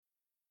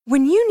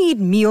When you need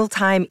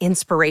mealtime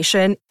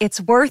inspiration,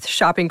 it's worth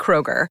shopping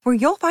Kroger, where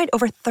you'll find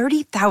over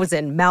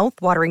 30,000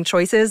 mouth-watering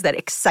choices that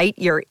excite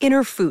your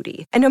inner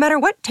foodie. And no matter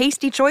what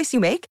tasty choice you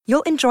make,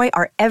 you'll enjoy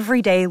our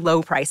everyday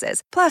low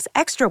prices, plus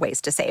extra ways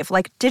to save,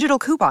 like digital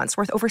coupons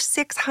worth over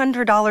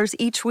 $600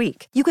 each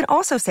week. You can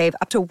also save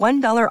up to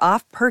 $1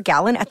 off per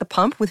gallon at the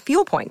pump with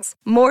fuel points.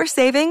 More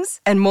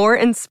savings and more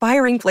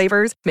inspiring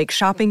flavors make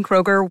shopping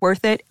Kroger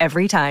worth it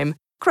every time.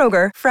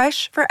 Kroger,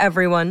 fresh for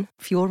everyone.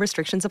 Fuel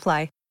restrictions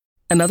apply.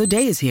 Another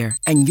day is here,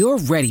 and you're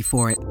ready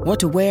for it. What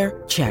to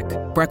wear? Check.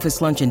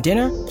 Breakfast, lunch, and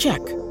dinner? Check.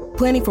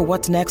 Planning for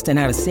what's next and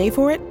how to save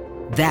for it?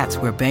 That's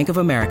where Bank of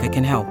America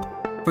can help.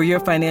 For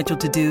your financial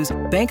to-dos,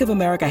 Bank of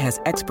America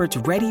has experts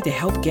ready to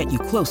help get you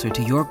closer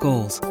to your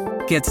goals.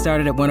 Get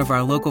started at one of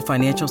our local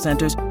financial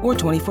centers or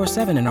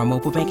 24/7 in our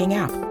mobile banking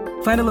app.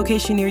 Find a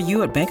location near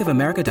you at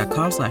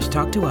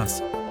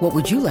bankofamerica.com/talktous. What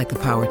would you like the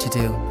power to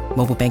do?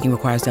 Mobile banking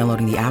requires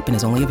downloading the app and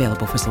is only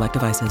available for select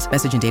devices.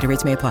 Message and data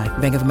rates may apply.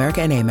 Bank of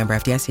America N.A., member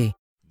FDIC.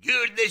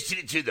 You're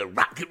listening to the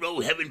Rock and Roll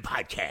Heaven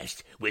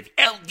podcast with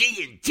LD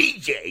and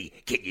TJ.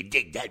 Can you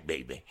dig that,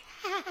 baby?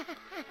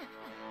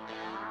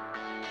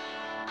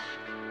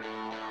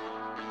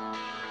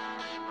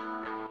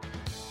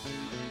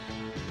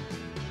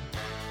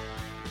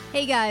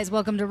 Hey guys,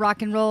 welcome to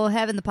Rock and Roll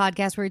Heaven, the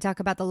podcast where we talk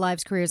about the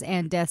lives, careers,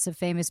 and deaths of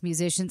famous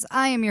musicians.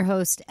 I am your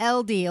host,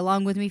 LD.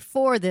 Along with me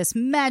for this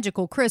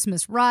magical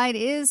Christmas ride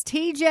is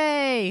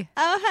TJ.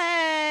 Oh,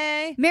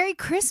 hey. Merry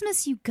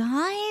Christmas, you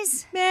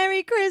guys.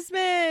 Merry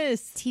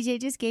Christmas. TJ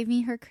just gave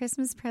me her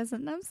Christmas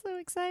present, and I'm so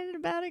excited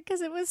about it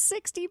because it was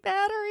 60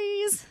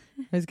 batteries.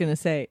 I was going to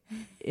say,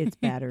 it's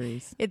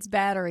batteries. It's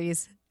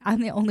batteries. I'm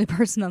the only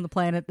person on the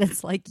planet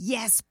that's like,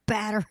 yes,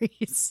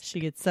 batteries. She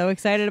gets so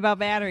excited about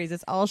batteries.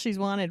 It's all she's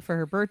wanted for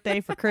her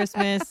birthday, for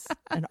Christmas,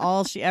 and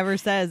all she ever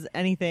says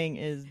anything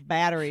is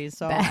batteries.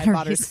 So I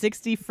bought her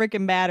 60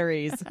 freaking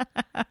batteries.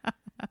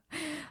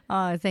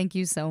 Oh, thank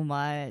you so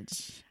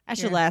much. I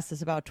should last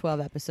us about 12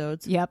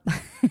 episodes. Yep.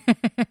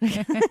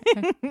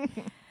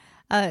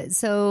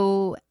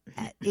 So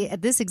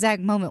at this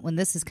exact moment when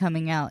this is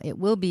coming out, it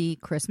will be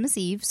Christmas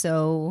Eve.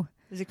 So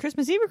is it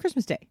Christmas Eve or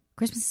Christmas Day?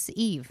 Christmas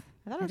Eve.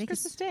 I thought it was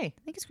Christmas Day.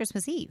 I think it's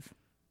Christmas Eve.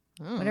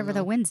 Whatever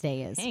the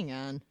Wednesday is. Hang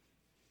on.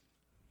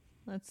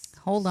 Let's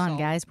hold on,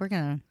 guys. We're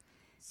going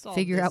to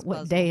figure out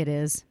what day it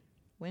is.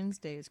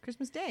 Wednesday is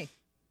Christmas Day.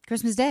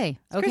 Christmas Day.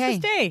 It's okay. Christmas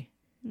Day.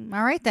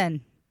 All right,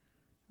 then.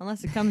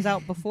 Unless it comes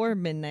out before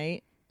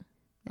midnight.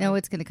 No,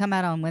 it's going to come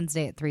out on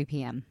Wednesday at 3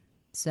 p.m.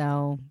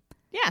 So,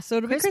 yeah, so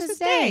it'll be Christmas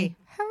Day.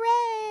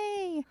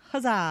 Hooray!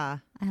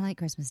 Huzzah! I like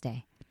Christmas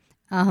Day.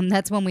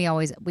 That's when we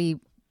always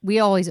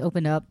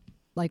opened up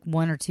like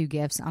one or two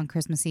gifts on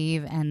Christmas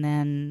Eve, and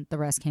then the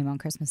rest came on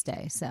Christmas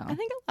Day. So I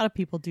think a lot of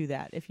people do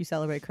that if you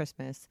celebrate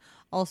Christmas.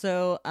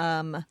 Also,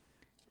 and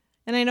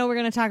I know we're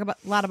going to talk a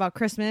lot about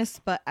Christmas,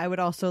 but I would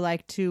also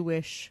like to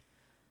wish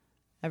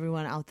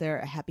everyone out there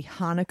a happy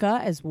Hanukkah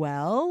as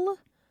well,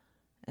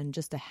 and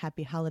just a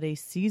happy holiday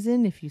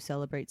season if you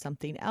celebrate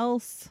something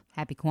else.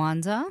 Happy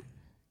Kwanzaa.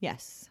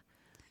 Yes.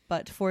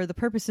 But for the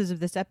purposes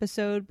of this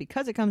episode,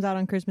 because it comes out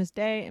on Christmas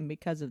Day and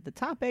because of the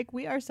topic,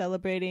 we are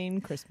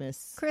celebrating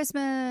Christmas.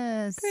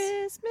 Christmas.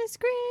 Christmas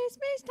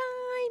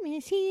time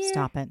is here.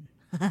 Stop it.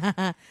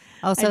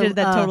 Also, I did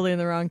that totally in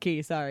the wrong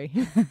key. Sorry.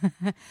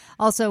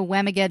 Also,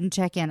 Whamageddon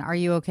check-in. Are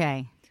you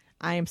okay?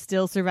 I am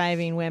still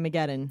surviving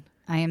Whamageddon.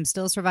 I am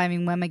still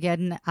surviving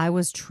Whamageddon. I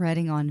was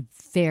treading on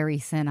very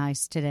thin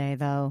ice today,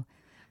 though.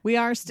 We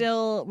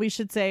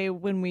should say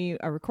when we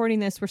are recording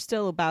this, we're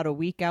still about a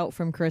week out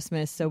from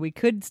Christmas, so we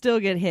could still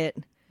get hit.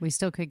 We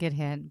still could get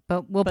hit,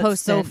 but we'll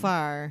post so it.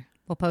 far.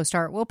 We'll post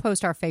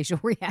our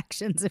facial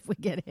reactions if we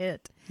get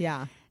hit.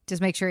 Yeah.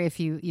 Just make sure if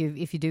you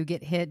do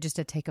get hit, just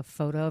to take a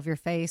photo of your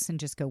face and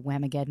just go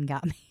Whamageddon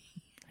got me.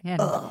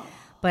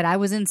 But I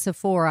was in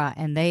Sephora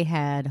and they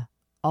had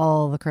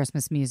all the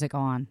Christmas music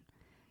on.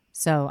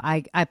 So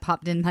I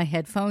popped in my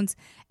headphones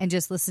and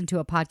just listened to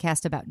a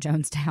podcast about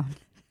Jonestown.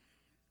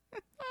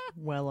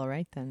 Well, all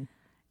right then.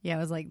 Yeah, it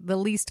was like the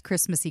least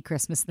Christmassy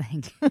Christmas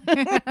thing.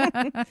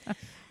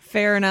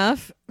 Fair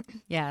enough.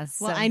 Yes.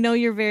 Well, I know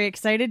you're very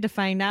excited to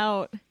find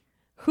out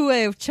who I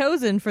have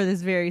chosen for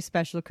this very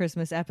special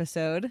Christmas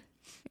episode.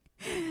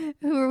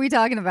 Who are we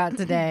talking about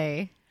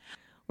today?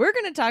 We're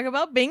going to talk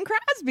about Bing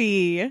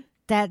Crosby.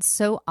 That's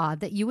so odd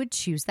that you would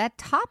choose that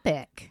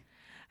topic.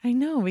 I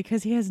know,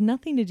 because he has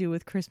nothing to do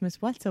with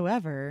Christmas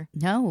whatsoever.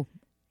 No.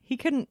 It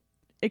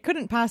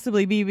couldn't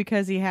possibly be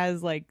because he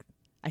has, like,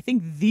 I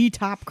think the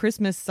top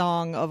Christmas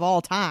song of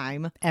all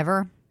time.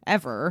 Ever.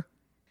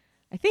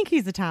 I think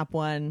he's the top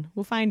one.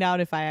 We'll find out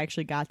if I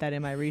actually got that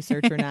in my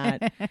research or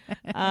not.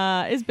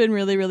 It's been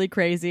really, really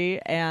crazy,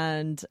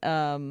 and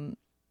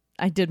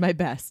I did my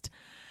best.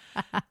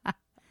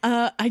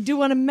 I do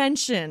want to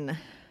mention,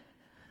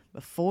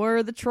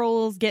 before the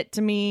trolls get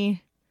to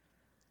me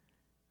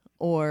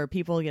or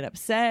people get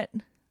upset,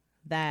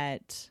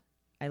 that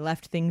I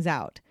left things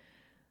out.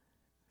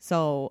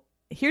 So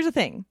here's the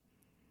thing.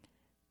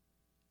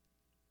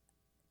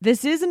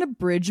 This is an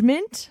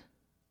abridgment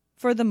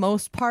for the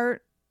most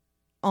part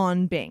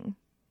on Bing.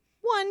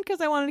 1,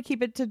 because I wanted to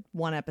keep it to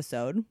 1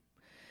 episode.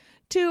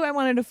 2, I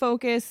wanted to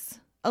focus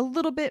a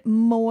little bit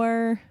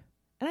more,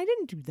 and I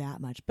didn't do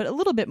that much, but a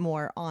little bit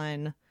more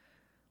on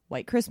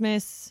White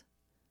Christmas,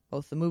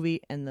 both the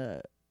movie and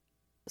the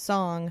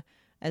song,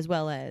 as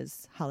well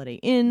as Holiday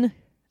Inn.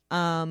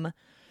 And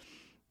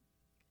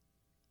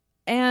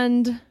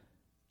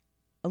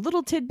a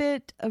little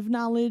tidbit of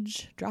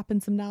knowledge,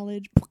 dropping some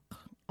knowledge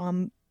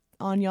on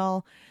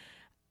y'all.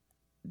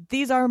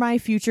 These are my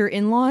future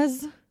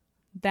in-laws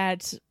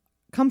that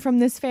come from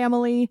this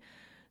family.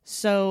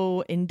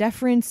 So in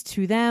deference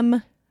to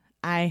them,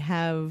 I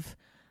have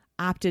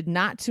opted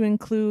not to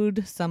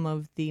include some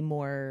of the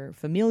more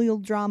familial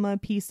drama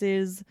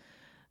pieces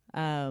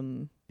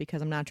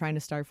because I'm not trying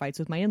to start fights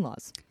with my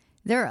in-laws.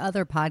 There are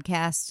other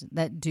podcasts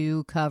that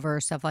do cover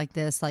stuff like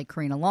this, like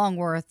Karina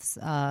Longworth's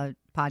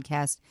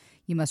podcast,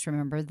 You Must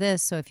Remember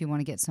This. So if you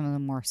want to get some of the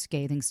more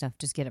scathing stuff,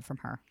 just get it from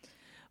her.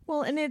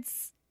 Well, and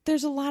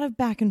there's a lot of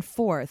back and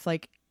forth.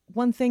 Like,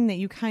 one thing that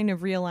you kind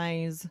of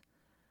realize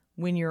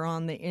when you're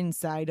on the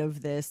inside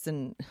of this,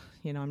 and,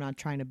 you know, I'm not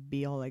trying to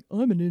be all like,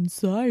 I'm an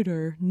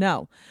insider.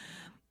 No.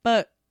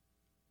 But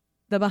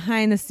the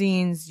behind the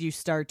scenes, you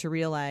start to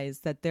realize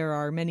that there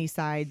are many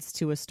sides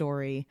to a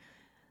story.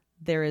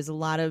 There is a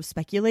lot of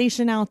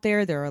speculation out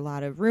there. There are a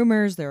lot of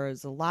rumors. There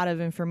is a lot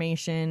of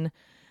information.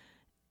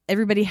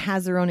 Everybody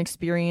has their own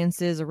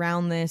experiences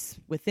around this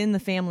within the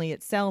family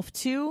itself,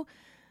 too.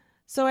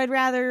 So I'd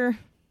rather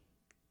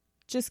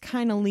just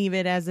kind of leave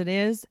it as it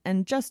is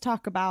and just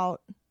talk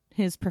about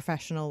his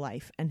professional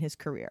life and his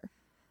career.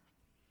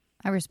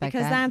 I respect that.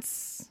 Because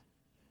that's,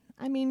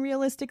 I mean,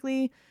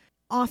 realistically,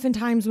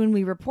 oftentimes when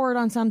we report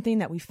on something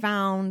that we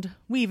found,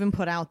 we even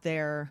put out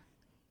there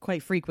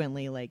quite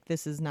frequently, like,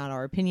 this is not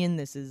our opinion,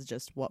 this is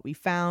just what we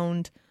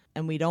found,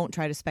 and we don't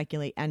try to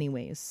speculate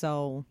anyways.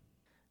 So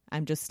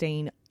I'm just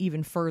staying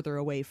even further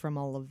away from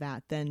all of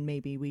that than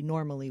maybe we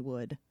normally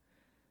would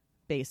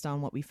based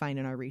on what we find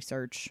in our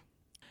research.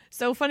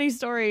 So, funny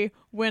story,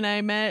 when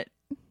I met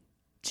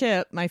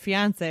Chip, my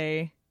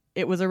fiance,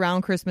 it was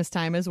around Christmas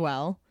time as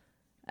well.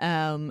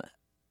 And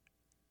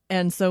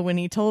so when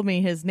he told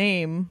me his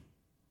name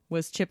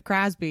was Chip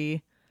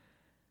Crosby,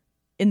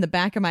 in the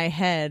back of my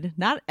head,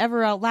 not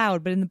ever out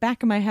loud, but in the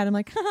back of my head, I'm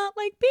like, haha,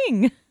 like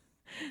Bing.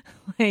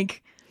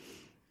 Like,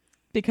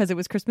 because it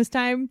was Christmas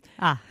time.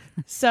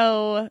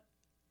 So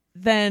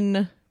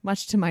then,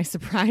 much to my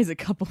surprise, a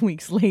couple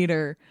weeks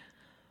later,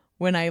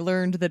 when I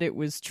learned that it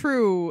was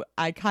true,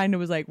 I kind of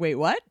was like, wait,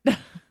 what?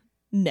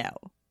 No.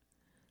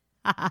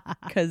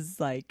 Because,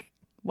 like,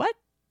 what?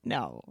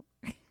 No.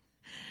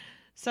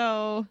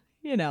 So,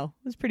 you know,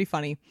 it was pretty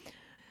funny.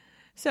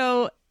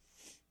 So,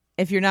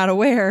 if you're not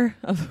aware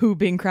of who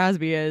Bing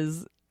Crosby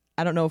is,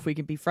 I don't know if we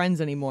can be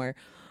friends anymore,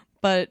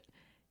 but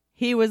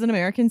he was an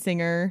American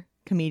singer,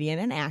 comedian,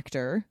 and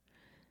actor.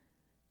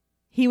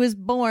 He was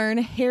born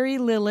Harry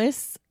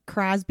Lillis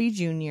Crosby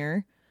Jr.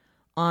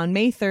 on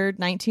May 3rd,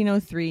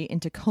 1903 in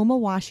Tacoma,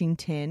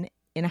 Washington,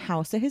 in a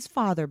house that his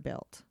father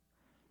built.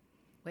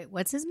 Wait,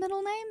 what's his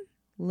middle name?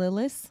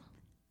 Lillis.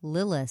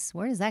 Lillis.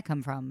 Where does that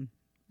come from?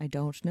 I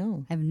don't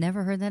know. I've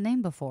never heard that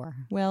name before.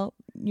 Well,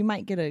 you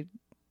might get a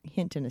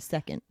hint in a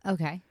second.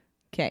 Okay.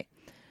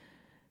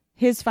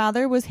 His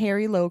father was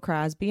Harry Lowe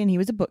Crosby, and he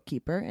was a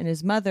bookkeeper, and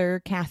his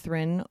mother,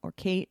 Catherine, or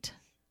Kate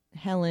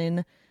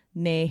Helen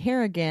née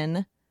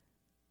Harrigan.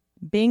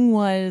 Bing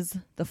was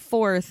the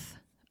 4th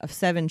of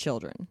 7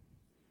 children.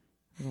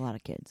 A lot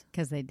of kids.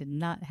 Because they did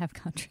not have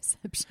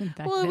contraception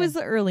back Well, then. it was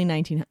the early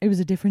 1900s. It was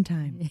a different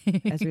time,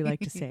 as we like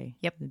to say.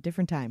 Yep. A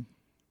different time.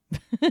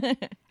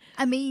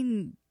 I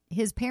mean,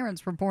 his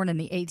parents were born in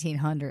the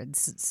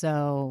 1800s,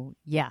 so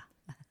yeah.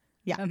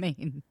 Yeah. I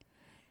mean.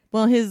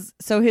 Well, his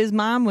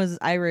mom was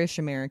Irish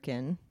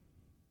American.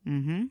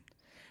 Mm-hmm.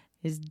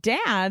 His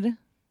dad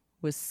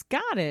was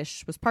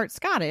part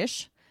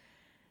Scottish.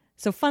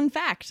 So, fun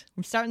fact.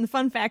 I'm starting the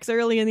fun facts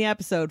early in the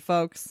episode,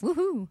 folks.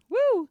 Woohoo.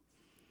 Woo!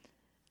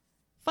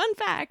 Fun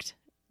fact.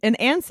 An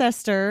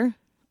ancestor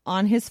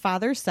on his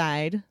father's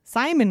side,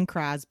 Simon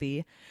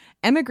Crosby,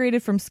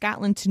 emigrated from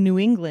Scotland to New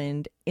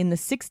England in the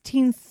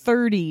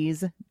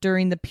 1630s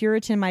during the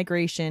Puritan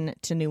migration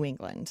to New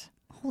England.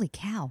 Holy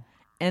cow.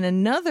 And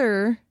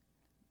another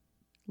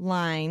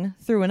line,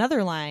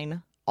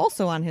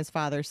 also on his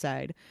father's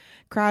side,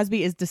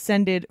 Crosby is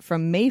descended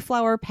from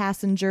Mayflower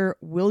passenger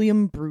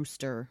William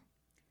Brewster.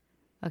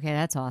 Okay,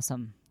 that's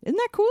awesome. Isn't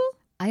that cool?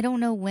 I don't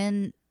know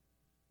when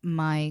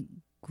my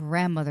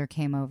grandmother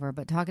came over,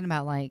 but talking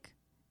about like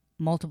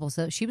multiple,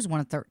 so she was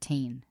one of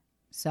 13.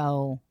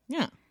 So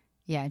yeah,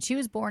 and she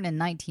was born in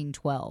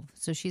 1912,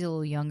 so she's a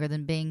little younger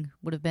than Bing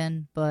would have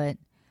been. But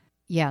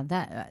yeah,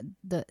 that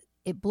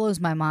it blows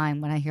my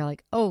mind when I hear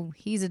like, oh,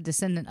 he's a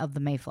descendant of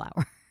the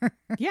Mayflower.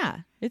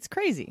 Yeah, it's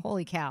crazy.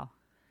 Holy cow!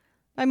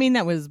 I mean,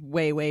 that was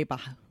way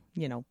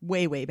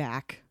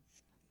back,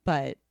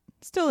 but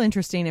still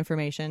interesting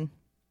information.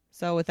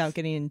 So without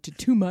getting into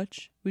too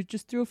much, we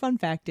just threw a fun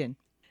fact in.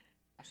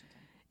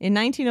 In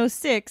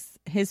 1906,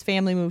 his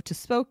family moved to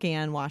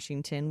Spokane,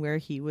 Washington, where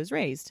he was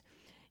raised.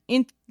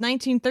 In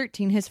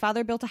 1913, his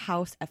father built a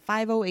house at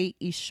 508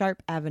 East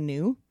Sharp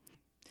Avenue.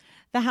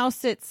 The house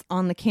sits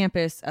on the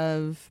campus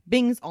of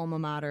Bing's alma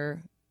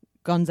mater,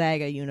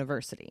 Gonzaga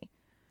University.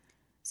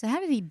 So how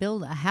did he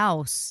build a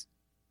house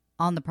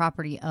on the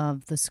property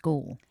of the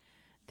school?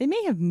 They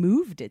may have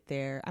moved it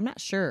there. I'm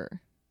not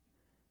sure.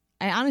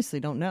 I honestly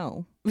don't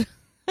know.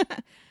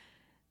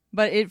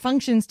 But it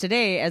functions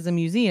today as a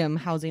museum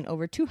housing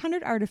over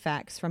 200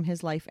 artifacts from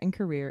his life and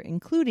career,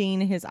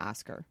 including his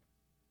Oscar.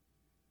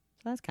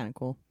 So that's kind of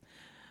cool.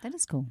 That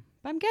is cool.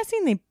 But I'm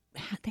guessing they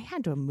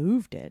had to have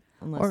moved it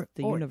unless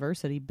the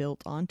university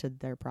built onto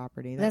their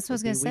property. That's what I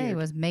was going to say,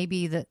 was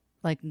maybe that,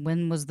 like,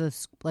 when was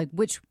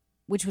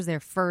which was there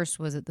first?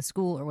 Was it the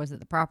school or was it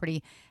the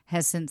property?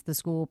 Has since the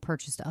school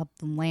purchased up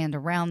the land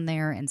around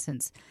there, and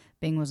since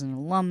Bing was an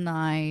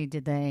alumni,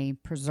 did they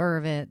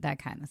preserve it? That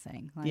kind of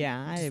thing. Like,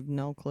 yeah, I have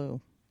no clue.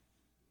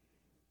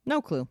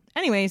 No clue.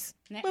 Anyways,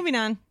 moving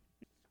on.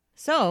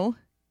 So,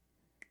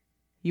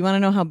 you want to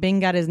know how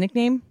Bing got his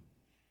nickname?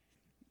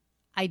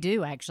 I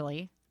do,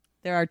 actually.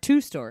 There are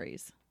two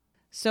stories.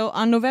 So,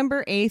 on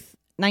November 8th,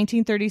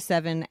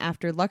 1937,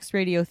 after Lux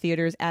Radio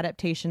Theater's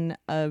adaptation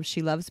of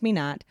She Loves Me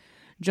Not,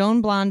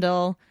 Joan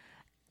Blondell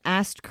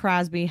asked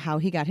Crosby how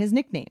he got his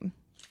nickname.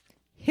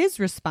 His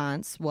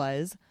response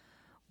was,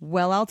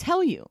 "Well, I'll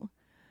tell you.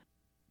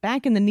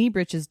 Back in the knee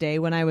breeches day,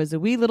 when I was a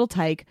wee little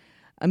tyke,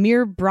 a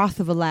mere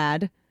broth of a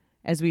lad,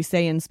 as we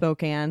say in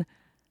Spokane,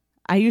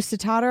 I used to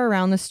totter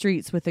around the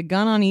streets with a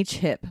gun on each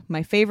hip.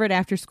 My favorite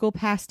after-school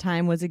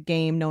pastime was a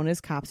game known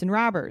as Cops and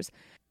Robbers.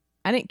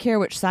 I didn't care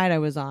which side I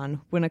was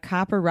on. When a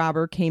cop or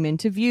robber came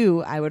into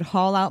view, I would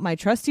haul out my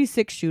trusty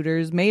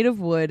six-shooters made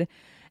of wood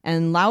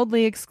and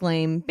loudly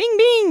exclaim, 'Bing,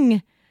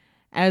 bing!'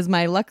 As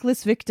my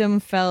luckless victim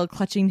fell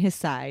clutching his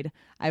side,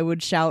 I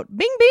would shout,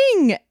 'Bing,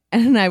 bing!'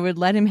 and I would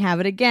let him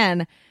have it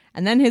again.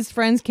 And then his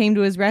friends came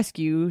to his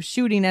rescue.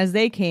 Shooting as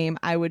they came,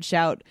 I would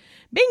shout,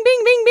 'Bing,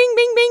 bing, bing, bing,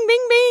 bing, bing,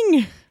 bing,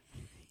 bing!'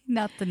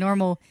 Not the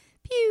normal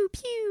pew,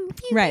 pew,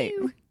 pew, Right.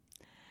 pew.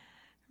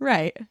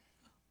 Right.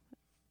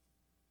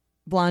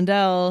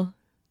 Blondell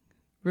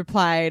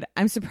replied,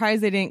 'I'm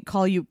surprised they didn't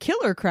call you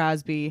Killer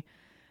Crosby.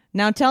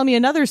 Now tell me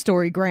another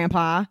story,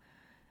 Grandpa.'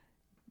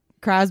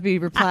 Crosby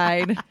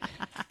replied,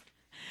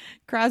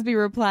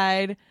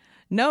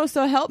 'No,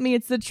 so help me,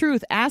 it's the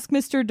truth. Ask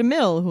Mr.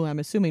 DeMille,' who I'm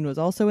assuming was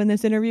also in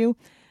this interview.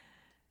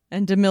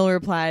 And DeMille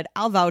replied,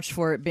 'I'll vouch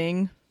for it,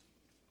 Bing.'"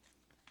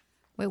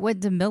 Wait, what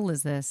DeMille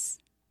is this?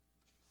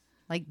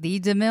 Like the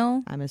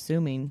DeMille? I'm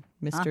assuming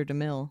Mr.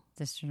 DeMille.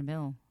 Mr.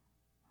 DeMille.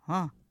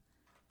 Huh.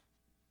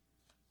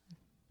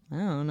 I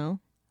don't know.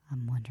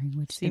 I'm wondering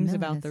which Seems DeMille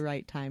about is. the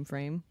right time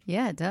frame.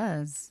 Yeah, it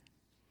does.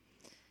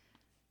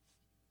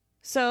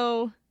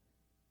 So,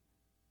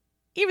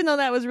 even though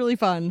that was really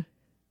fun,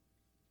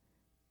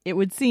 it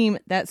would seem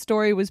that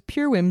story was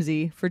pure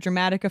whimsy for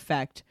dramatic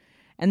effect.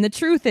 And the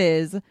truth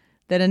is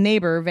that a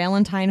neighbor,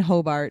 Valentine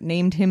Hobart,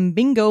 named him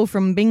Bingo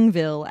from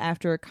Bingville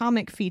after a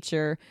comic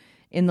feature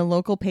in the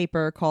local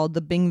paper called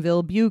the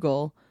Bingville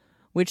Bugle,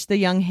 which the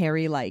young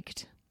Harry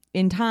liked.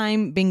 In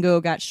time,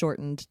 Bingo got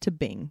shortened to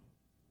Bing.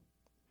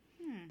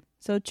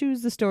 So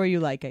choose the story you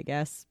like, I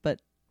guess,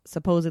 but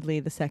supposedly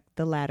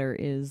the latter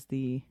is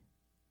the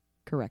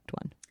correct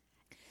one.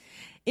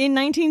 In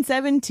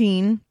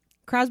 1917,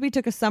 Crosby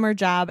took a summer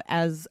job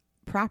as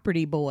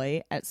property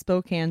boy at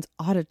Spokane's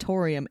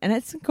auditorium, and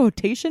it's in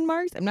quotation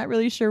marks. I'm not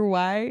really sure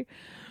why,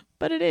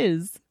 but it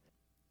is.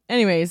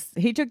 Anyways,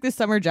 he took this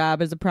summer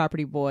job as a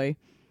property boy,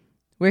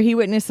 where he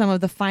witnessed some of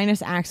the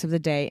finest acts of the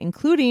day,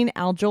 including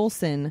Al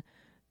Jolson,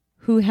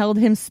 who held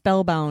him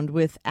spellbound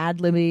with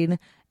ad-libbing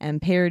and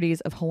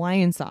parodies of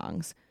Hawaiian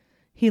songs.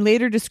 He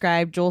later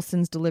described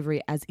Jolson's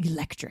delivery as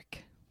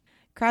electric.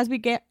 Crosby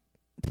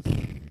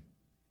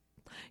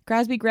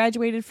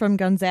graduated from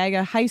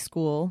Gonzaga High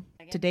School,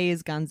 today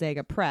is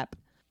Gonzaga Prep,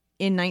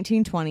 in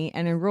 1920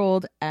 and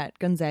enrolled at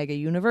Gonzaga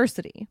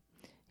University.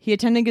 He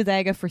attended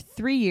Gonzaga for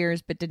 3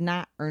 years but did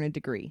not earn a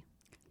degree.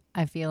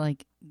 I feel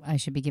like I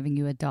should be giving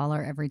you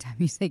 $1 every time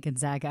you say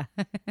Gonzaga.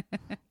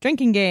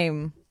 Drinking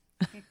game.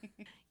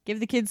 Give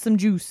the kids some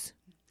juice.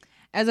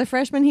 As a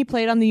freshman, he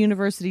played on the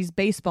university's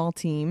baseball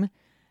team,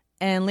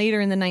 and later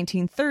in the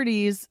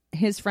 1930s,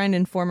 his friend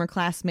and former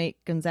classmate,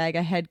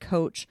 Gonzaga head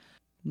coach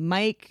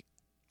Mike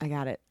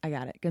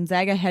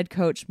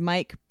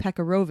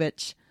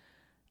Pekarovich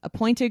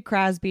appointed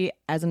Crosby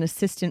as an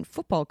assistant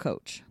football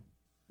coach.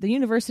 The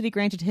university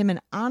granted him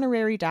an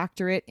honorary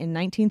doctorate in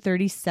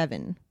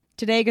 1937.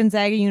 Today,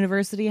 Gonzaga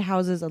University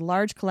houses a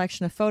large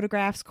collection of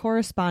photographs,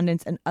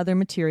 correspondence, and other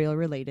material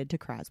related to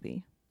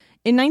Crosby.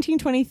 In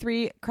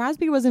 1923,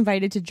 Crosby was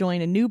invited to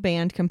join a new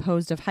band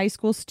composed of high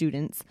school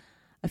students,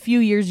 a few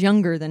years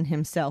younger than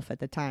himself at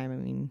the time. I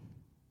mean,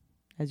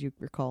 as you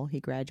recall,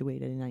 he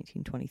graduated in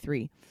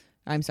 1923.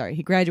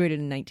 He graduated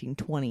in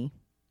 1920.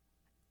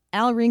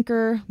 Al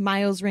Rinker,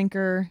 Miles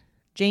Rinker,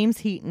 James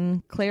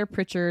Heaton, Claire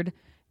Pritchard,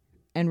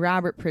 and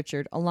Robert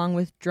Pritchard, along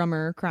with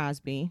drummer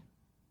Crosby,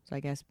 so I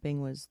guess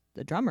Bing was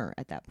the drummer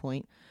at that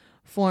point,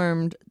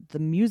 formed the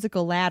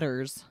Musical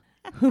Ladders,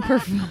 who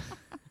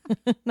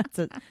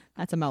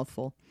That's a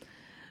mouthful.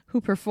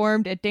 Who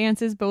performed at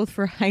dances both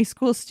for high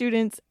school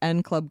students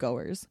and club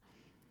goers.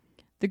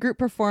 The group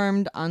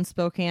performed on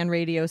Spokane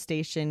radio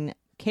station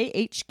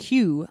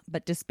KHQ,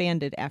 but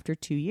disbanded after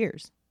 2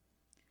 years.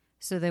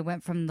 So they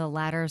went from the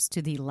ladders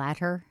to the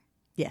latter?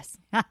 Yes.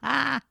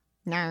 Nar,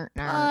 nar.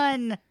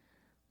 Pun!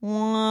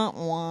 Wah,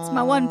 wah. It's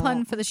my one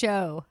pun for the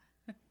show.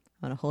 I'm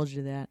going to hold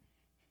you to that.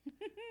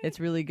 It's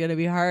really going to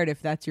be hard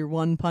if that's your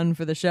one pun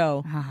for the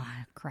show.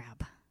 Ah,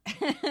 crap.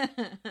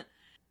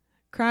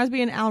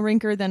 Crosby and Al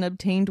Rinker then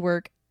obtained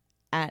work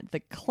at the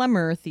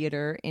Clemmer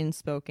Theater in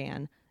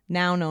Spokane,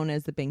 now known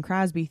as the Bing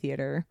Crosby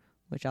Theater,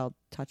 which I'll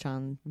touch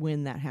on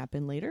when that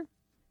happened later.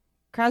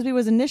 Crosby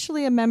was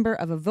initially a member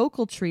of a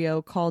vocal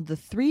trio called the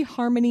Three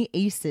Harmony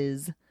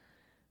Aces,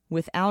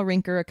 with Al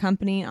Rinker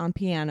accompanying on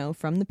piano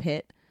from the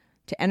pit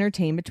to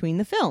entertain between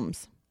the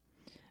films.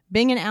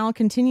 Bing and Al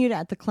continued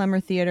at the Clemmer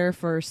Theater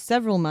for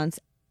several months,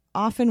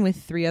 often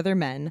with 3 other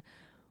men: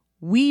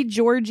 Wee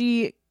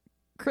Georgie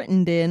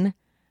Crittenden,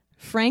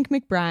 Frank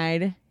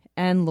McBride,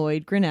 and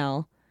Lloyd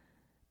Grinnell,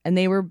 and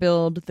they were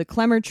billed the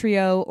Clemmer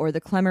Trio or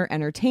the Clemmer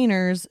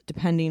Entertainers,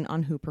 depending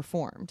on who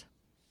performed.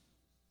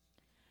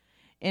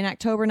 In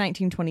October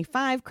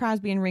 1925,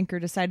 Crosby and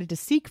Rinker decided to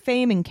seek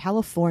fame in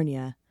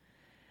California.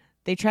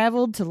 They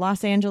traveled to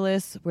Los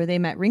Angeles, where they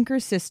met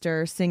Rinker's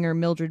sister, singer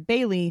Mildred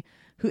Bailey,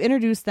 who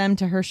introduced them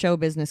to her show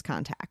business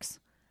contacts.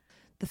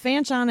 The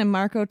Fanchon and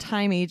Marco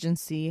Time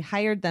Agency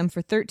hired them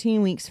for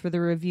 13 weeks for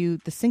the review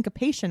The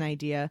Syncopation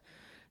Idea,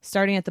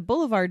 starting at the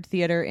Boulevard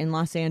Theater in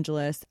Los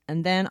Angeles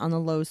and then on the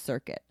Loews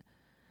Circuit.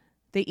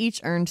 They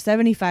each earned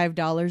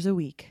 $75 a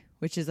week,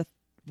 which is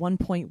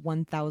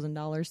 $1.1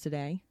 thousand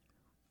today.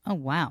 Oh,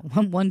 wow.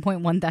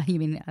 1.1 thousand, you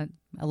mean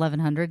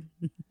 1,100?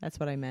 That's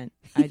what I meant.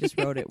 I just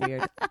wrote it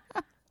weird.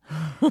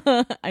 Wrote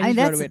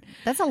it weird.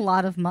 That's a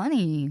lot of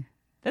money.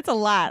 That's a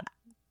lot.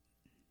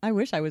 I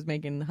wish I was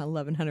making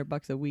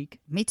 $1,100 a week.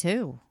 Me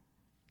too.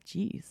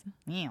 Jeez.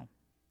 Yeah.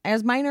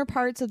 As minor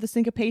parts of the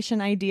Syncopation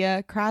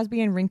Idea,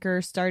 Crosby and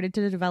Rinker started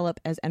to develop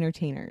as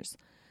entertainers.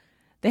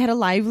 They had a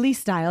lively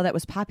style that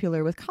was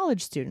popular with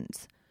college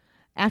students.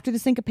 After the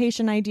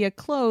Syncopation Idea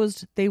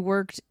closed, they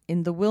worked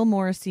in the Will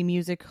Morrissey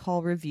Music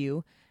Hall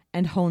Review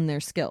and honed their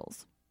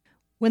skills.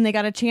 When they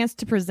got a chance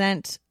to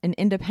present an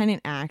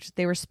independent act,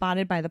 they were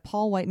spotted by the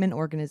Paul Whiteman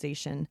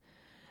Organization.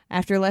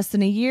 After less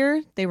than a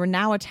year, they were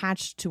now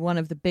attached to one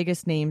of the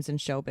biggest names in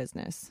show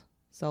business.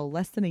 So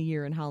less than a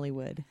year in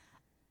Hollywood.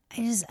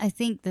 I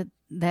think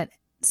that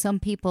some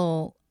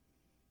people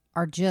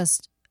are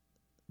just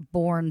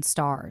born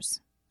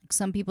stars.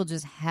 Some people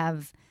just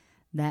have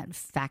that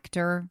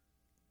factor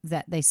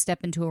that they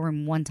step into a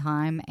room one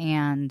time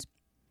and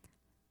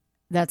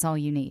that's all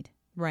you need.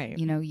 Right.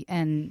 You know,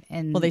 and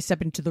well, they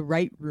step into the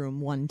right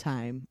room one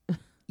time.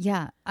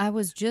 Yeah, I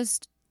was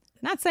just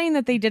not saying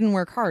that they didn't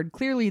work hard.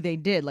 Clearly they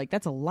did. Like,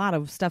 that's a lot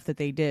of stuff that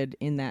they did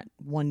in that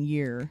 1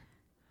 year.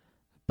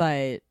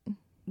 But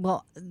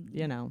well,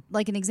 you know,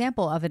 like an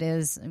example of it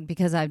is,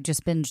 because I've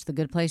just binged The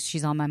Good Place,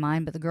 she's on my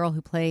mind, but the girl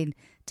who played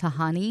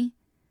Tahani,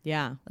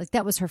 yeah, like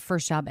that was her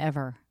first job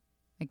ever.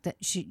 Like that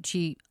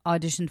she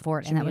auditioned for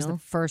it, and that was the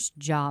first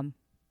job.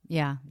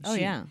 Yeah.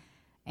 Yeah.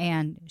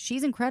 And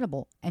she's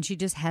incredible, and she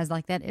just has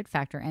like that it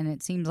factor, and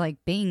it seems like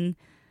Bing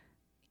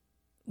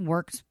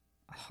worked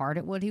hard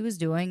at what he was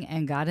doing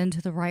and got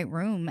into the right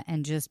room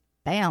and just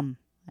bam,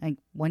 like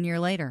 1 year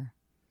later.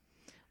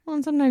 Well,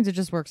 and sometimes it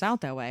just works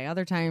out that way.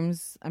 Other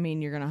times, I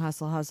mean, you're going to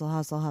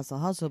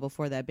hustle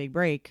before that big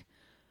break.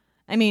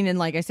 I mean, and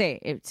like I say,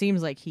 it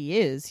seems like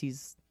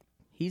he's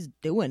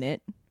doing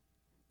it.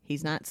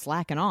 He's not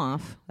slacking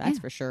off. That's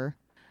for sure.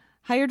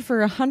 Hired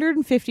for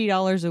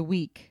 $150 a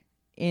week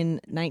in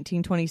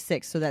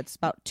 1926. So that's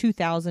about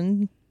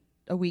 $2,000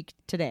 a week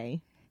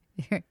today.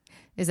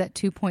 Is that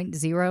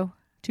 2.0?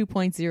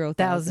 2.0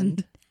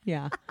 thousand.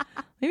 Yeah.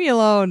 Leave me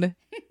alone.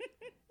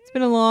 It's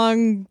been a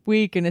long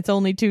week and it's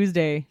only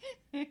Tuesday.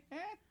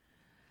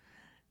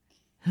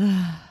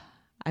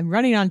 I'm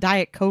running on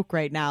Diet Coke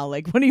right now.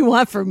 Like, what do you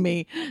want from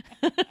me?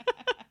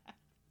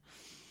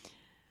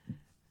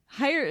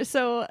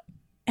 So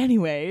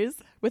anyways,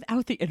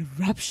 without the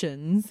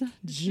interruptions,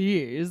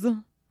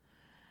 jeez.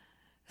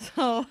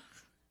 So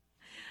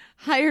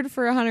hired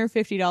for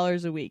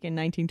 $150 a week in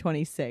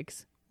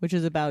 1926, which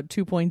is about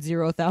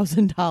 $2.0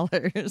 thousand.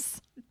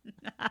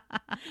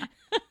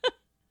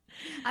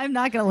 I'm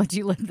not going to let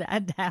you live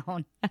that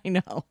down. I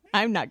know.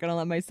 I'm not going to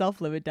let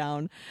myself live it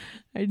down.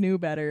 I knew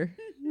better.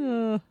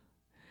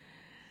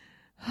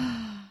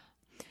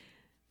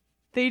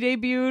 They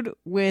debuted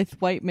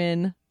with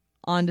Whiteman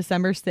on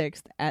December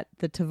 6th at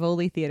the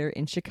Tivoli Theater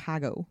in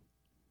Chicago.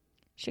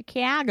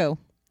 Chicago.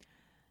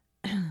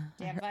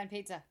 Damn fine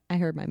pizza. I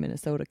heard my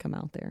Minnesota come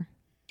out there.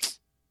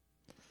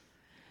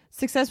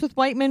 Success with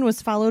Whiteman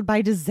was followed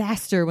by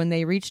disaster when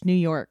they reached New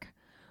York.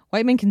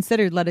 Whiteman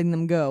considered letting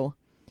them go.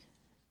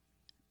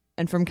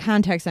 And from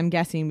context, I'm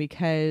guessing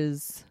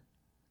because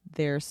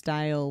their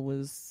style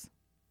was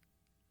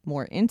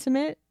more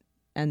intimate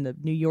and the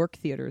New York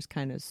theaters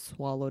kind of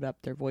swallowed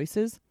up their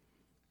voices.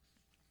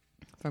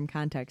 from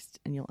context,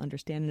 and you'll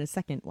understand in a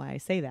second why I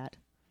say that.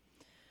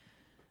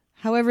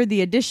 However,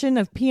 the addition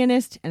of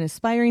pianist and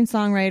aspiring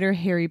songwriter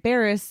Harry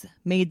Barris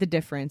made the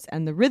difference,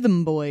 and the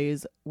Rhythm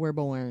Boys were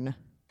born.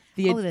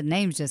 The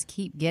names just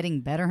keep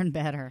getting better and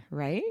better.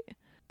 Right?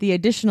 The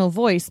additional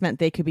voice meant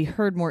they could be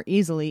heard more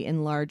easily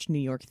in large New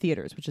York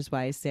theaters, which is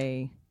why I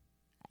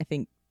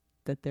think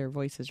that their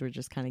voices were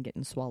just kind of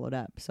getting swallowed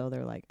up. So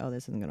they're like, oh,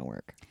 this isn't going to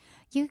work.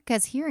 Yeah,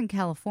 because here in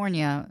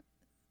California,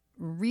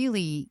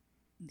 really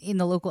in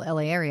the local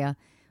LA area,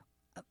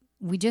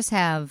 we just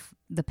have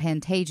the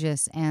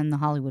Pantages and the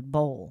Hollywood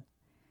Bowl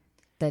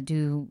that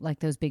do like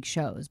those big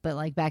shows. But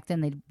like back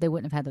then, they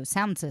wouldn't have had those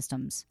sound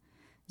systems.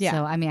 Yeah.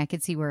 So, I mean, I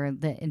could see where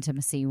the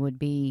intimacy would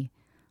be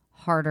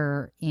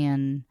harder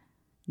in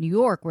New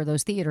York, where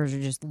those theaters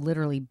are just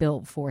literally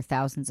built for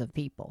thousands of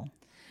people.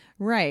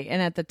 Right.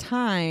 And at the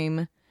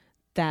time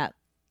that,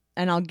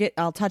 and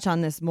I'll touch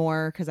on this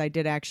more because I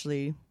did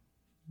actually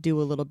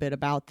do a little bit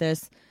about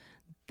this.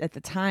 At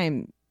the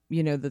time,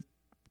 you know,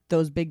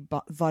 those big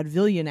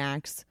vaudevillian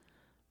acts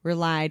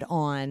relied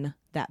on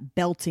that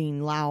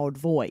belting loud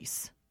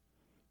voice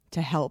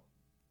to help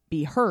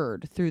be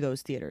heard through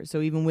those theaters.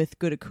 So even with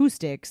good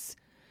acoustics,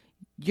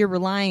 you're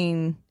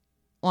relying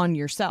on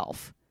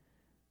yourself.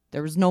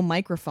 There was no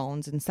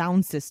microphones and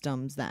sound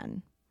systems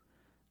then.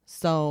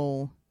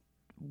 So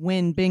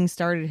when Bing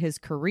started his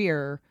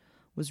career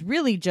was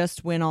really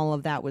just when all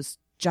of that was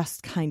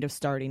just kind of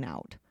starting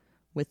out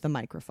with the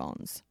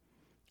microphones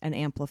and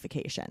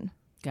amplification.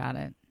 Got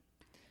it.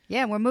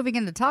 Yeah, we're moving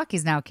into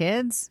talkies now,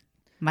 kids.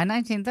 My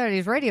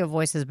 1930s radio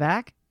voice is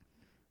back.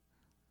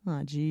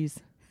 Oh, geez.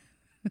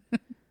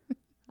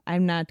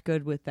 I'm not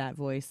good with that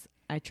voice.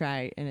 I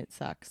try and it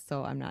sucks,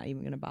 so I'm not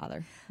even going to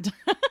bother.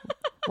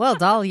 Well,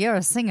 doll, you're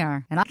a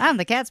singer, and I'm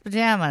the cat's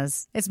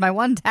pajamas. It's my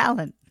one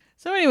talent.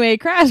 So anyway,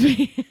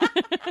 Crosby.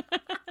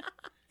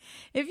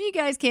 If you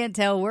guys can't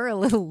tell, we're a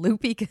little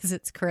loopy because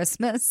it's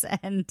Christmas,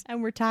 and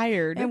we're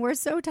tired. And we're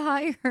so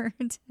tired.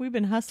 We've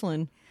been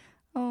hustling.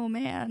 Oh,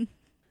 man.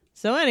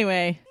 So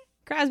anyway,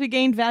 Crosby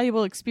gained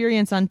valuable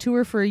experience on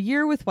tour for a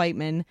year with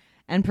Whiteman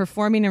and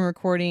performing and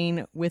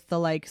recording with the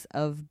likes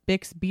of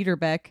Bix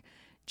Beiderbecke,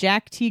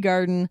 Jack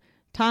Teagarden,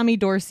 Tommy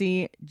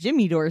Dorsey,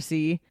 Jimmy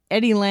Dorsey,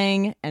 Eddie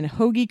Lang, and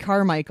Hoagie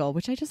Carmichael,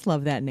 which I just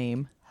love that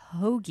name.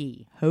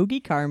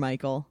 Hoagie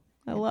Carmichael.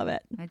 I love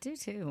it. I do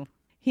too.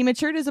 He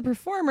matured as a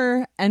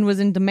performer and was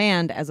in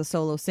demand as a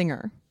solo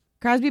singer.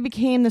 Crosby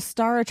became the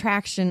star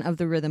attraction of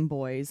the Rhythm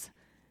Boys.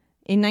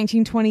 In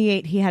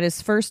 1928, he had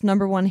his first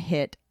 #1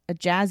 hit, a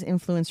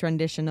jazz-influenced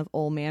rendition of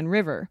Old Man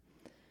River.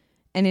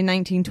 And in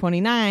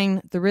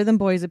 1929, the Rhythm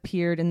Boys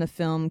appeared in the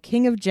film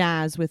King of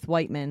Jazz with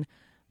Whiteman,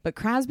 but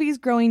Crosby's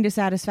growing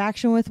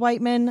dissatisfaction with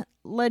Whiteman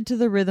led to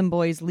the Rhythm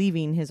Boys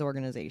leaving his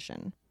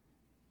organization.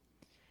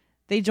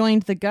 They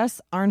joined the Gus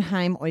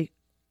Arnheim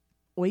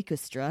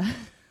Orchestra.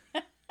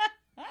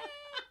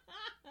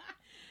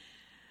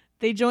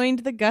 They joined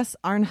the Gus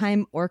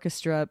Arnheim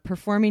Orchestra,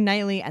 performing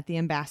nightly at the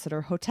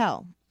Ambassador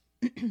Hotel.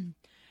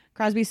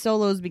 Crosby's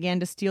solos began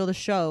to steal the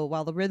show,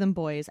 while the Rhythm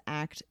Boys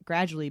act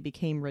gradually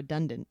became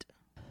redundant.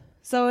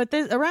 So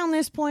around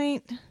this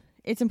point,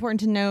 it's important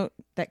to note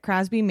that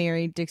Crosby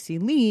married Dixie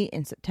Lee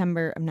in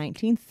September of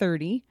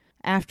 1930.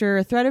 After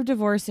a threat of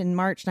divorce in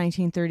March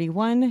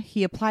 1931,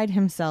 he applied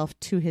himself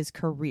to his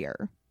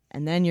career.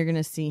 And then you're going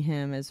to see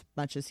him, as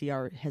much as he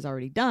has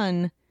already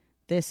done,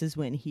 this is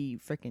when he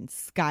freaking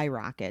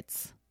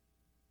skyrockets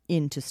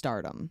into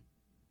stardom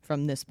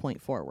from this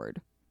point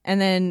forward.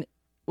 And then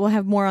we'll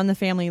have more on the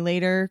family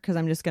later because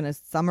I'm just going to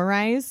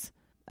summarize.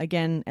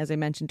 Again, as I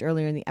mentioned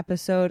earlier in the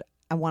episode,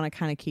 I want to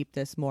kind of keep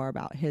this more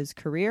about his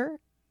career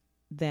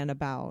than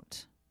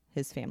about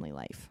his family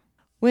life.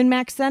 When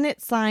Max Sennett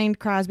signed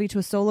Crosby to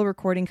a solo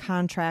recording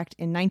contract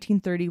in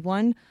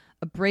 1931,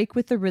 a break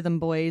with the Rhythm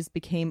Boys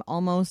became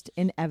almost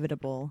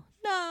inevitable.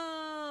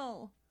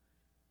 No!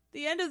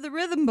 The end of the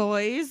Rhythm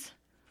Boys.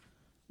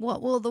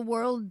 What will the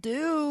world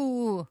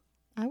do?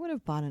 I would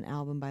have bought an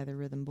album by the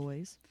Rhythm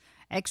Boys.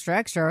 Extra,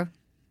 extra.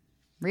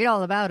 Read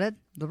all about it.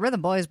 The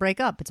Rhythm Boys break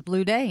up. It's a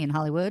blue day in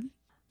Hollywood.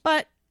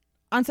 But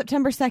on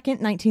September 2nd,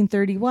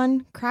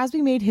 1931,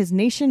 Crosby made his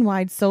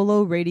nationwide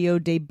solo radio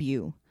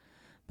debut.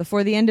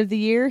 Before the end of the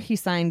year, he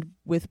signed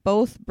with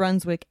both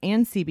Brunswick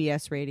and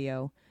CBS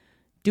Radio.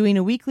 Doing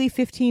a weekly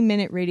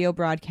 15-minute radio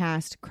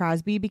broadcast,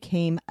 Crosby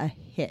became a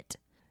hit.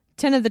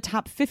 10 of the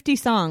top 50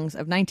 songs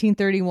of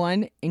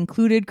 1931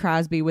 included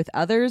Crosby with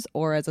others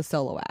or as a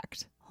solo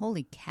act.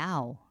 Holy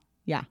cow.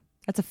 Yeah,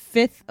 that's a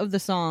fifth of the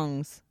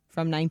songs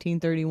from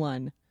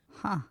 1931.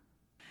 Huh.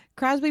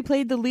 Crosby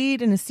played the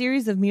lead in a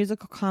series of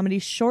musical comedy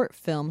short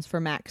films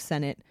for Max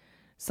Sennett,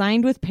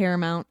 signed with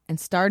Paramount, and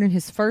starred in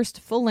his first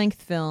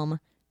full-length film,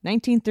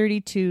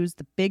 1932's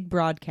The Big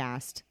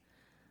Broadcast,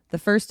 the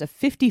first of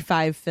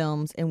 55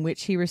 films in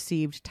which he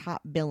received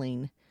top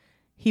billing.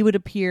 He would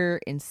appear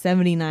in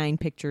 79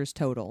 pictures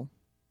total.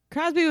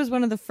 Crosby was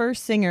one of the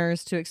first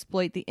singers to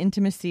exploit the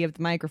intimacy of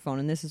the microphone,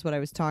 and this is what I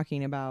was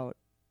talking about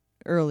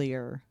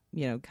earlier,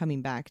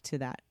 coming back to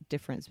that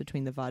difference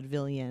between the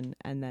vaudevillian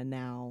and then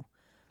now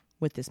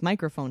with this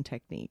microphone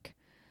technique.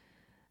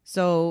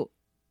 So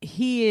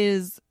he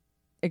is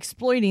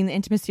exploiting the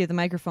intimacy of the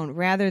microphone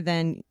rather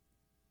than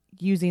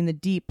using the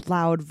deep,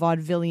 loud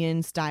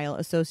vaudevillian style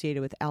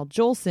associated with Al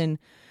Jolson,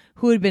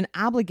 who had been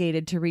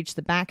obligated to reach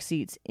the back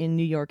seats in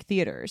New York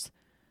theaters.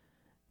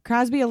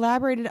 Crosby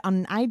elaborated on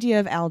an idea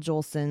of Al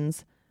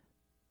Jolson's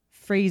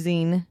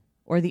phrasing,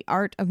 or the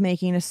art of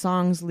making a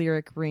song's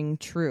lyric ring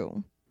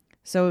true.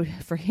 So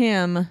for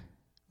him,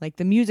 like,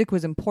 the music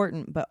was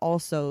important, but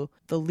also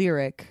the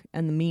lyric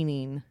and the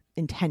meaning,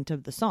 intent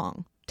of the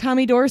song.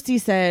 Tommy Dorsey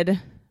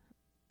said,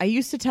 "I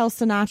used to tell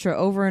Sinatra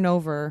over and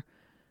over,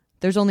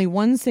 there's only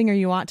one singer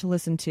you ought to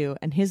listen to,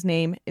 and his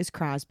name is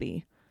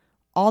Crosby.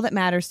 All that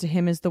matters to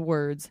him is the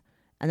words,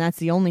 and that's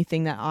the only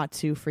thing that ought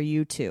to for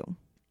you too."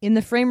 In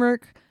the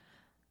framework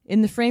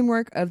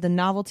of the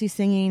novelty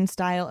singing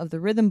style of the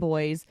Rhythm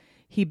Boys,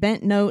 he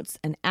bent notes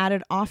and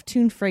added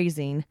off-tune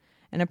phrasing,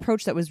 an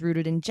approach that was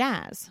rooted in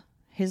jazz.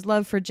 His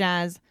love for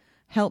jazz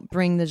helped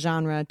bring the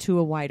genre to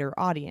a wider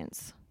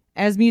audience.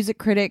 As music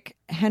critic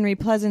Henry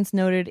Pleasance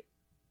noted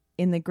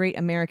in The Great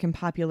American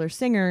Popular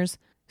Singers,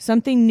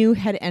 something new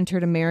had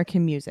entered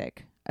American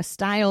music, a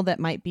style that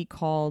might be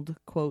called,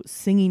 quote,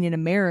 singing in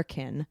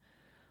American,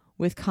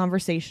 with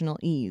conversational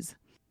ease.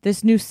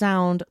 This new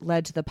sound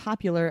led to the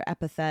popular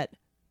epithet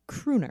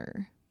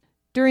crooner.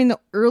 During the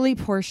early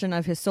portion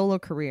of his solo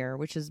career,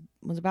 which was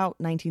about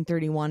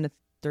 1931 to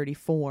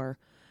 34,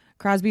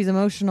 Crosby's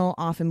emotional,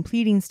 often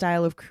pleading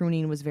style of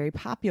crooning was very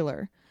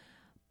popular.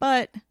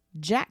 But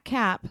Jack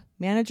Kapp,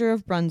 manager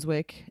of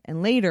Brunswick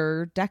and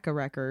later Decca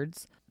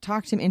Records,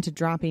 talked him into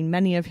dropping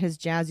many of his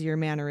jazzier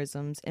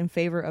mannerisms in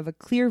favor of a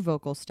clear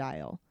vocal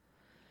style.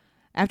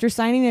 After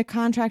signing a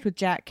contract with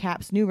Jack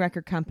Kapp's new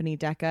record company,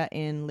 Decca,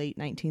 in late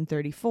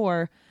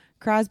 1934,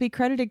 Crosby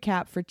credited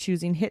Kapp for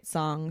choosing hit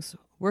songs,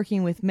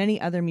 working with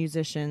many other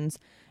musicians,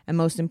 and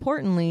most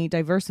importantly,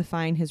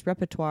 diversifying his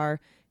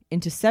repertoire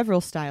into several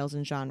styles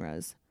and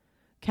genres.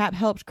 Kapp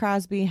helped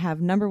Crosby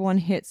have number one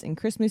hits in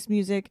Christmas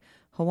music,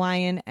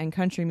 Hawaiian, and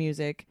country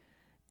music,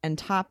 and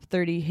top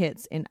 30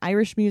 hits in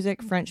Irish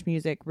music, French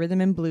music,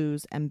 rhythm and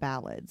blues, and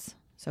ballads.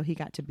 So he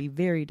got to be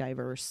very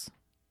diverse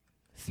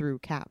through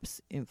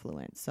Kapp's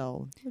influence.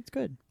 So it's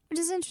good. Which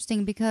is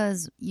interesting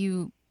because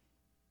you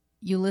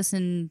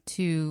listen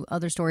to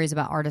other stories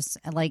about artists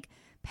like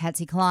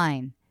Patsy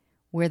Cline,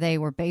 where they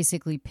were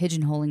basically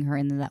pigeonholing her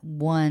into that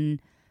one,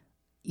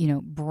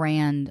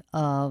 brand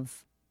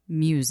of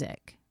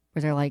music,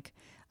 where they're like,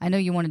 I know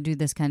you want to do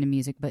this kind of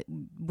music, but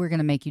we're going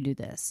to make you do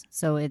this.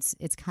 So it's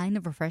kind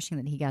of refreshing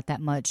that he got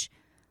that much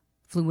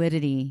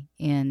fluidity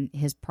in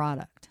his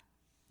product.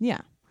 Yeah.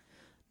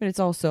 But it's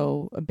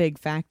also a big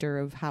factor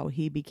of how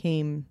he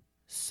became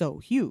so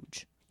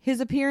huge.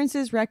 His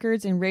appearances,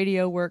 records, and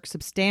radio work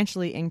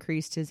substantially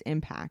increased his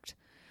impact.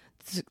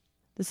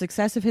 The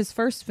success of his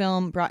first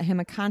film brought him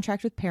a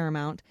contract with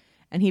Paramount,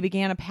 and he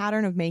began a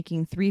pattern of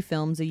making 3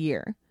 films a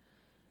year.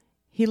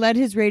 He led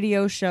his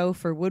radio show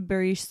for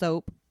Woodbury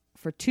Soap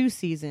for 2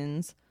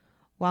 seasons,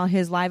 while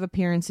his live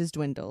appearances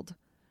dwindled.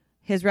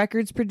 His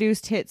records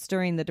produced hits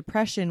during the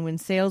Depression when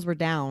sales were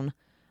down.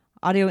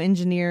 Audio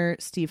engineer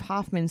Steve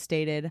Hoffman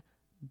stated,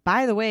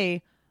 "By the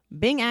way,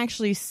 Bing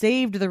actually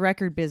saved the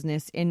record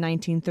business in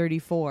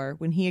 1934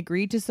 when he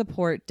agreed to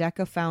support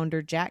Decca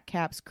founder Jack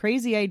Kapp's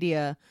crazy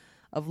idea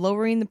of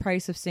lowering the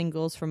price of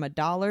singles from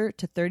 $1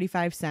 to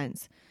 35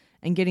 cents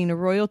and getting a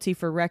royalty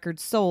for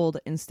records sold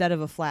instead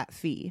of a flat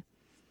fee.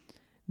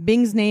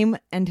 Bing's name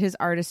and his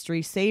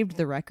artistry saved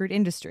the record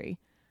industry.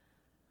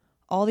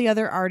 All the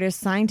other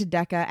artists signed to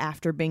Decca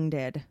after Bing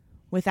did.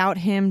 Without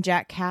him,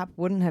 Jack Kapp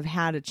wouldn't have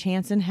had a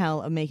chance in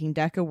hell of making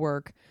Decca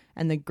work,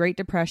 and the Great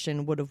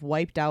Depression would have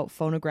wiped out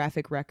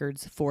phonographic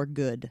records for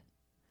good."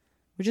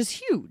 Which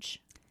is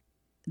huge.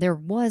 There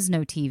was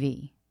no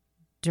TV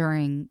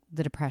during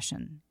the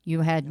Depression.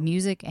 You had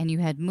music and you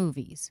had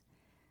movies.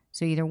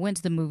 So you either went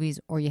to the movies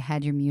or you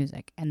had your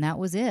music, and that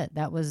was it.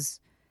 That was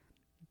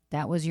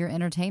your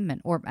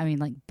entertainment, or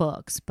like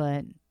books,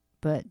 but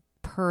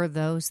per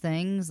those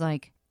things,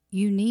 like,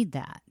 you need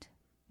that.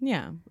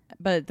 Yeah,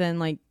 but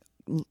then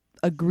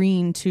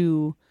agreeing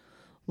to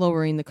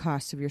lowering the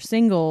cost of your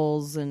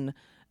singles and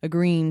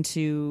agreeing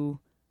to,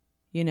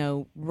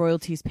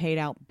 royalties paid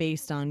out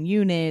based on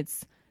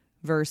units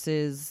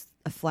versus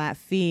a flat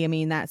fee. I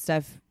mean, that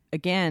stuff,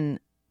 again,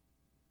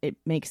 it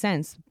makes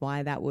sense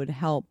why that would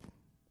help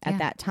at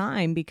that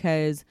time,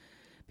 because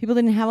people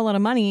didn't have a lot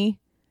of money.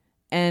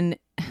 And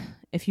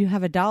if you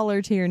have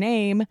 $1 to your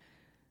name,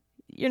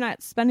 you're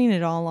not spending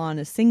it all on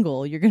a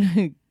single. You're going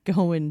to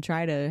go and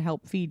try to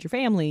help feed your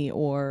family,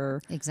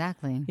 or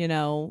exactly,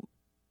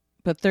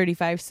 but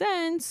 35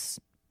 cents,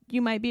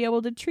 you might be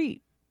able to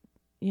treat,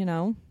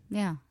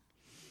 yeah,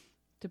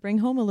 to bring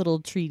home a little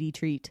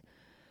treat.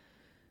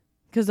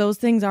 Because those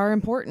things are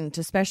important,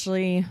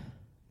 especially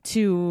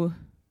to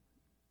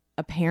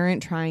a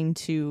parent trying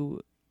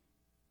to,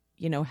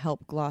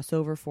 help gloss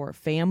over for a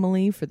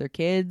family, for their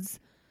kids,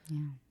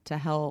 to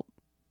help,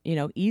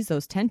 ease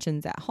those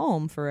tensions at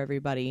home for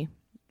everybody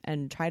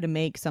and try to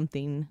make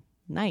something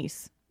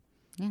nice.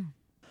 Yeah.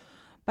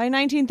 By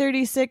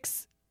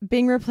 1936,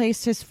 Bing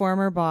replaced his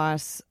former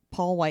boss,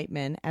 Paul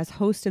Whiteman, as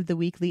host of the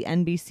weekly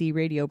NBC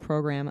radio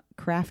program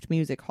Kraft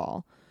Music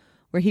Hall,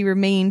 where he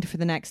remained for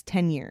the next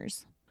 10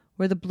 years.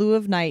 Where the blue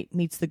of night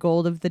meets the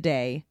gold of the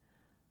day,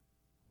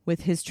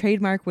 with his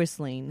trademark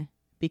whistling,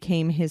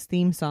 became his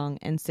theme song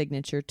and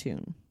signature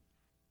tune.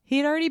 He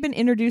had already been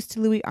introduced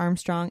to Louis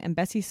Armstrong and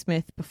Bessie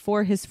Smith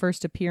before his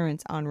first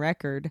appearance on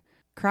record.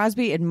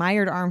 Crosby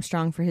admired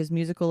Armstrong for his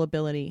musical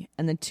ability,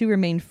 and the two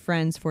remained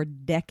friends for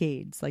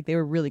decades. Like, they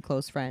were really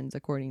close friends,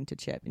 according to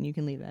Chip, and you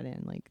can leave that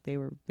in. Like, they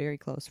were very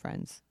close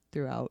friends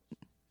throughout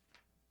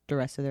the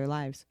rest of their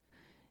lives.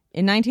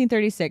 In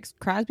 1936,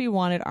 Crosby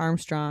wanted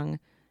Armstrong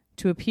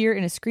to appear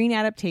in a screen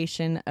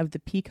adaptation of The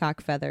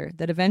Peacock Feather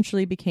that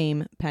eventually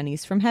became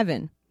Pennies from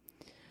Heaven.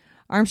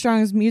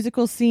 Armstrong's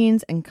musical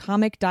scenes and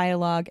comic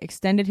dialogue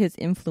extended his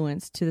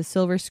influence to the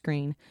silver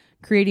screen,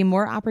 creating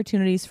more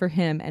opportunities for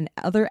him and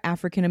other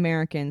African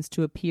Americans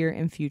to appear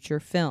in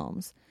future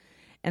films.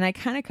 And I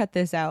kind of cut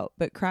this out,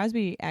 but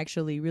Crosby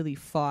actually really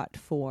fought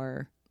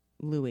for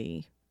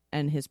Louis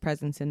and his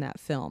presence in that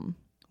film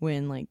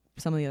when, like,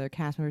 some of the other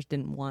cast members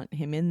didn't want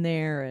him in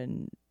there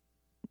and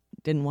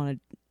didn't want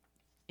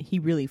to. He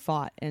really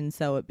fought, and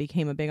so it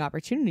became a big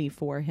opportunity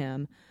for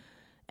him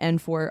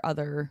and for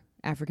other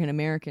African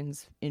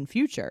Americans in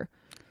future.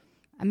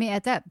 I mean,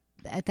 at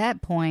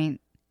that point,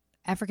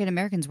 African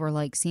Americans were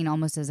like seen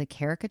almost as a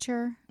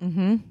caricature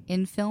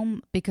in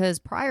film, because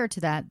prior to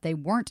that, they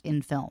weren't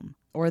in film.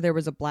 Or there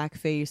was a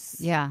blackface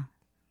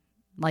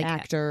like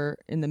actor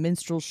in the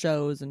minstrel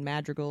shows and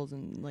madrigals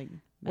and like.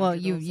 Well,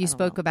 you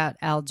spoke about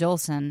Al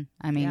Jolson.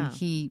 I mean,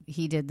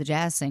 he did The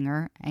Jazz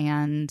Singer,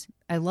 and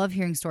I love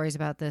hearing stories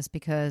about this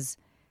because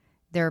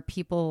there are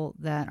people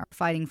that are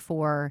fighting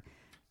for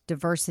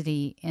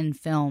diversity in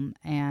film,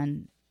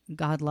 and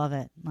God love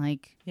it.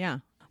 Like, yeah.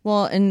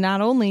 Well, and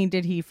not only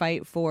did he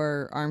fight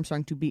for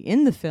Armstrong to be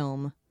in the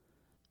film,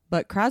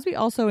 but Crosby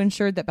also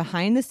ensured that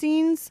behind the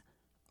scenes,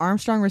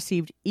 Armstrong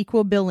received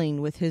equal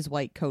billing with his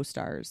white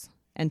co-stars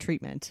and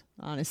treatment,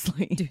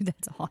 honestly. Dude,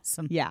 that's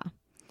awesome. Yeah.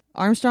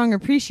 Armstrong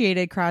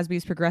appreciated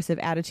Crosby's progressive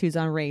attitudes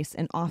on race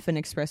and often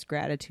expressed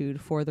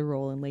gratitude for the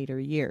role in later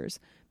years,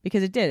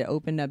 because it did. It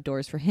opened up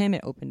doors for him.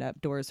 It opened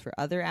up doors for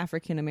other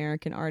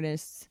African-American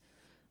artists,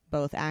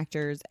 both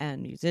actors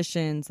and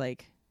musicians.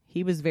 Like,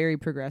 he was very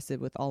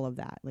progressive with all of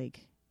that.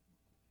 Like,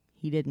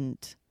 he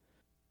didn't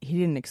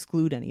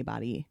exclude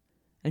anybody.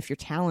 And if you're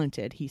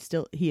talented,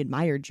 he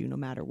admired you no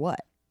matter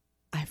what.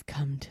 I've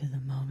come to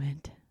the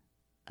moment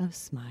of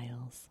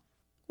smiles.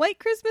 White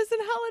Christmas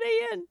and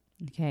Holiday Inn.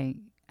 Okay,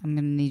 I'm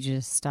going to need you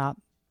to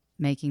stop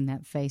making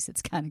that face.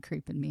 It's kind of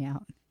creeping me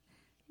out.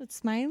 What's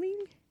smiling?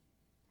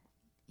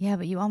 Yeah,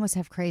 but you almost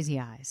have crazy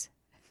eyes.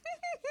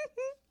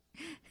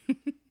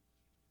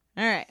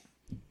 All right.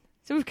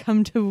 So we've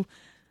come to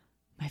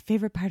my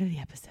favorite part of the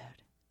episode.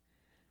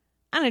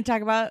 I'm going to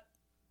talk about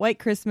White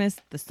Christmas,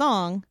 the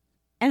song,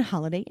 and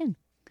Holiday Inn.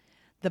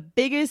 The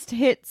biggest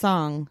hit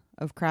song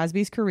of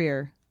Crosby's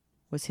career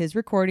was his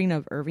recording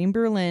of Irving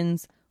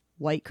Berlin's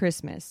White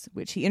Christmas,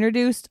 which he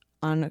introduced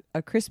on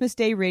a Christmas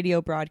Day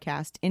radio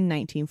broadcast in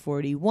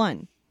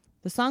 1941.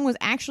 The song was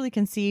actually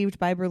conceived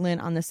by Berlin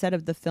on the set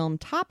of the film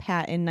Top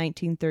Hat in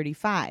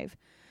 1935.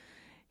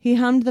 He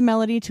hummed the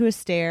melody to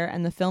Astaire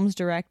and the film's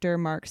director,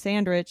 Mark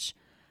Sandrich,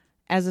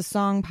 as a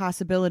song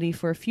possibility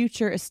for a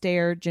future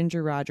Astaire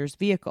Ginger Rogers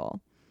vehicle.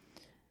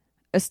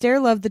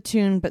 Astaire loved the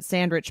tune, but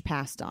Sandrich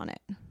passed on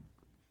it.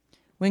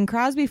 When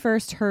Crosby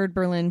first heard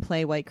Berlin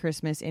play White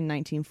Christmas in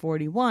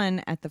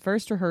 1941 at the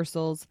first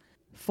rehearsals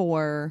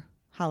for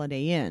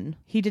Holiday Inn,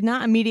 he did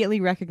not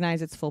immediately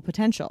recognize its full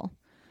potential.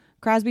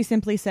 Crosby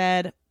simply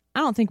said, "I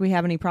don't think we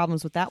have any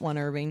problems with that one,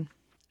 Irving,"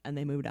 and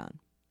they moved on.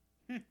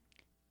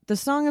 The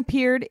song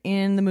appeared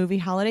in the movie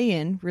Holiday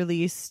Inn,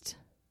 released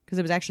because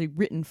it was actually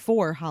written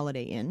for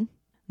Holiday Inn.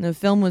 And the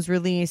film was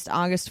released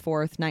August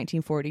 4th,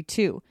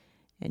 1942.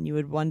 And you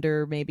would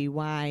wonder maybe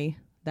why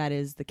that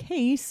is the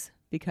case,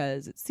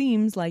 because it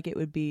seems like it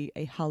would be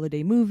a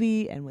holiday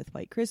movie, and with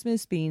White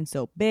Christmas being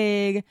so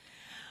big.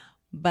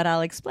 But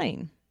I'll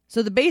explain.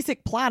 So the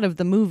basic plot of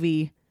the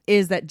movie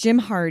is that Jim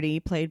Hardy,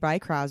 played by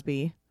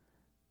Crosby,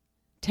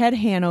 Ted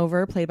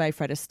Hanover, played by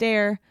Fred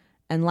Astaire,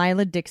 and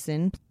Lila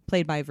Dixon,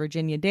 played by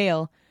Virginia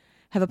Dale,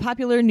 have a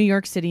popular New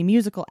York City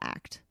musical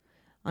act.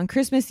 On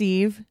Christmas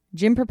Eve,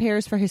 Jim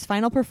prepares for his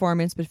final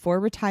performance before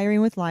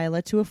retiring with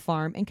Lila to a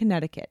farm in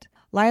Connecticut.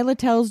 Lila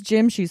tells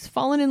Jim she's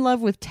fallen in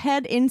love with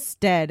Ted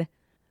instead.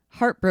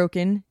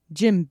 Heartbroken,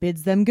 Jim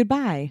bids them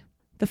goodbye.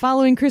 The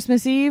following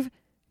Christmas Eve,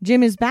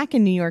 Jim is back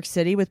in New York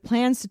City with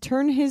plans to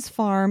turn his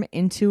farm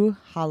into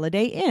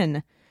Holiday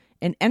Inn,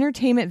 an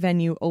entertainment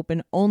venue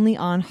open only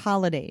on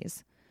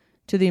holidays,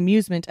 to the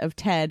amusement of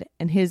Ted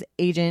and his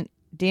agent,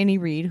 Danny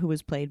Reed, who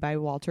was played by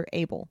Walter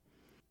Abel.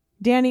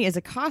 Danny is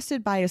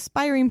accosted by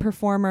aspiring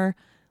performer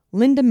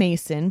Linda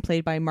Mason,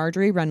 played by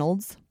Marjorie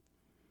Reynolds.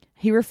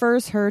 He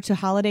refers her to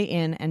Holiday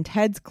Inn and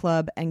Ted's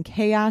club, and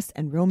chaos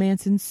and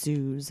romance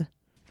ensues.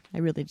 I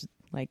really just,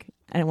 I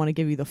didn't want to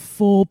give you the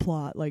full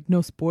plot.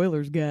 No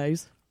spoilers,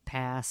 guys.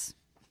 Pass.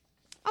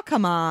 Oh,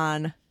 come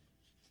on.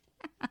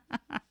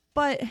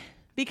 But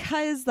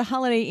because the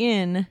Holiday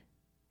Inn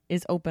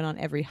is open on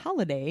every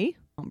holiday,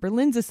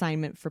 Berlin's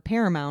assignment for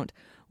Paramount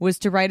was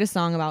to write a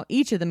song about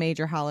each of the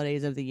major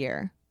holidays of the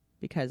year,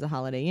 because the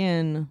Holiday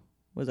Inn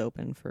was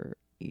open for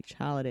each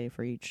holiday,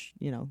 each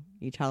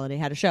holiday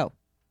had a show.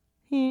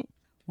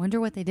 Wonder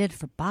what they did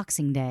for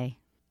Boxing Day.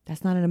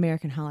 That's not an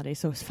American holiday,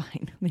 so it's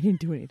fine. They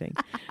didn't do anything.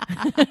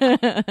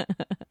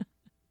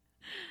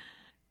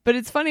 But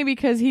it's funny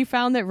because he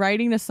found that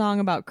writing a song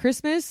about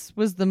Christmas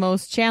was the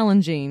most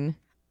challenging.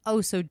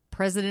 Oh, so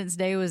President's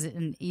Day was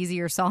an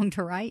easier song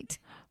to write?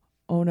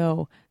 Oh,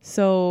 no.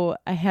 So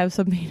I have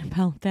something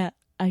about that.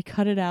 I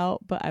cut it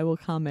out, but I will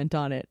comment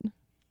on it.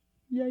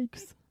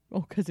 Yikes.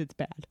 Oh, because it's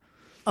bad.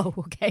 Oh,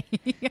 okay.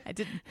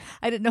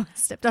 I didn't know I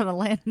stepped on a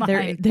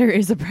landmine. There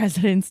is a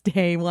President's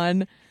Day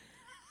one.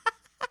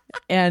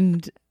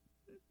 And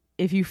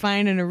if you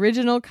find an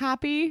original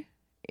copy,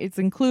 it's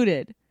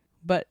included.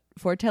 But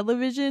for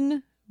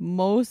television,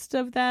 most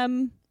of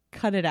them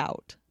cut it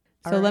out.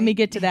 So let me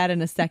get to that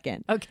in a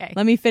second. Okay.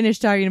 Let me finish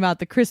talking about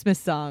the Christmas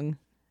song.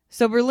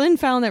 So Berlin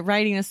found that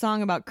writing a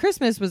song about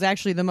Christmas was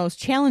actually the most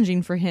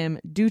challenging for him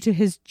due to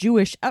his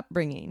Jewish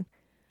upbringing.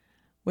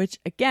 Which,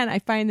 again, I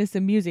find this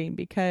amusing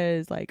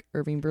because, like,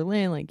 Irving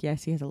Berlin,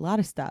 yes, he has a lot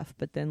of stuff.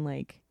 But then,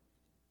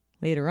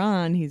 later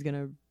on, he's going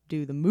to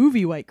do the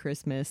movie White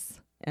Christmas.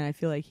 And I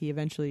feel like he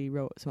eventually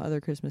wrote some other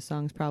Christmas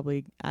songs,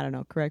 probably. I don't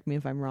know. Correct me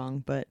if I'm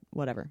wrong, but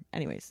whatever.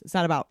 Anyways, it's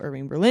not about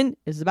Irving Berlin.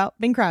 It's about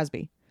Bing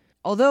Crosby.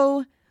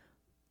 Although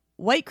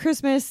White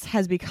Christmas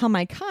has become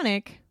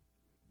iconic,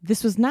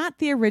 this was not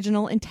the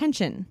original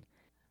intention.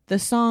 The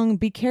song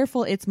Be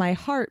Careful It's My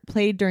Heart,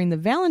 played during the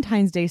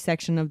Valentine's Day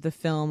section of the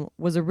film,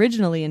 was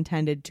originally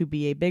intended to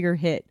be a bigger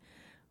hit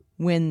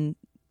when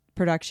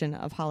production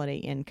of Holiday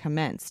Inn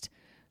commenced.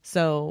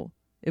 So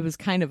it was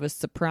kind of a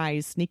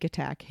surprise sneak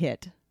attack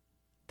hit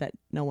that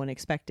no one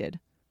expected.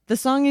 The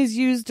song is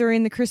used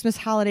during the Christmas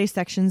holiday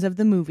sections of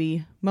the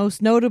movie,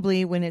 most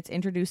notably when it's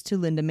introduced to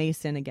Linda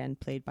Mason, again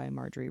played by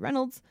Marjorie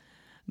Reynolds,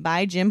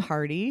 by Jim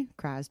Hardy,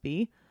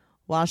 Crosby,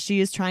 while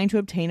she is trying to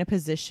obtain a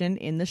position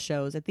in the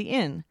shows at the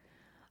inn.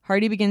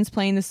 Hardy begins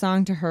playing the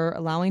song to her,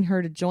 allowing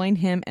her to join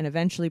him and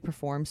eventually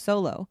perform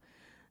solo.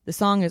 The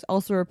song is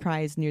also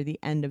reprised near the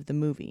end of the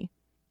movie.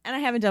 And I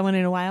haven't done one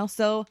in a while,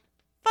 so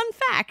fun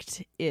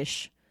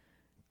fact-ish.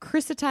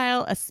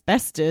 Chrysotile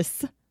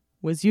asbestos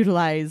was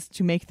utilized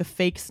to make the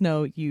fake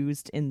snow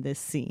used in this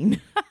scene.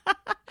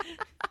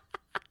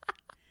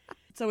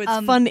 So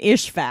it's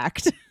fun-ish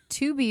fact.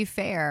 To be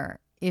fair,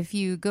 if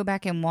you go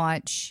back and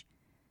watch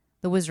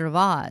The Wizard of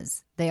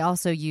Oz, they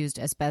also used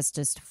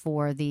asbestos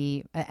for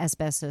the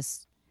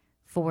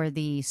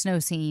snow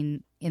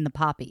scene in the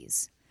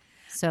poppies.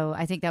 So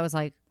I think that was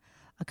a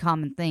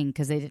common thing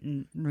because they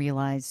didn't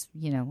realize,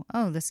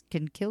 this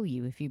can kill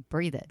you if you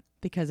breathe it.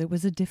 Because it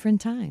was a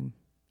different time.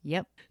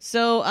 Yep.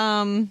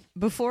 So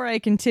before I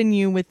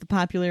continue with the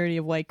popularity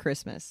of White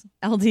Christmas,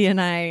 LD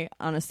and I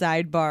on a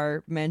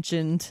sidebar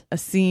mentioned a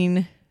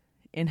scene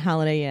in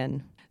Holiday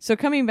Inn. So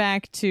coming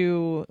back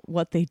to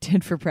what they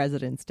did for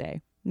President's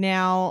Day.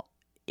 Now,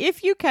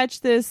 if you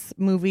catch this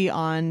movie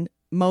on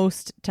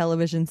most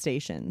television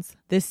stations,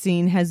 this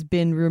scene has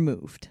been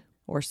removed,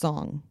 or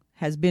song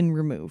has been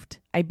removed.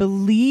 I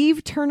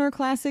believe Turner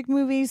Classic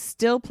Movies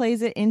still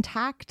plays it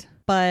intact,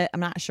 but I'm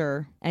not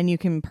sure. And you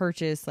can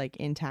purchase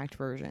intact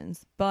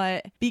versions.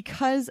 But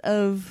because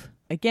of,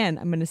 again,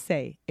 I'm going to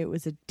say it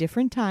was a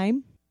different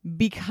time,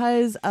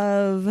 because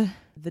of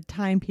the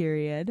time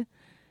period,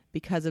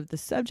 because of the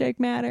subject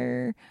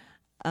matter,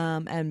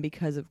 and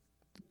because of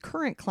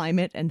current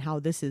climate and how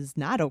this is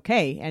not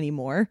okay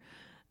anymore,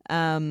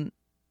 that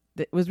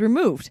was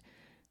removed,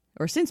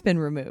 or since been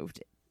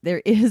removed.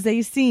 There is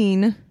a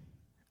scene,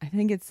 I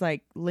think it's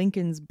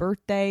Lincoln's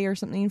birthday or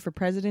something for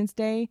President's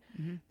Day.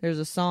 Mm-hmm. There's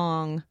a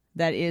song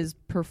that is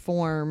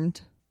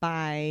performed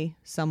by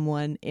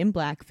someone in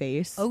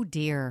blackface. Oh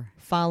dear.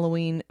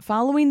 Following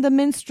the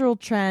minstrel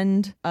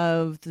trend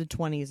of the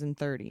 20s and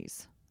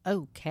 30s.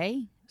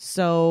 Okay.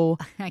 So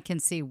I can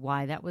see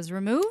why that was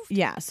removed.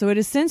 Yeah, so it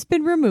has since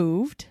been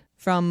removed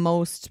from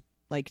most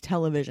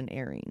television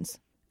airings,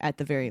 at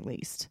the very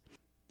least.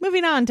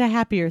 Moving on to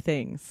happier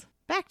things.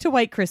 Back to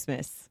White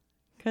Christmas,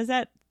 because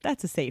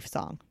that's a safe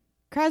song.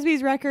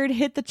 Crosby's record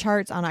hit the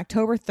charts on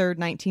October 3rd,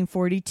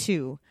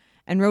 1942,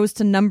 and rose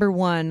to number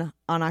 1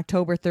 on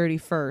October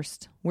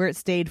 31st, where it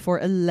stayed for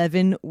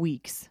 11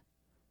 weeks.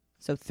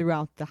 So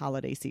throughout the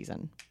holiday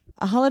season.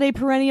 A holiday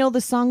perennial, the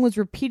song was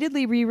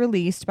repeatedly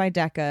re-released by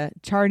Decca,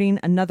 charting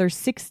another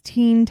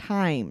 16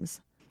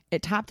 times.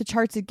 It topped the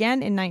charts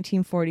again in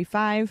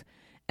 1945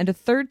 and a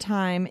third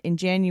time in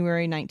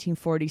January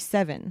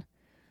 1947.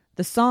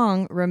 The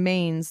song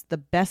remains the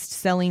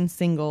best-selling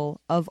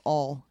single of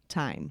all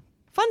time.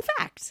 Fun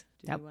fact.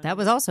 That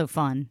was also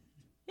fun.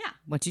 Yeah.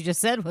 What you just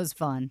said was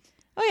fun.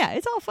 Oh, yeah,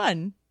 it's all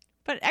fun.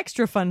 But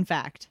extra fun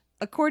fact.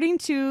 According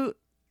to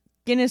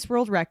Guinness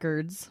World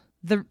Records,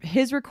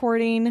 his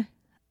recording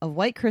of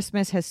White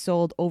Christmas has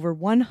sold over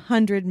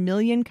 100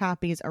 million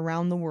copies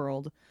around the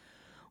world,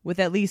 with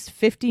at least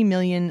 50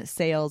 million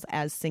sales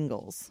as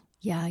singles.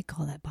 Yeah, I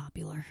call that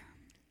popular.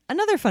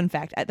 Another fun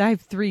fact. I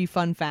have 3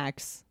 fun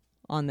facts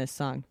on this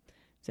song.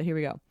 So here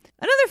we go.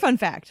 Another fun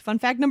fact. Fun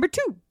fact number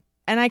 2.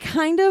 And I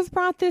kind of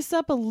brought this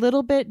up a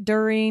little bit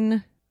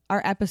during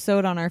our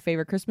episode on our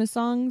favorite Christmas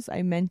songs.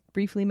 I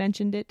briefly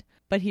mentioned it,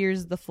 but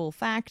here's the full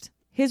fact.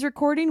 His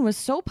recording was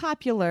so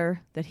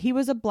popular that he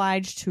was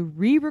obliged to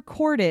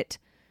re-record it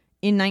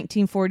in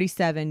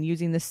 1947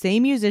 using the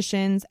same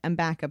musicians and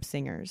backup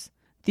singers.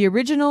 The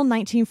original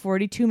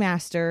 1942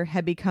 master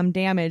had become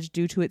damaged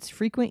due to its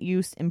frequent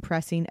use in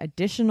pressing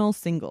additional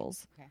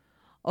singles. Okay.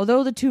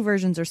 Although the 2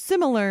 versions are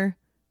similar,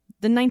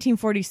 the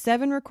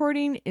 1947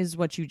 recording is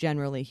what you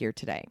generally hear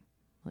today,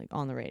 like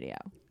on the radio.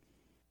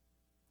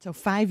 So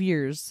 5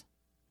 years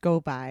go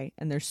by,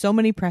 and there's so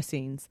many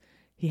pressings,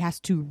 he has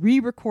to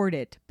re-record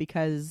it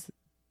because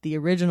the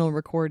original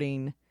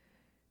recording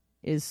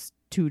is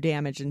too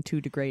damaged and too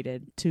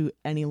degraded to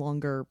any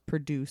longer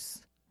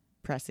produce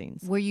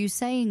pressings. Were you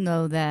saying,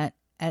 though, that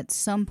at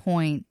some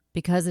point,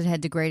 because it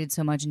had degraded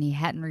so much and he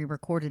hadn't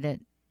re-recorded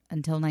it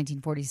until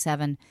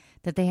 1947,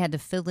 that they had to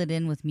fill it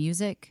in with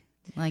music?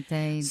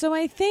 So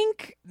I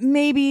think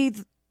maybe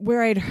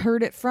where I'd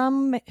heard it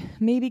from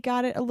maybe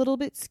got it a little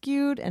bit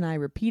skewed, and I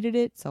repeated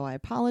it, so I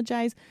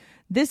apologize.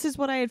 This is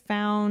what I had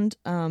found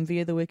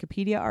via the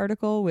Wikipedia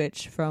article,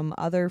 which from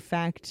other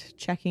fact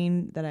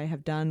checking that I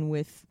have done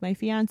with my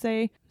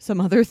fiance, some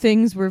other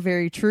things were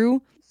very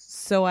true.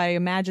 So I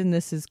imagine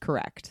this is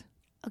correct.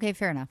 Okay,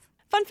 fair enough.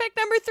 Fun fact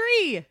number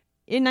 3.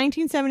 In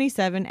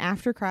 1977,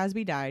 after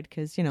Crosby died,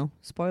 because,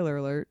 spoiler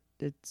alert,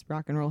 it's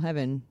rock and roll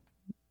heaven.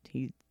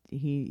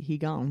 He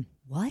gone.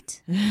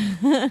 What?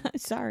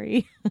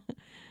 Sorry.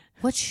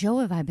 What show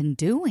have I been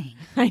doing?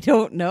 I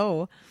don't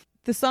know.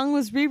 The song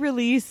was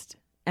re-released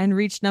and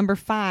reached number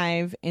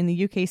 5 in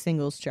the UK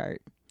singles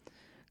chart.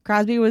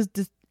 Crosby was...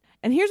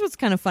 and here's what's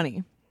kind of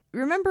funny.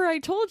 Remember I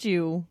told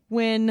you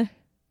when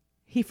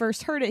he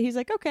first heard it, he's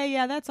like, okay,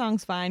 yeah, that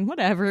song's fine,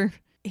 whatever.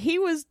 He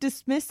was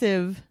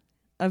dismissive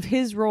of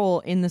his role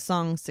in the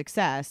song's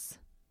success,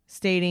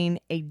 stating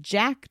a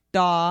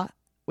jackdaw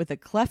with a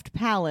cleft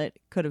palate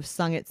could have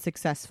sung it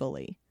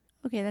successfully.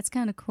 Okay, that's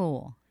kind of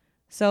cool.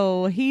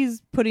 So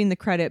he's putting the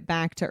credit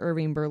back to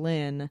Irving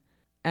Berlin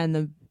and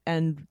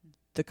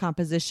the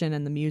composition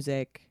and the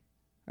music,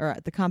 or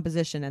the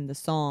composition and the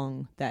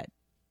song that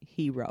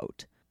he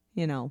wrote,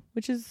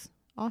 which is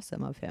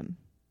awesome of him.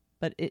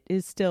 But it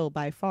is still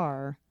by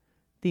far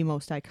the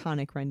most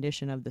iconic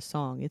rendition of the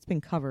song. It's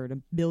been covered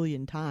 1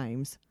 billion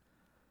times,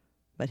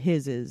 but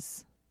his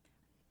is...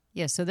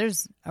 Yeah, so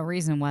there's a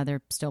reason why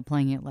they're still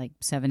playing it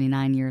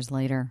 79 years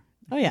later.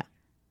 Oh, yeah.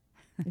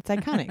 It's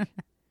iconic.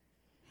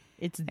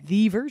 It's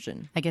the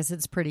version. I guess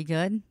it's pretty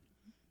good.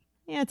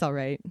 Yeah, it's all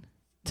right.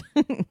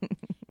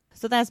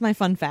 So that's my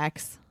fun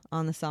facts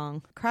on the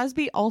song.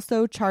 Crosby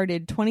also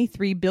charted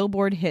 23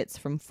 Billboard hits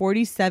from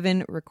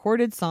 47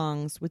 recorded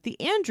songs with the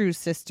Andrews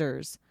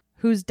Sisters,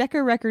 whose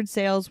Decca record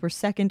sales were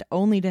second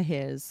only to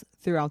his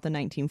throughout the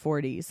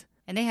 1940s.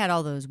 And they had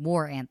all those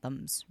war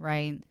anthems,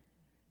 right?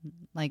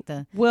 Like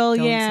the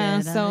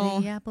Don't sit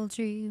under the apple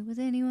tree with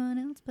anyone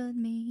else but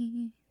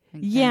me.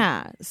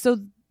 Yeah, so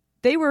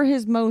they were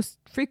his most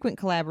frequent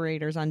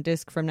collaborators on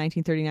disc from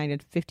 1939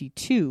 to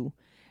 52,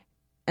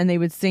 and they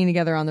would sing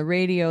together on the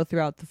radio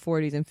throughout the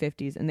 40s and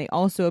 50s, and they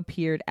also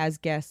appeared as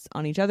guests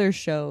on each other's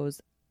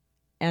shows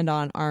and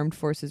on Armed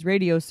Forces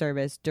radio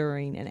service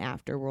during and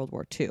after World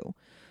War II.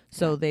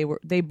 So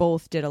they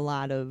both did a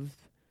lot of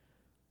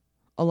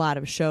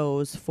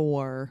shows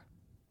for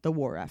the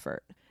war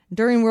effort.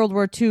 During World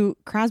War II,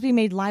 Crosby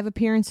made live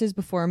appearances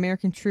before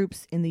American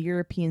troops in the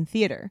European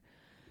theater.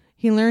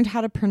 He learned how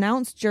to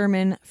pronounce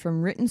German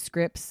from written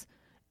scripts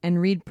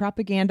and read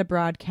propaganda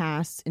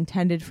broadcasts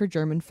intended for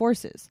German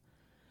forces.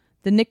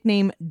 The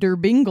nickname Der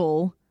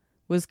Bingle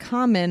was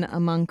common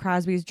among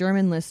Crosby's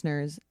German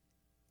listeners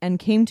and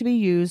came to be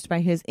used by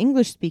his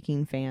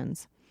English-speaking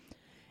fans.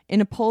 In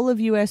a poll of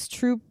U.S.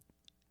 troops...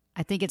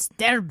 I think it's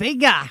Der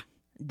Binga.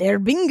 Der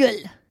Bingle.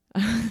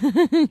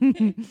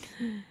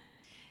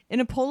 In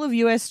a poll of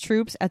U.S.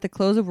 troops at the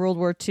close of World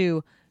War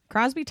II,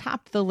 Crosby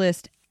topped the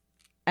list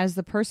as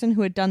the person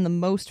who had done the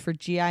most for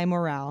GI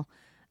morale,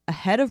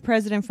 ahead of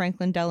President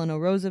Franklin Delano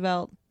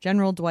Roosevelt,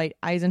 General Dwight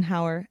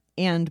Eisenhower,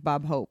 and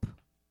Bob Hope,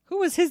 who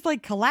was his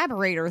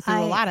collaborator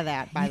through a lot of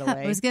that, by the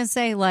way. I was going to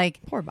say,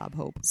 poor Bob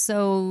Hope.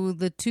 So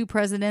the 2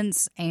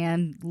 presidents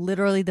and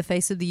literally the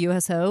face of the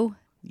USO?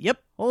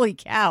 Yep. Holy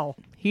cow.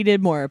 He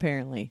did more,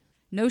 apparently.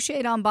 No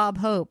shade on Bob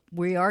Hope.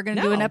 We are going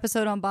to do an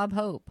episode on Bob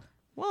Hope.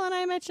 Well, and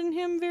I mentioned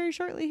him very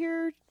shortly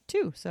here,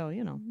 too, so,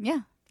 Yeah.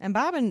 And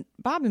Bob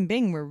and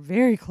Bing were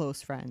very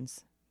close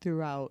friends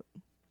throughout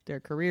their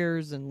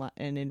careers and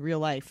in real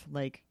life.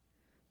 Very,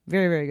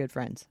 very good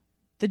friends.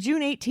 The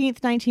June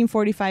 18th,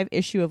 1945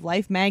 issue of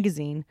Life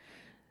magazine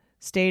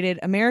stated,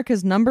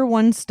 America's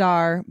 #1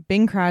 star,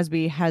 Bing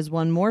Crosby, has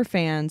won more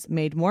fans,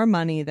 made more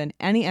money than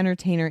any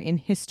entertainer in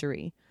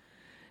history.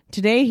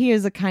 Today, he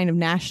is a kind of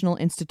national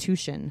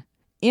institution.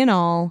 In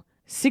all,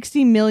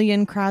 60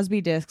 million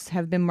Crosby discs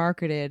have been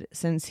marketed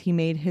since he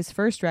made his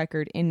first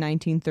record in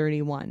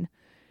 1931.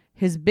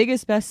 His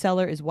biggest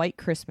bestseller is White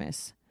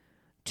Christmas,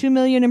 2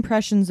 million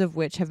impressions of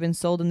which have been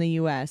sold in the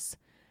U.S.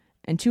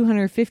 and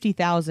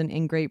 250,000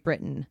 in Great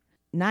Britain.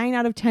 9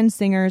 out of 10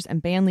 singers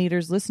and band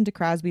leaders listen to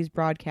Crosby's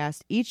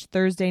broadcast each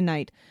Thursday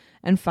night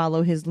and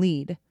follow his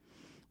lead.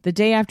 The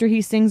day after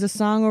he sings a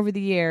song over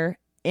the air,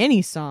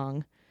 any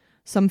song,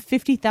 some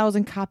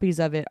 50,000 copies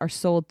of it are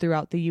sold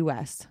throughout the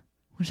U.S.,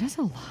 which that's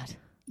a lot.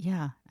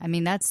 Yeah. I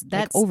mean, that's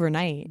Like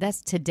overnight.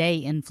 That's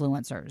today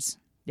influencers.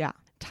 Yeah.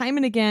 Time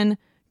and again,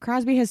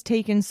 Crosby has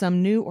taken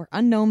some new or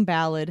unknown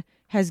ballad,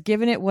 has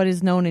given it what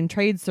is known in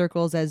trade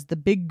circles as the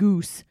Big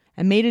Goose,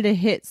 and made it a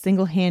hit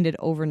single-handed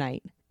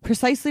overnight.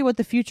 Precisely what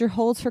the future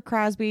holds for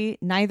Crosby,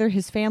 neither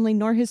his family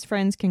nor his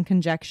friends can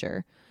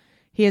conjecture.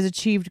 He has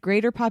achieved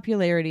greater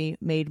popularity,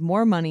 made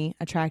more money,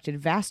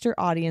 attracted vaster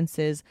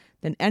audiences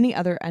than any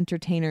other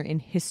entertainer in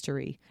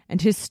history,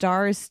 and his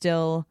star is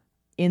still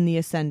in the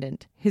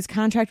ascendant. His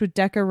contract with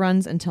Decca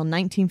runs until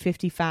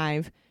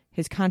 1955.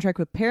 His contract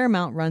with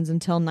Paramount runs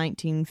until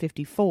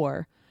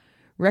 1954.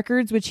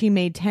 Records which he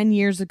made 10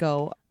 years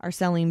ago are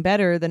selling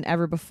better than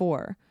ever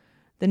before.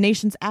 The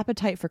nation's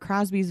appetite for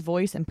Crosby's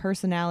voice and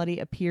personality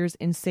appears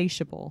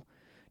insatiable.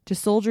 To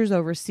soldiers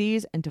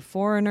overseas and to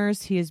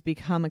foreigners, he has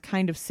become a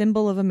kind of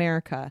symbol of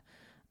America,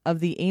 of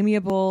the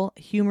amiable,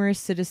 humorous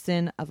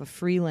citizen of a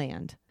free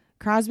land.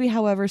 Crosby,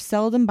 however,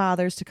 seldom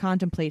bothers to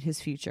contemplate his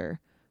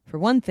future. For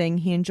one thing,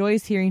 he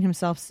enjoys hearing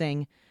himself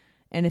sing,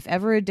 and if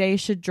ever a day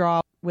should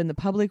draw when the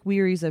public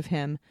wearies of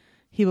him,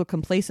 he will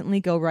complacently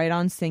go right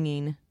on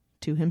singing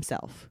to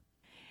himself.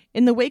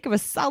 In the wake of a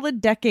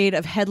solid decade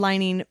of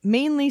headlining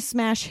mainly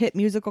smash hit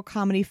musical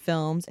comedy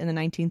films in the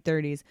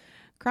 1930s,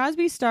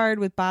 Crosby starred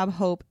with Bob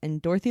Hope and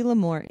Dorothy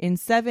Lamour in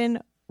 7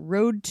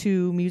 Road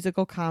to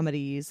musical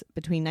comedies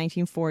between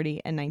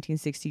 1940 and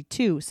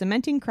 1962,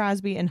 cementing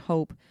Crosby and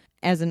Hope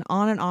as an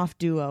on and off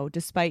duo,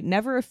 despite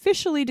never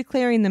officially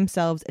declaring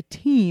themselves a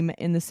team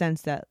in the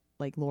sense that,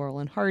 like Laurel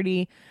and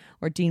Hardy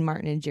or Dean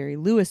Martin and Jerry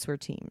Lewis were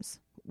teams.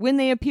 When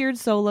they appeared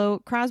solo,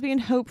 Crosby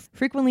and Hope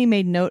frequently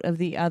made note of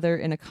the other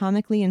in a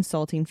comically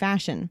insulting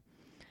fashion.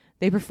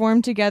 They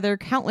performed together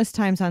countless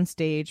times on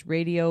stage,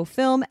 radio,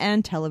 film,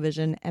 and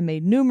television, and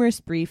made numerous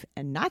brief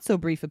and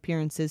not-so-brief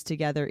appearances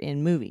together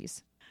in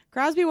movies.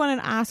 Crosby won an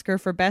Oscar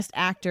for Best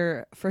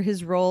Actor for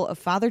his role of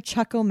Father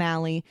Chuck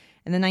O'Malley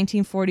in the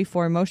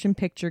 1944 motion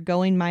picture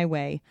Going My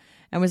Way,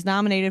 and was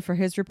nominated for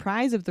his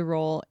reprise of the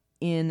role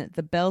in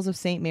The Bells of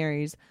St.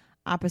 Mary's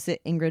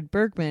opposite Ingrid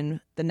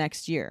Bergman the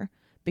next year,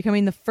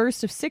 becoming the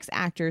first of 6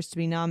 actors to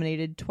be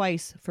nominated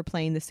twice for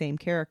playing the same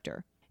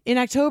character. In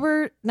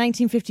October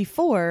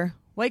 1954,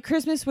 White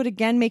Christmas would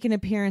again make an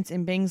appearance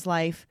in Bing's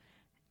life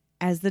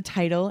as the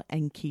title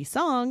and key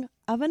song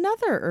of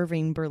another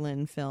Irving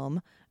Berlin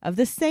film of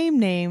the same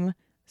name,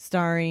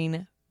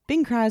 starring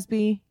Bing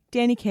Crosby,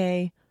 Danny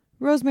Kaye,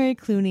 Rosemary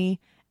Clooney,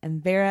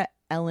 and Vera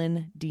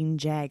Ellen Dean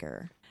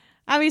Jagger.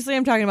 Obviously,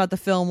 I'm talking about the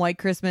film White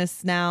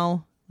Christmas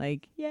now.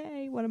 Like,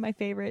 yay, one of my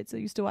favorites. I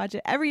used to watch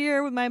it every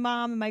year with my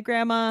mom and my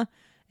grandma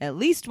at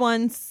least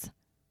once.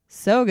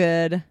 So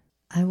good.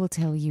 I will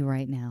tell you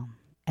right now,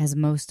 as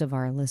most of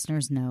our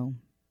listeners know,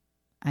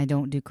 I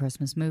don't do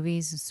Christmas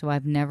movies, so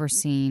I've never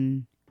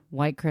seen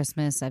White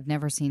Christmas. I've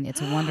never seen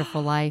It's a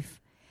Wonderful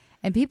Life.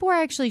 And people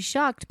are actually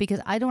shocked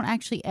because I don't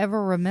actually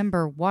ever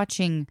remember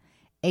watching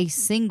a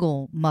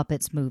single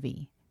Muppets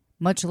movie,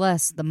 much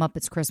less the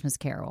Muppets Christmas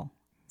Carol.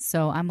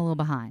 So I'm a little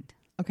behind.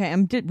 Okay,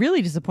 I'm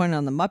really disappointed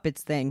on the Muppets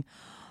thing,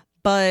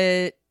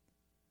 but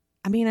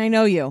I mean, I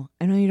know you.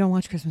 I know you don't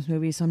watch Christmas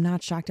movies, so I'm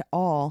not shocked at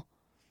all,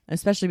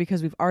 especially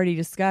because we've already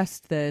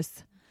discussed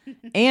this.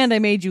 And I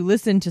made you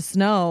listen to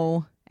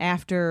Snow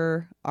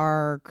after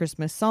our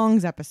Christmas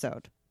songs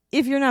episode.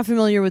 If you're not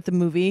familiar with the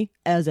movie,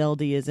 as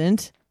LD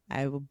isn't,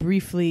 I will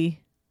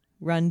briefly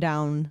run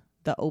down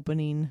the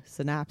opening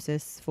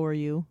synopsis for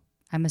you.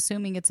 I'm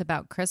assuming it's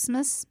about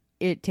Christmas?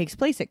 It takes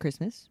place at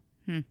Christmas.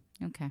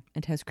 Okay.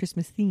 It has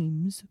Christmas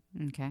themes.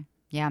 Okay.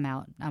 Yeah, I'm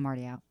out. I'm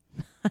already out.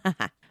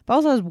 But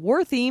also has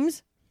war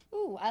themes.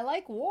 Ooh, I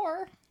like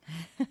war.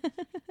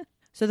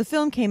 So the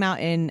film came out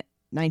in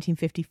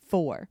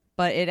 1954,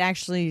 but it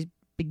actually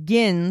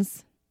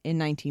begins in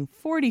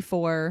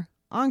 1944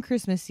 on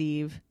Christmas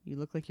Eve. You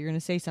look like you're going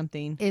to say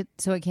something.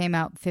 So it came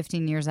out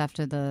 15 years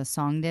after the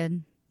song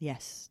did?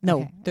 Yes.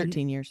 No, Okay.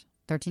 13 years.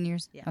 13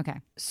 years? Yeah. Okay.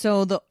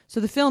 So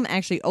the film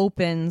actually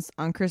opens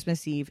on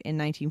Christmas Eve in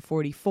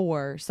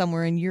 1944,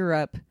 somewhere in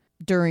Europe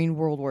during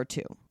World War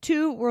II.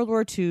 2 World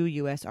War II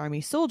U.S.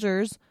 Army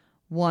soldiers,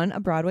 one a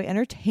Broadway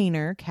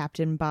entertainer,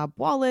 Captain Bob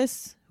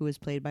Wallace, who was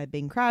played by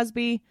Bing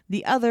Crosby,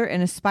 the other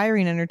an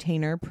aspiring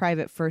entertainer,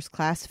 Private First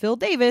Class Phil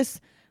Davis,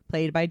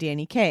 played by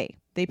Danny Kaye.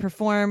 They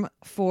perform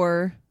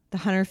for the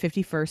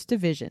 151st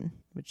Division,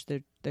 which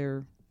they're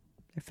their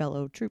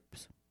fellow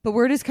troops. But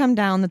word has come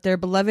down that their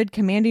beloved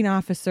commanding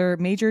officer,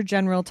 Major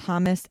General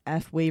Thomas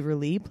F.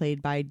 Waverly,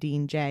 played by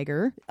Dean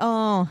Jagger.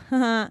 Oh,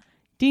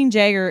 Dean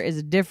Jagger is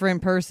a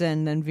different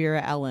person than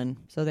Vera Ellen.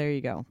 So there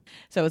you go.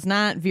 So it's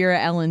not Vera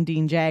Ellen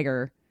Dean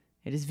Jagger.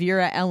 It is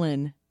Vera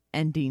Ellen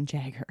and Dean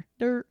Jagger.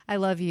 I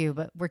love you,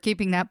 but we're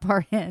keeping that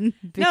part in.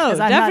 No, because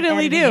I'm not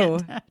definitely do.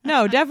 editing it.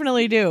 No,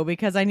 definitely do,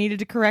 because I needed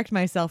to correct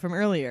myself from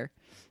earlier.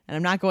 And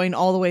I'm not going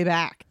all the way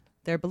back.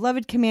 Their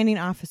beloved commanding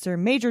officer,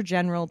 Major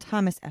General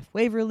Thomas F.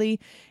 Waverly,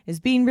 is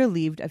being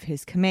relieved of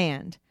his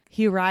command.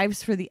 He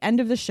arrives for the end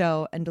of the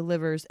show and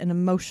delivers an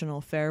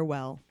emotional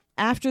farewell.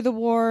 After the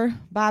war,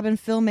 Bob and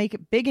Phil make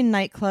it big in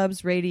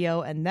nightclubs,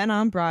 radio, and then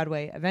on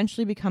Broadway,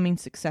 eventually becoming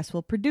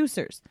successful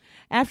producers.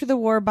 After the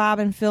war, Bob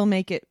and Phil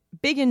make it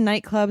big in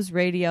nightclubs,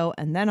 radio,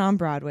 and then on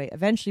Broadway,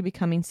 eventually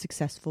becoming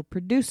successful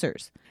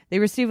producers. They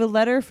receive a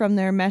letter from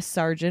their mess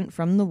sergeant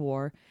from the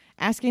war,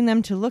 asking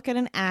them to look at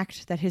an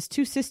act that his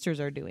two sisters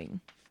are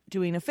doing.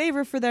 Doing a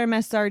favor for their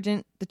mess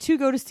sergeant, the two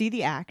go to see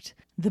the act.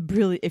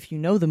 If you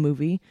know the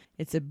movie,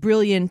 it's a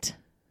brilliant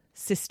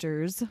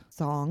sisters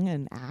song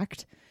and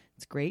act.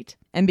 It's great.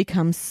 And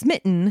become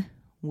smitten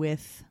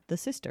with the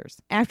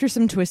sisters. After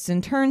some twists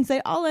and turns,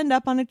 they all end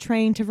up on a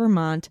train to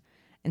Vermont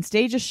and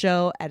stage a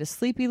show at a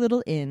sleepy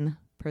little inn.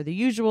 Per the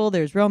usual,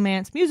 there's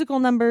romance, musical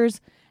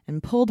numbers,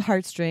 and pulled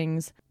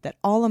heartstrings that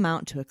all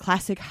amount to a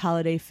classic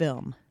holiday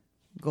film.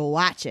 Go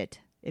watch it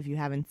if you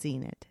haven't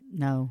seen it.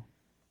 No.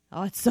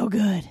 Oh, it's so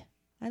good.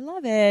 I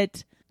love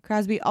it.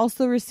 Crosby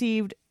also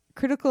received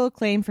critical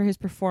acclaim for his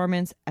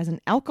performance as an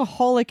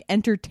alcoholic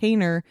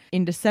entertainer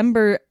in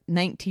December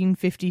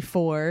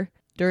 1954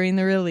 during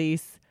the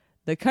release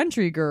The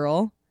Country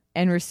Girl,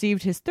 and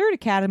received his third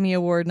Academy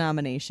Award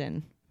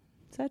nomination.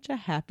 Such a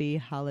happy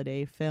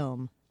holiday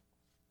film.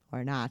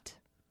 Or not.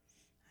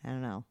 I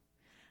don't know.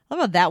 I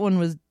love how that one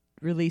was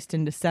released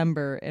in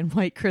December and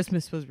White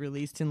Christmas was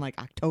released in like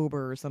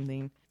October or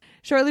something.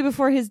 Shortly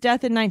before his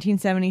death in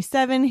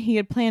 1977, he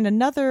had planned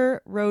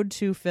another Road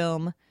to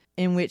film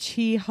in which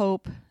he,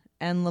 Hope,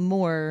 and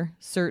L'Amour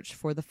search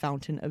for the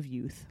Fountain of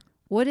Youth.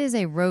 What is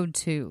a road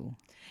to?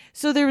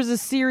 So there was a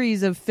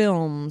series of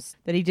films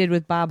that he did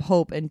with Bob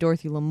Hope and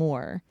Dorothy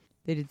L'Amour.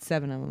 They did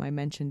 7 of them. I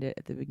mentioned it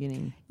at the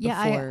beginning. Yeah,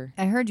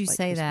 I heard you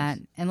say Christmas. that.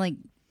 And like,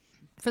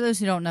 for those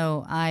who don't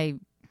know, I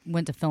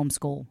went to film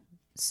school.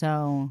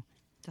 So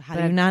how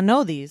do you not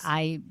know these?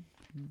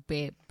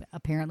 It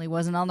apparently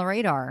wasn't on the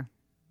radar.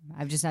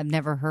 I've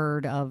never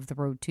heard of the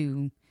Road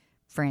to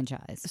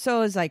franchise.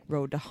 So it's like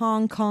Road to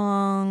Hong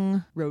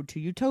Kong, Road to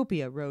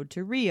Utopia, Road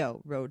to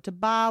Rio, Road to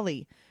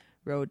Bali,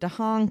 Road to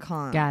Hong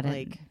Kong. Got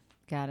it.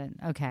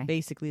 Okay.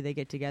 Basically, they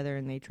get together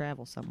and they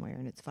travel somewhere,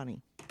 and it's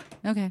funny.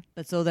 Okay.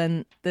 But so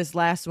then this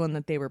last one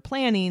that they were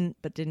planning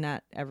but did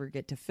not ever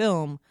get to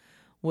film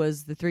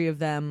was the three of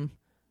them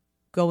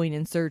going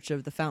in search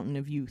of the Fountain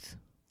of Youth,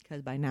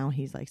 because by now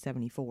he's like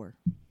 74.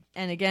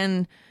 And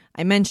again,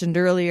 I mentioned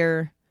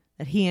earlier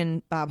that he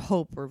and Bob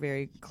Hope were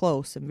very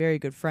close and very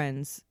good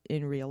friends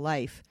in real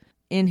life.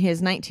 In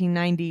his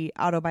 1990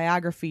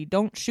 autobiography,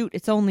 Don't Shoot,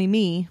 It's Only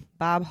Me,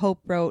 Bob Hope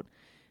wrote,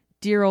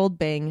 "Dear old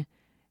Bing,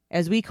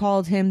 as we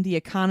called him the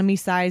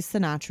economy-sized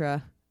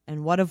Sinatra,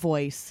 and what a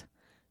voice.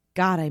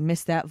 God, I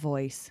miss that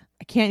voice.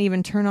 I can't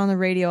even turn on the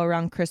radio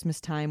around Christmas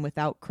time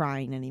without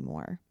crying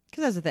anymore."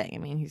 Because that's the thing. I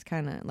mean, he's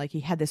kind of like, he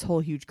had this whole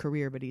huge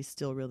career, but he's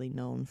still really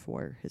known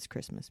for his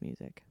Christmas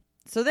music.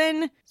 So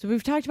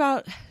we've talked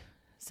about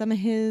some of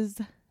his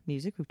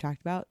music. We've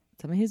talked about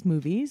some of his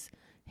movies.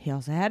 He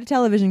also had a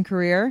television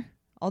career,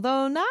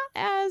 although not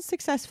as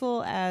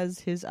successful as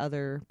his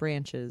other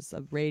branches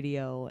of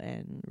radio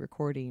and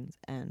recordings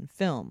and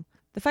film.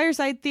 The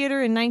Fireside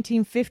Theater in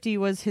 1950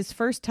 was his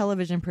first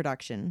television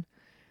production.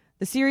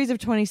 The series of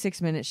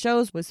 26-minute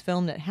shows was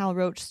filmed at Hal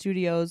Roach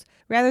Studios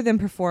rather than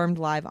performed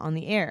live on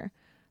the air.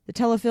 The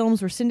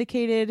telefilms were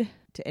syndicated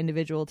to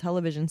individual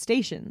television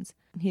stations.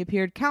 He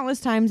appeared countless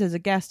times as a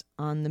guest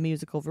on the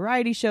musical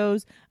variety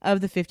shows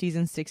of the 50s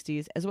and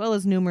 60s, as well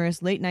as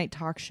numerous late-night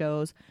talk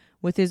shows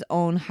with his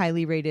own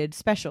highly rated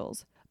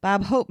specials.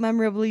 Bob Hope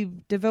memorably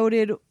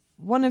devoted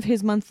one of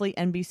his monthly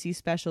NBC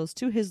specials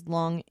to his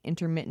long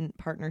intermittent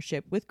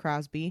partnership with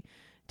Crosby,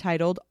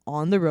 titled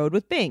On the Road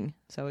with Bing.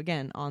 So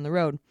again, on the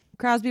road.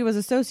 Crosby was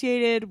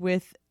associated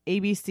with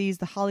ABC's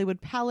The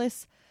Hollywood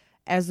Palace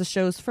as the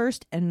show's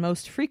first and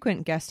most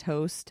frequent guest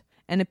host,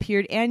 and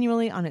appeared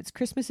annually on its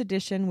Christmas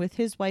edition with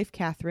his wife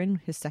Catherine,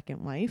 his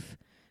second wife,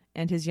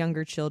 and his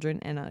younger children,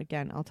 and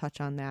again, I'll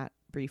touch on that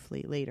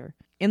briefly later.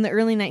 In the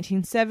early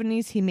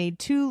 1970s, he made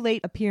 2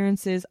 late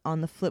appearances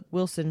on The Flip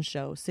Wilson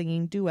Show,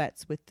 singing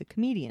duets with the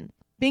comedian.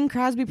 Bing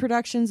Crosby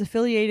Productions,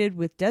 affiliated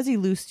with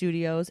Desilu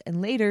Studios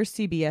and later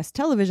CBS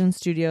Television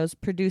Studios,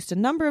 produced a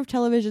number of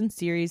television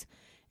series,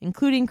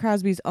 including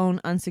Crosby's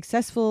own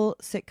unsuccessful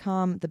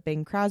sitcom The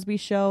Bing Crosby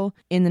Show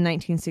in the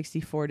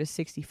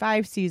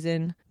 1964-65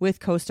 season, with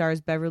co-stars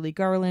Beverly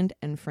Garland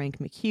and Frank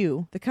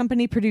McHugh. The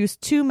company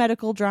produced 2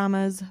 medical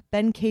dramas,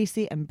 Ben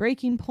Casey and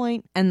Breaking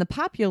Point, and the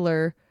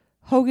popular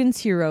Hogan's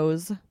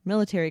Heroes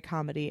military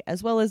comedy,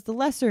 as well as the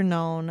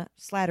lesser-known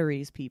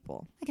Slattery's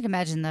People. I can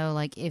imagine, though,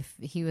 like if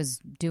he was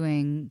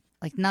doing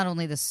like not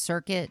only the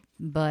circuit,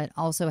 but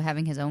also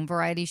having his own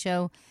variety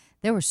show,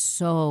 there were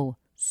so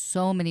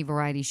many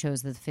variety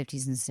shows of the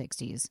 50s and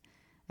 60s,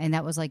 and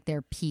that was like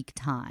their peak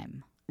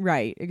time.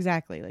 Right,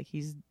 exactly. Like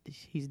he's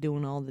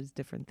doing all these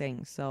different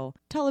things. So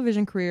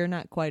television career,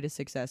 not quite as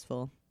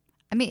successful.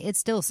 I mean, it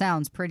still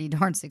sounds pretty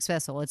darn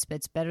successful. It's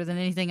better than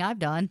anything I've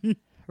done.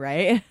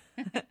 Right?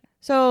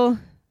 So,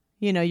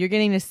 you're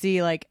getting to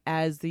see, like,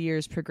 as the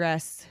years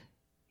progress,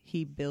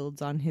 he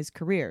builds on his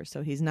career.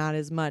 So he's not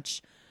as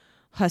much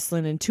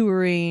hustling and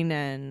touring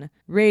and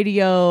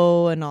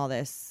radio and all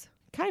this.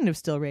 Kind of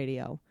still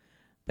radio.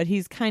 But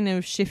he's kind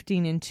of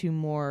shifting into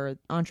more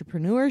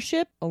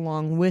entrepreneurship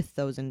along with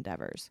those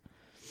endeavors.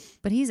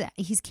 But he's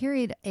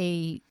carried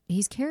a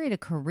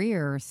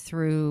career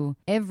through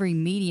every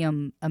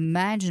medium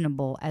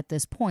imaginable at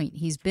this point.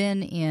 He's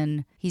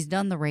done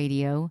the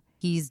radio,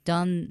 he's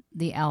done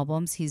the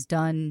albums, he's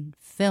done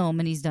film,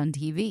 and he's done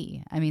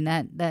TV. I mean,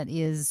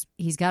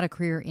 he's got a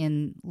career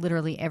in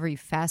literally every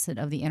facet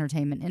of the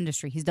entertainment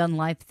industry. He's done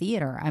live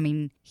theater. I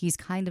mean, he's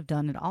kind of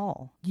done it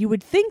all. You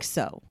would think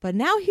so, but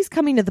now he's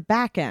coming to the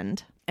back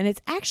end. And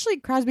it's actually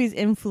Crosby's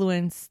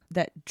influence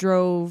that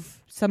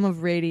drove some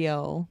of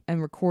radio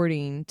and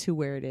recording to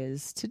where it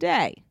is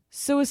today.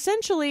 So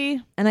essentially,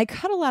 and I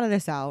cut a lot of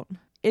this out,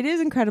 it is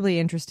incredibly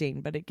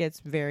interesting, but it gets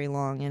very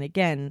long. And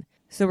again,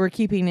 so we're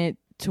keeping it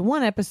to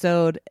one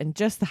episode and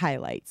just the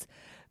highlights.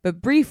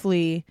 But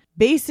briefly,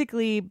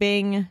 basically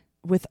Bing,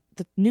 with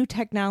the new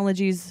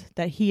technologies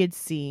that he had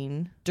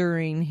seen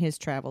during his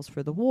travels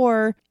for the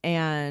war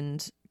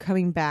and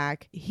coming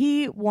back,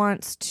 he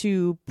wants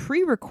to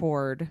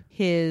pre-record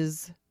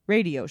his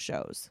radio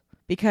shows.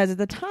 Because at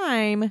the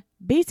time,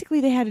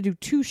 basically they had to do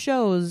 2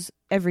 shows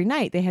every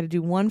night. They had to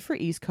do one for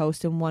East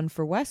Coast and one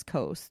for West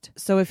Coast.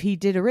 So if he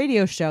did a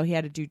radio show, he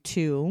had to do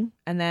 2.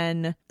 And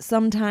then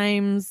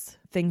sometimes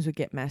things would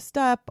get messed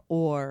up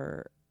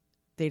or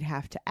they'd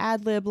have to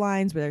ad-lib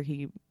lines where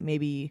he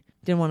maybe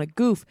didn't want to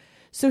goof.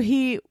 So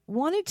he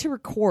wanted to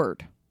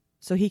record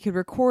so he could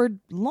record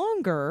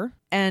longer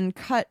and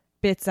cut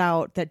bits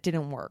out that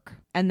didn't work.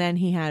 And then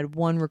he had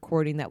one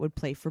recording that would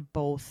play for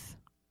both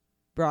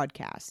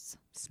broadcasts.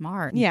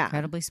 Smart. Yeah.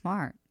 Incredibly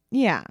smart.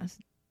 Yeah.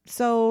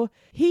 So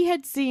he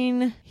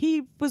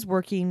was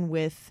working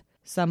with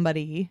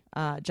somebody,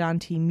 John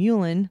T.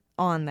 Mullen,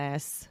 on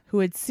this, who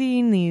had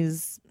seen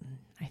these,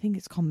 I think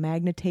it's called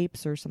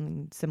magnetapes or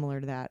something similar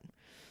to that.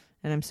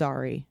 And I'm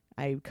sorry,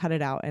 I cut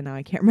it out and now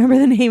I can't remember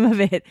the name of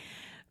it.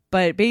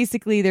 But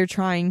basically they're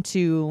trying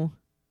to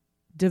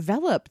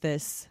develop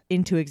this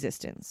into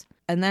existence.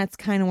 And that's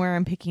kind of where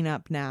I'm picking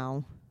up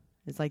now.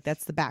 It's like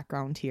that's the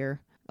background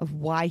here of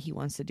why he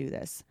wants to do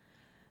this.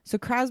 So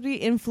Crosby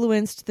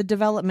influenced the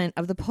development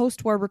of the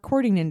post-war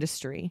recording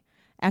industry.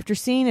 After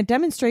seeing a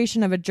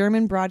demonstration of a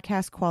German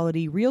broadcast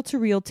quality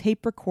reel-to-reel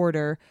tape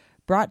recorder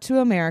brought to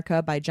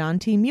America by John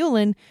T.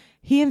 Mullen,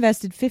 he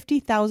invested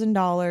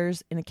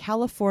 $50,000 in a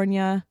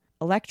California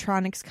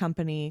electronics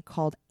company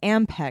called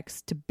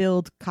Ampex to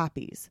build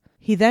copies.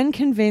 He then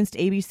convinced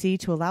ABC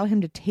to allow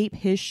him to tape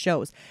his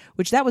shows,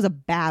 which that was a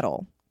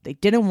battle. They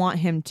didn't want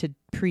him to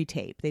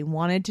pre-tape. They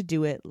wanted to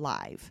do it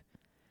live.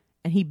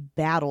 And he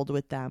battled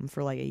with them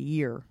for like a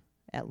year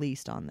at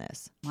least on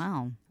this.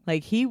 Wow.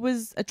 Like he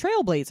was a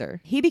trailblazer.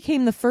 He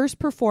became the first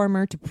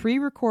performer to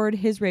pre-record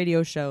his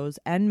radio shows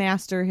and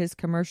master his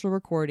commercial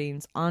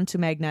recordings onto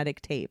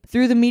magnetic tape.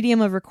 Through the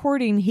medium of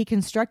recording, he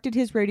constructed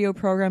his radio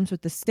programs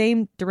with the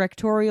same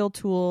directorial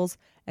tools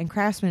and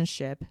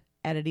craftsmanship,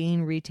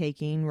 editing,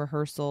 retaking,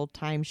 rehearsal,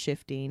 time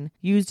shifting,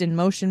 used in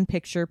motion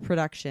picture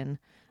production,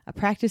 a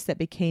practice that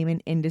became an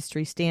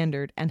industry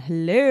standard and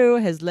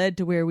has led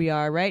to where we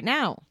are right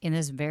now. In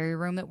this very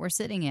room that we're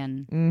sitting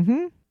in.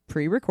 Mm-hmm.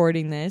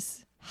 Pre-recording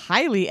this,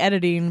 highly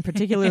editing,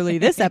 particularly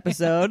this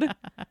episode,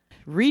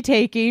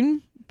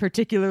 retaking,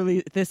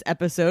 particularly this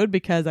episode,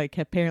 because I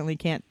apparently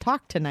can't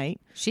talk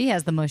tonight. She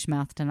has the mush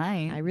mouth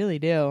tonight. I really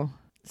do.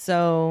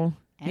 So,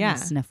 and yeah.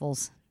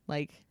 Sniffles.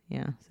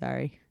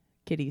 Sorry.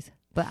 Kitties.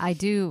 But I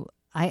do...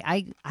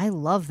 I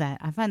love that.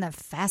 I find that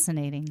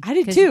fascinating. I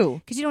do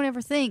too. Because you don't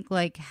ever think,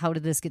 like, how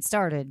did this get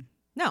started?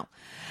 No.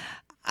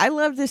 I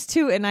love this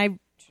too. And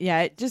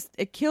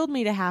it killed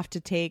me to have to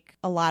take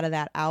a lot of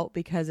that out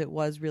because it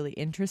was really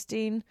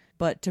interesting.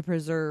 But to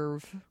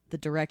preserve the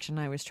direction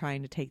I was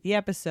trying to take the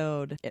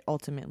episode, it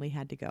ultimately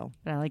had to go.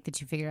 But I like that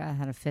you figured out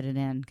how to fit it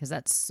in because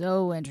that's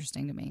so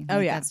interesting to me. Oh,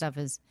 like, yeah.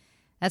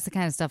 That's the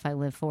kind of stuff I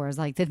live for is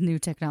like the new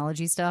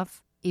technology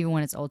stuff. Even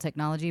when it's old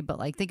technology, but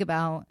like think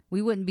about,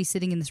 we wouldn't be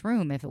sitting in this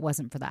room if it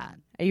wasn't for that.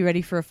 Are you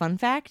ready for a fun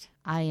fact?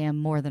 I am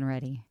more than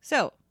ready.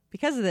 So,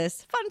 because of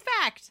this, fun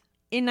fact!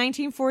 In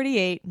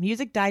 1948,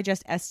 Music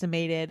Digest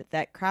estimated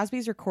that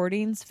Crosby's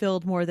recordings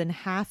filled more than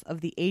half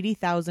of the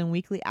 80,000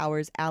 weekly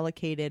hours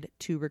allocated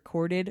to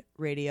recorded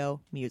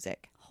radio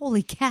music.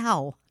 Holy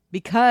cow.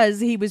 Because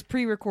he was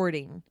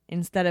pre-recording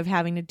instead of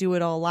having to do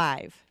it all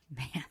live.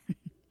 Man,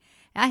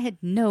 I had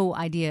no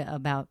idea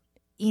about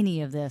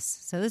any of this.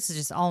 So this is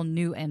just all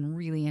new and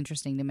really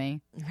interesting to me.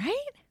 Right?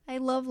 I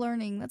love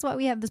learning. That's why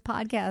we have this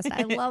podcast.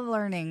 I love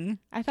learning.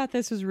 I thought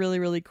this was really,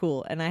 really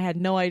cool. And I had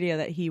no idea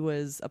that he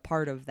was a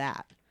part of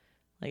that.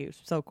 Like, it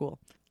was so cool.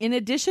 In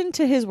addition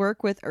to his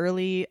work with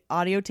early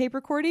audio tape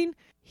recording,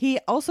 he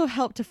also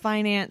helped to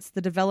finance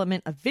the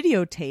development of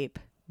videotape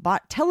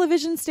bought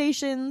television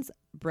stations,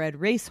 bred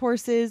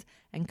racehorses,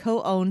 and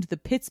co-owned the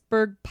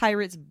Pittsburgh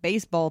Pirates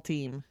baseball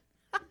team.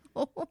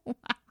 Oh, wow.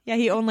 Yeah,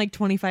 he owned like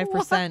 25%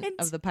 What?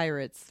 of the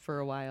Pirates for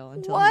a while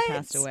until What? he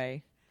passed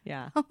away.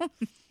 Yeah. Oh,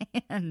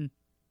 man.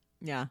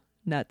 Yeah.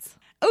 Nuts.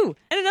 Oh,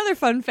 and another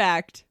fun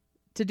fact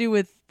to do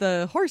with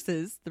the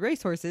horses, the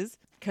racehorses,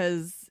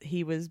 because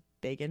he was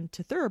big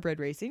into thoroughbred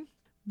racing.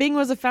 Bing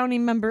was a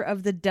founding member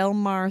of the Del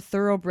Mar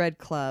Thoroughbred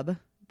Club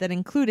that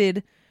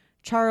included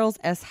Charles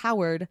S.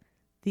 Howard,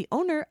 the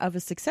owner of a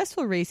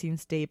successful racing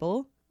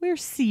stable where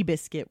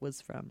Seabiscuit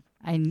was from.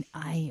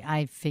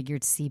 I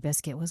figured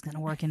Seabiscuit was going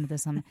to work into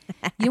this.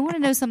 You want to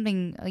know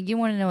something? You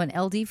want to know an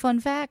LD fun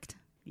fact?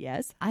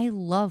 Yes. I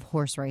love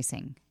horse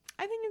racing.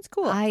 I think it's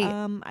cool.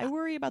 I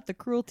worry about the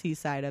cruelty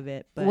side of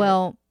it. But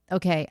Well,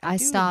 okay, I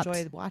do stopped.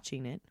 enjoy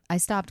watching it. I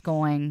stopped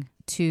going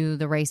to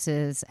the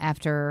races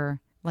after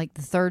like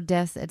the third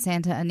death at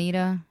Santa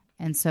Anita,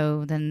 and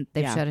so then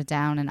they've shut it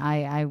down. And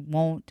I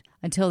won't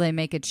until they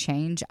make a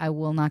change. I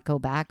will not go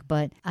back.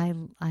 But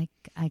I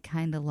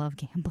kind of love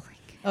gambling.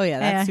 Oh yeah,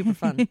 that's super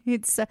fun.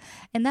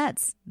 And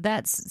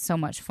that's so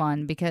much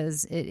fun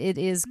because it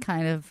is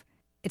kind of.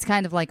 It's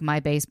kind of like my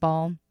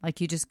baseball. Like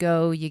you just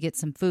go, you get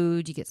some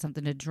food, you get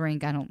something to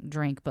drink. I don't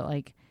drink, but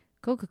like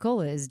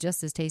Coca-Cola is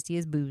just as tasty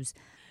as booze.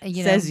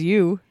 Says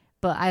you.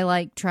 But I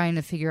like trying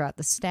to figure out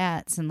the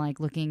stats and like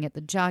looking at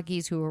the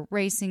jockeys who are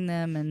racing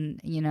them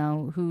and,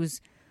 who's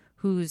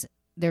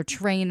their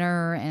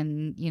trainer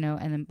and,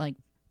 and then like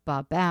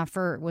Bob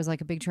Baffert was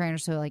like a big trainer.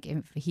 So like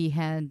if he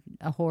had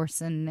a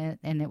horse and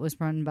it was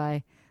run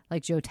by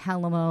like Joe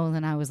Talamo,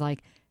 then I was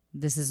like,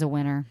 this is a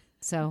winner.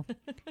 So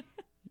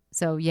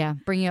yeah,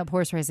 bringing up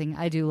horse racing,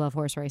 I do love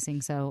horse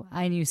racing. So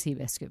I knew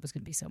Seabiscuit was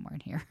going to be somewhere in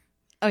here.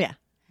 Oh yeah,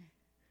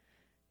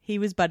 he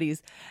was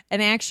buddies,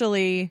 and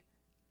actually,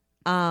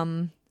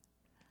 I'm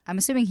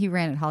assuming he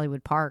ran at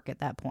Hollywood Park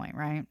at that point,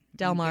 right?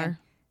 Del Mar. Yeah.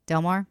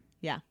 Del Mar?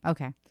 Yeah.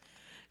 Okay.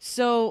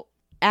 So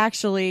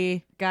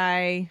actually,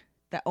 guy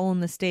that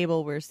owned the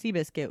stable where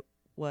Seabiscuit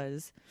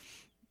was,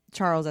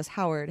 Charles S.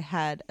 Howard,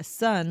 had a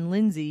son,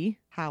 Lindsay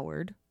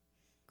Howard,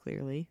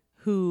 clearly,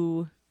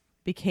 who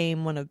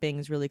became one of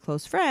Bing's really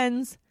close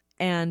friends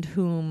and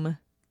whom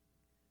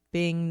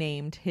Bing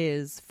named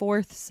his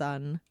fourth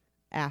son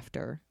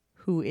after,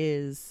 who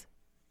is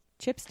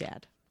Chip's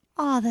dad.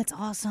 Oh, that's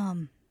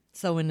awesome.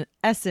 So in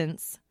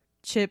essence,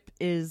 Chip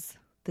is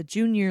the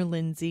junior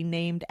Lindsay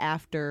named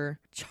after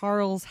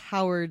Charles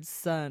Howard's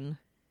son.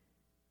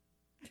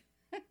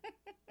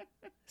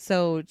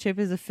 So Chip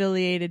is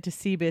affiliated to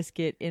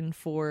Seabiscuit in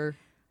 4...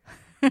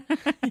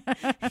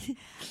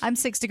 I'm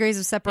 6 degrees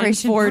of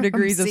separation. 4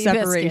 degrees of Seabiscuit.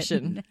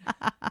 separation.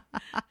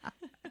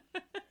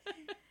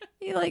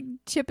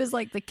 Chip is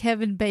like the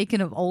Kevin Bacon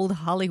of old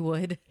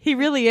Hollywood. He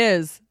really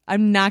is.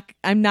 I'm not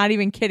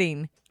even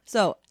kidding.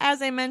 So,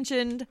 as I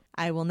mentioned,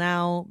 I will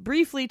now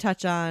briefly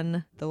touch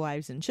on the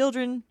wives and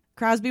children.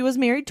 Crosby was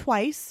married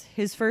twice.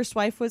 His first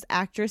wife was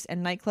actress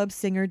and nightclub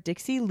singer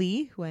Dixie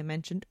Lee, who I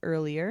mentioned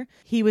earlier.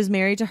 He was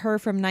married to her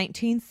from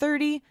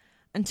 1930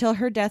 until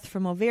her death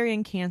from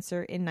ovarian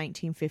cancer in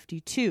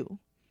 1952.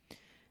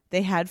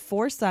 They had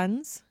 4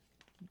 sons,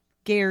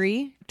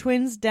 Gary,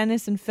 twins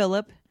Dennis and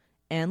Philip,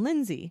 and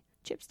Lindsay,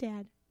 Chip's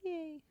dad.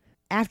 Yay.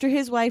 After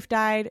his wife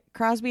died,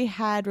 Crosby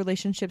had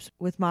relationships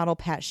with model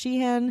Pat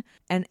Sheehan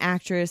and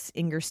actress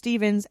Inger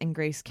Stevens and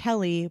Grace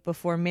Kelly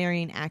before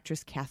marrying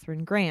actress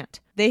Katharine Grant.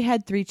 They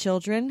had 3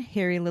 children,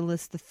 Harry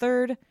Lillis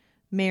III,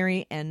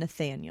 Mary, and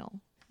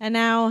Nathaniel. And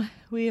now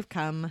we have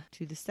come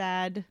to the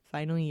sad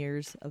final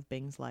years of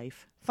Bing's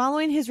life.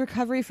 Following his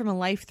recovery from a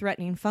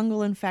life-threatening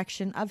fungal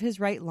infection of his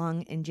right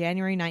lung in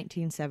January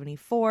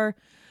 1974,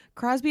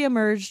 Crosby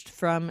emerged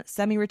from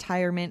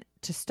semi-retirement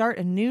to start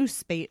a new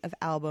spate of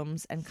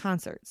albums and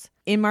concerts.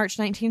 In March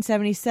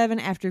 1977,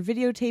 after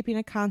videotaping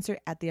a concert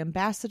at the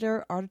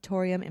Ambassador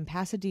Auditorium in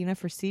Pasadena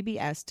for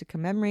CBS to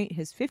commemorate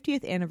his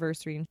 50th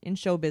anniversary in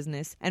show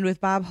business, and with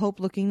Bob Hope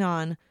looking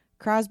on,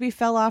 Crosby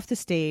fell off the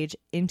stage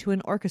into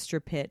an orchestra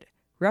pit,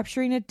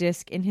 rupturing a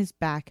disc in his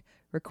back,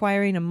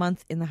 requiring a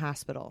month in the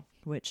hospital.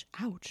 Which,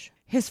 ouch.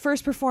 His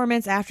first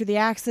performance after the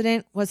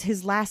accident was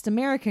his last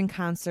American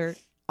concert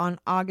on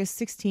August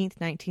 16th,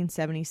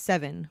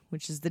 1977,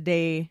 which is the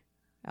day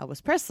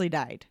Elvis Presley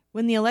died.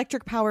 When the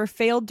electric power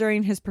failed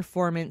during his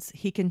performance,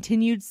 he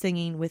continued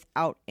singing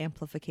without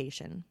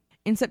amplification.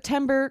 In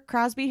September,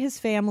 Crosby, his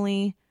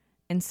family,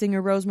 and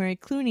singer Rosemary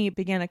Clooney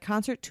began a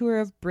concert tour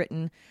of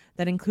Britain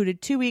that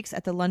included 2 weeks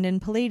at the London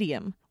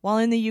Palladium. While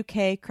in the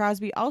UK,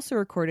 Crosby also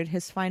recorded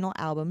his final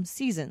album,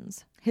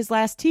 Seasons. His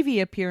last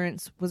TV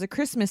appearance was a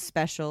Christmas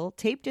special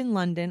taped in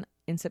London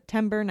in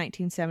September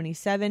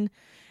 1977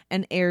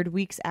 and aired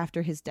weeks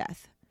after his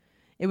death.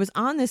 It was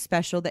on this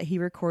special that he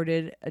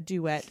recorded a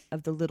duet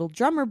of The Little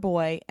Drummer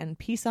Boy and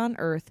Peace on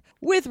Earth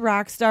with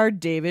rock star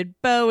David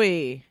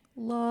Bowie.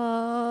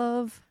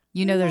 Love.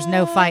 You know there's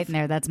no fight in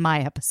there. That's my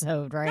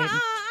episode, right? I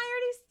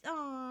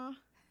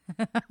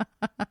thought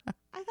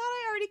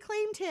I already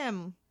claimed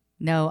him.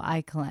 No,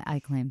 I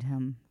claimed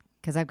him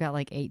because I've got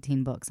like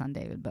 18 books on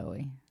David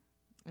Bowie.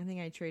 I think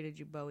I traded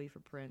you Bowie for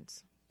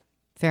Prince.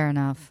 Fair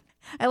enough.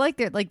 I like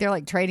they're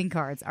like trading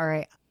cards. All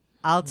right,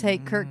 I'll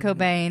take Kurt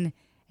Cobain,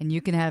 and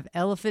you can have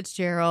Ella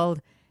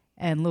Fitzgerald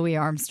and Louis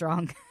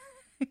Armstrong.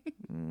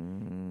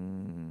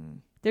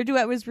 Their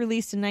duet was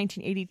released in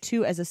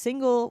 1982 as a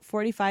single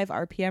 45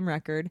 RPM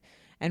record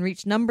and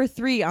reached number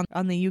 3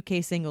 on the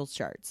UK singles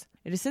charts.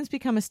 It has since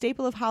become a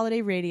staple of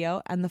holiday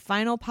radio and the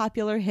final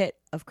popular hit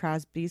of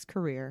Crosby's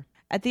career.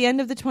 At the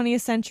end of the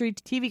 20th century,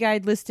 TV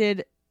Guide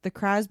listed the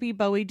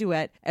Crosby-Bowie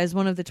duet as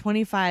one of the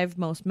 25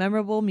 most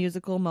memorable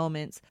musical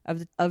moments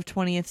of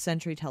 20th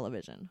century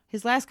television.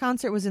 His last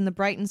concert was in the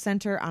Brighton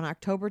Centre on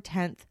October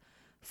 10th,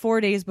 4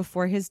 days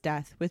before his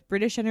death, with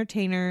British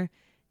entertainer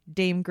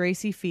Dame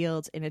Gracie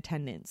Fields in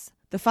attendance.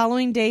 The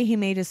following day, he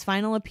made his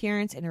final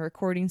appearance in a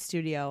recording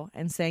studio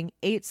and sang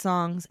 8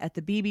 songs at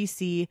the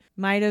BBC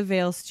Maida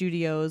Vale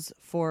Studios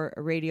for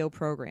a radio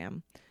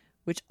program,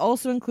 which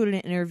also included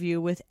an interview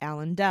with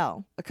Alan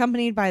Dell.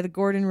 Accompanied by the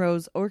Gordon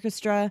Rose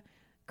Orchestra,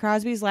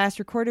 Crosby's last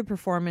recorded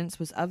performance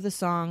was of the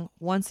song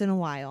Once in a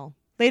While.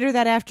 Later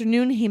that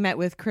afternoon, he met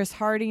with Chris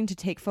Harding to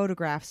take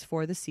photographs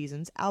for the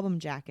season's album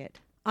jacket.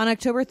 On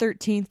October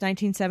 13,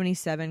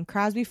 1977,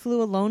 Crosby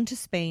flew alone to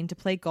Spain to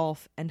play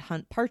golf and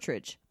hunt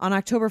partridge. On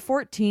October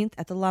 14th,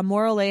 at the La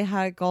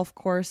Moraleja golf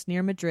course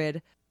near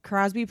Madrid,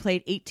 Crosby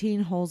played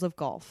 18 holes of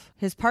golf.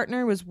 His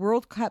partner was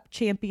World Cup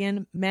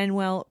champion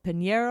Manuel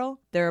Pinheiro.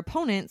 Their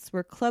opponents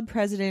were club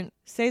president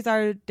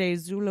Cesar de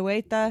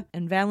Zulueta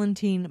and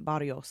Valentin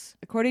Barrios.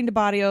 According to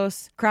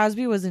Barrios,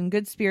 Crosby was in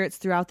good spirits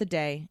throughout the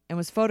day and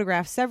was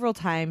photographed several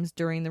times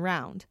during the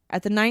round.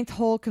 At the 9th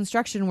hole,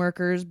 construction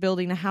workers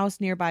building a house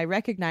nearby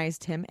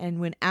recognized him, and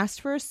when asked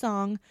for a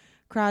song,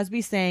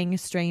 Crosby sang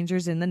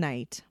Strangers in the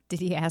Night. Did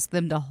he ask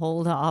them to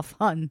hold off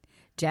on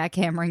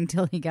jackhammering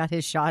till he got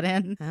his shot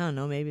in? I don't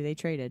know, maybe they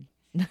traded.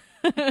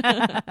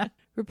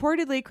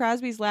 Reportedly,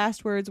 Crosby's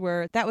last words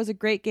were, "That was a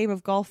great game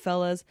of golf,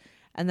 fellas,"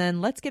 and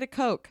then "let's get a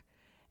Coke,"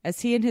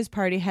 as he and his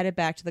party headed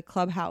back to the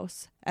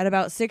clubhouse. At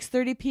about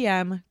 6:30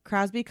 p.m.,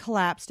 Crosby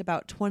collapsed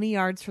about 20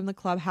 yards from the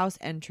clubhouse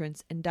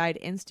entrance and died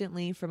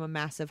instantly from a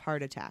massive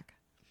heart attack.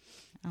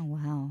 Oh,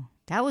 wow.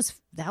 That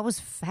was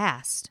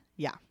fast.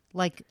 Yeah.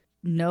 Like,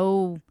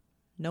 no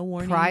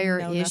warning, prior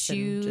no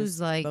issues, nothing, just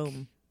like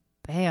boom.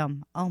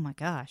 Bam. Oh my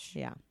gosh.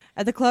 Yeah.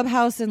 At the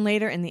clubhouse and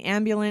later in the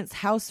ambulance,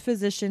 house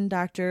physician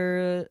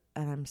Dr.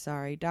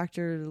 Layaseca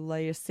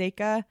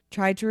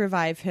tried to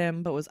revive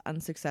him but was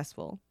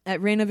unsuccessful.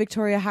 At Reina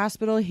Victoria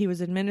Hospital, he was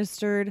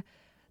administered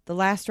the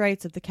last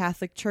rites of the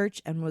Catholic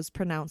Church and was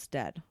pronounced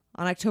dead.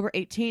 On October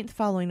 18th,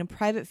 following a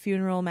private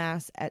funeral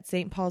mass at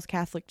St. Paul's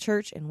Catholic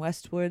Church in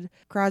Westwood,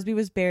 Crosby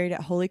was buried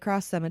at Holy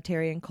Cross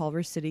Cemetery in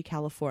Culver City,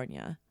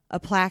 California. A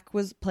plaque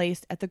was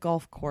placed at the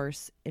golf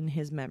course in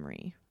his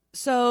memory.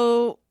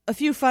 So, a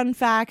few fun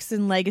facts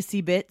and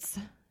legacy bits.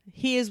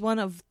 He is one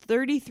of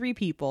 33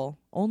 people,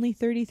 only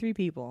 33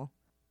 people,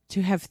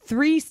 to have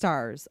 3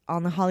 stars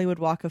on the Hollywood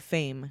Walk of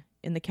Fame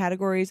in the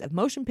categories of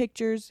motion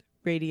pictures,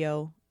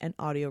 radio, and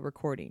audio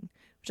recording.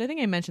 Which I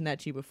think I mentioned that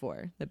to you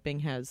before, that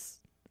Bing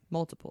has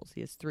multiples. He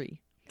has 3.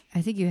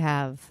 I think you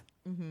have.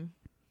 Mm-hmm.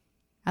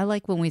 I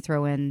like when we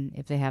throw in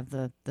if they have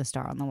the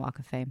star on the Walk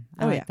of Fame.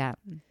 I like that.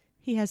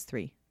 He has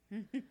 3.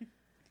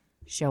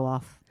 Show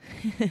off.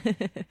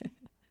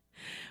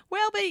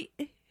 Well,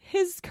 but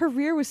his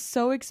career was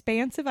so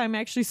expansive, I'm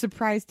actually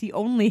surprised he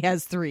only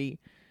has 3.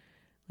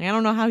 I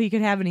don't know how he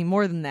could have any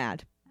more than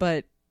that,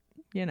 but,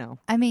 you know.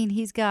 I mean,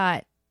 he's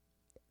got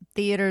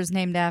theaters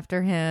named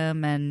after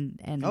him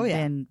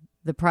and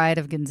the Pride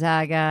of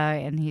Gonzaga,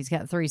 and he's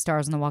got 3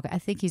 stars on the Walk. I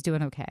think he's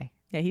doing okay.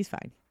 Yeah, he's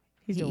fine.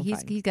 He's doing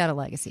fine. He's got a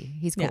legacy.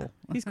 He's cool. Yeah,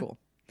 he's cool.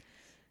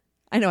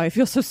 I know, I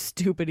feel so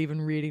stupid even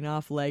reading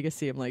off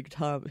legacy. I'm like,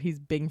 he's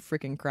Bing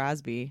frickin'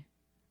 Crosby.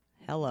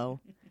 Hello.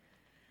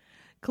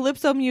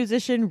 Calypso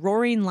musician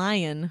Roaring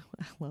Lion,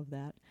 I love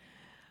that,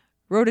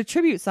 wrote a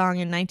tribute song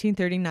in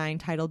 1939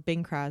 titled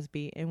Bing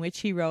Crosby, in which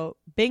he wrote,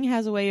 "Bing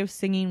has a way of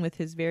singing with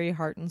his very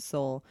heart and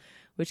soul,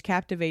 which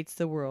captivates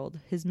the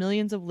world. His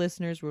millions of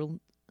listeners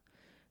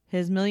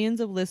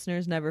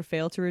never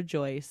fail to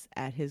rejoice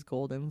at his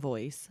golden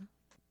voice."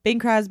 Bing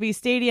Crosby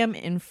Stadium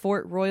in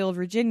Fort Royal,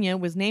 Virginia,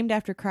 was named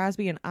after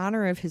Crosby in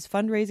honor of his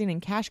fundraising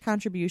and cash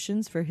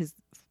contributions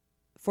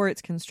for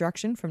its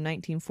construction from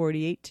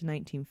 1948 to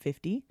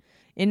 1950.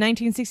 In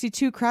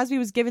 1962, Crosby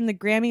was given the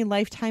Grammy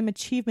Lifetime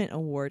Achievement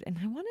Award, and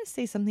I want to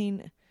say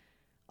something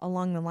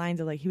along the lines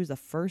of like he was the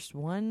first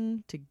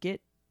one to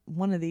get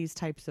one of these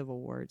types of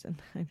awards.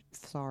 And I'm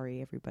sorry,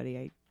 everybody,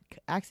 I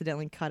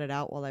accidentally cut it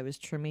out while I was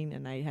trimming,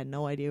 and I had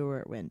no idea where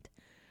it went.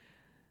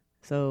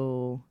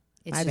 So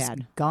It's my just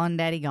bad. Gone,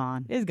 Daddy,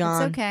 gone. It's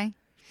gone. It's okay.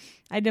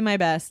 I did my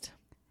best.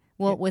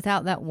 Well,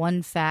 without that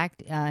one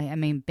fact, I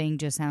mean, Bing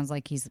just sounds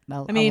like he's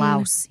a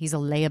louse. He's a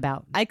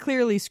layabout. I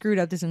clearly screwed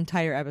up this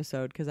entire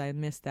episode because I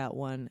missed that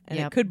one. And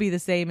It could be the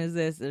same as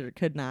this, or it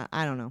could not.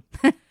 I don't know.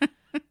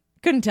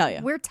 Couldn't tell you.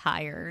 We're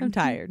tired. I'm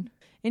tired.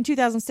 In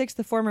 2006,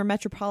 the former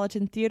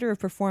Metropolitan Theater of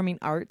Performing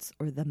Arts,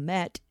 or the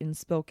Met, in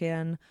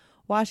Spokane,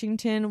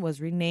 Washington, was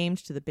renamed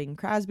to the Bing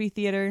Crosby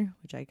Theater,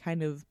 which I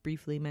kind of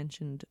briefly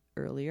mentioned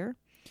earlier.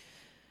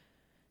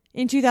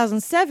 In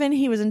 2007,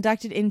 he was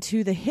inducted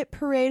into the Hit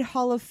Parade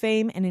Hall of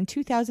Fame, and in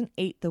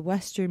 2008, the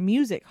Western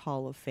Music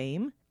Hall of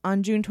Fame.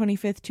 On June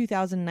 25th,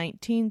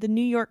 2019, the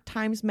New York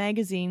Times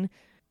Magazine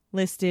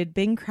listed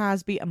Bing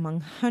Crosby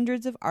among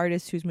hundreds of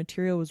artists whose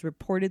material was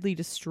reportedly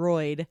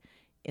destroyed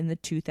in the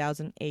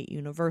 2008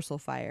 Universal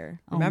fire.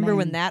 Remember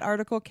when that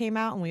article came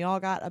out and we all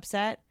got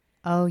upset?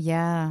 Oh,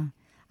 yeah.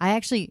 I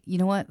actually, you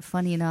know what?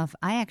 Funny enough,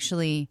 I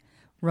actually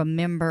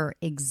remember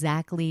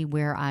exactly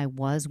where I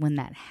was when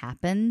that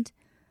happened.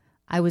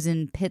 I was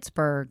in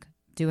Pittsburgh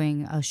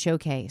doing a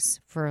showcase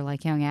for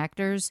like young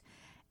actors,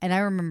 and I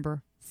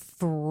remember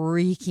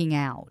freaking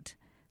out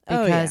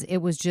because it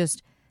was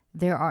just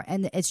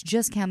and it's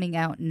just coming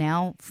out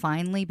now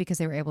finally because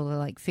they were able to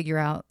like figure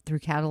out through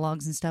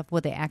catalogs and stuff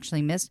what they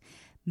actually missed.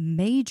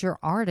 Major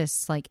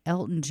artists like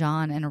Elton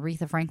John and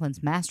Aretha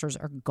Franklin's masters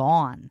are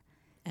gone,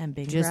 and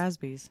Bing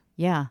Crosby's.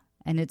 Yeah,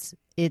 and it's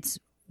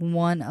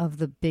one of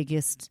the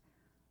biggest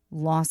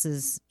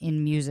losses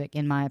in music,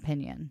 in my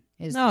opinion.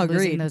 Is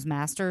losing those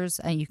masters,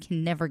 and you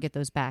can never get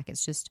those back.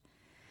 It's just,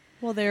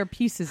 well, they're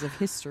pieces of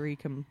history.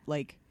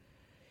 Like,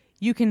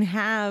 you can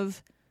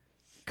have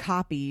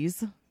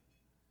copies,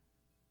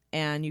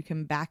 and you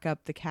can back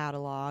up the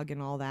catalog and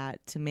all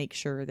that to make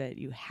sure that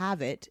you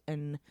have it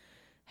and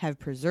have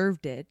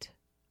preserved it,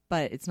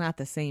 but it's not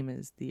the same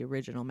as the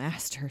original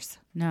masters.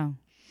 No,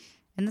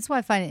 and that's why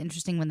I find it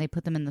interesting when they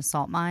put them in the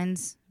salt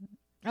mines.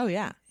 Oh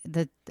yeah,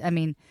 because I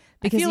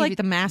feel like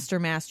the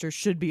master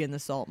should be in the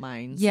salt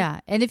mines. Yeah,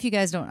 and if you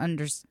guys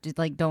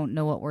don't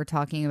know what we're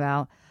talking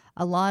about,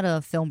 a lot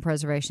of film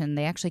preservation,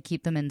 they actually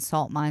keep them in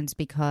salt mines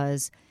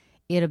because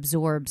it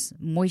absorbs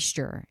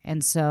moisture,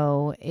 and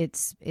so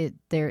it's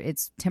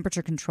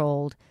temperature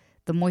controlled.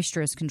 The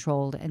moisture is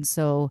controlled, and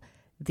so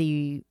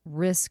the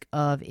risk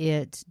of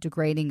it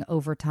degrading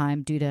over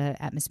time due to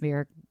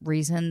atmospheric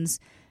reasons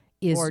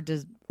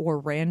or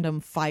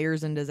random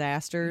fires and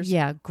disasters.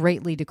 Yeah,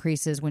 greatly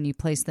decreases when you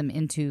place them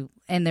into,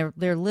 and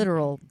they're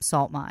literal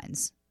salt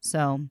mines.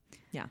 So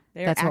yeah,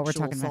 that's what we're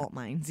talking about. Salt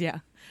mines. Yeah,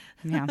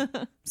 yeah.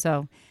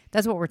 So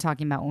that's what we're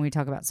talking about when we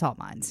talk about salt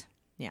mines.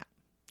 Yeah.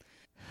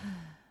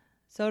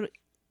 So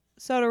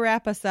to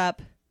wrap us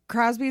up,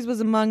 Crosby's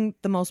was among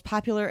the most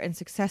popular and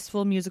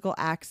successful musical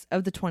acts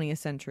of the 20th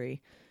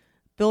century.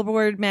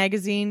 Billboard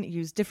magazine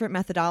used different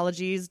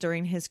methodologies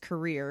during his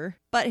career,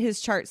 but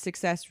his chart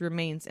success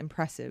remains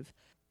impressive.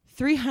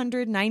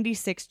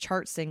 396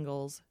 chart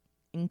singles,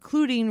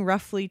 including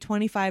roughly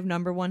 25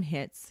 number one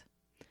hits.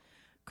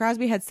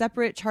 Crosby had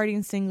separate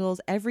charting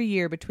singles every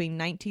year between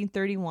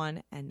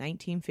 1931 and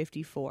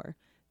 1954.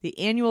 The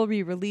annual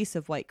re-release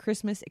of White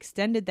Christmas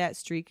extended that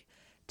streak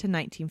to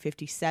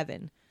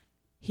 1957.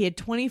 He had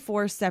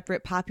 24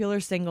 separate popular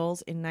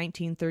singles in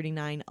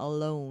 1939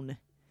 alone.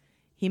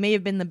 He may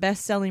have been the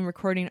best-selling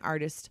recording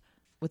artist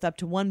with up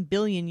to 1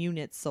 billion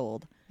units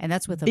sold. And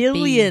that's with a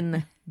billion.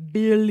 B.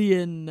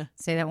 Billion.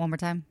 Say that one more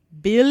time.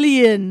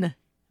 Billion.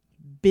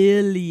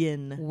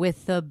 Billion.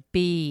 With a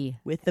B.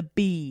 With a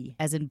B.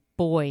 As in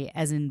boy,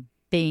 as in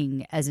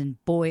Bing, as in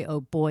boy,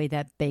 oh boy,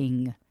 that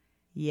Bing.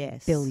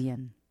 Yes.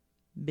 Billion.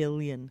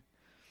 Billion.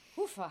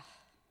 Oofa.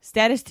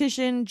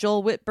 Statistician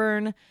Joel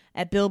Whitburn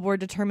at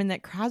Billboard determined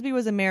that Crosby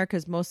was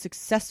America's most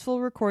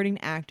successful recording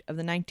act of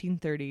the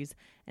 1930s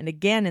and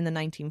again in the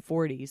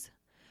 1940s.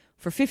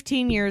 For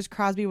 15 years,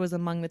 Crosby was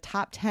among the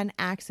top 10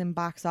 acts in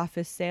box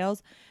office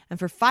sales, and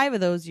for 5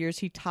 of those years,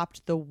 he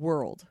topped the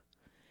world.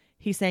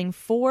 He sang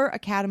 4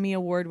 Academy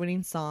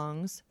Award-winning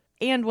songs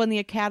and won the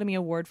Academy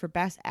Award for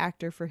Best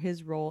Actor for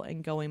his role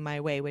in Going My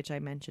Way, which I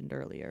mentioned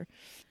earlier.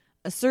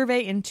 A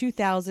survey in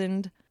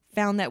 2000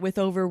 found that with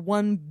over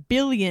 1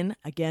 billion,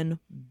 again,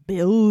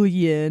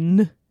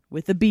 billion,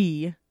 with a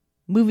B,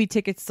 movie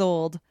tickets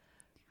sold,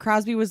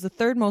 Crosby was the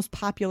third most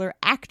popular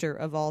actor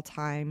of all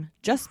time,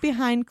 just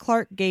behind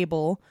Clark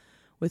Gable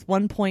with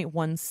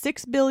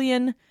 1.16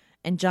 billion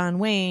and John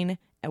Wayne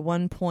at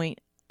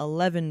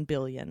 1.11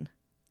 billion.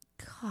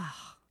 God.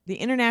 The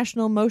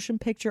International Motion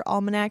Picture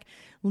Almanac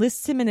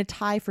lists him in a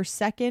tie for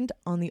second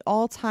on the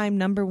all-time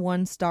number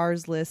 1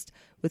 stars list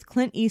with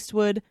Clint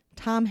Eastwood,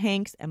 Tom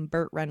Hanks, and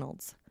Burt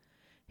Reynolds.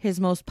 His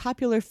most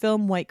popular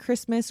film, White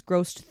Christmas,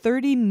 grossed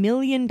 $30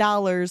 million in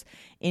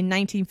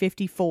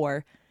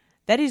 1954.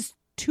 That is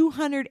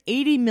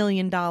 $280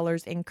 million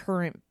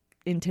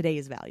in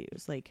today's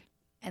values.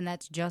 And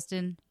that's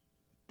Justin?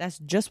 That's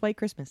just White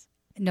Christmas.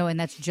 No, and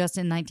that's just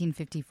in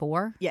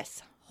 1954?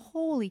 Yes.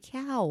 Holy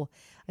cow.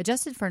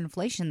 Adjusted for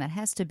inflation, that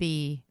has to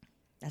be...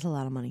 That's a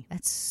lot of money.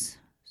 That's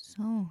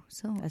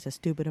That's a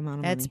stupid amount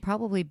of money. That's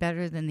probably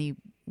better than the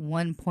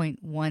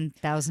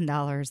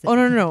 $1,100.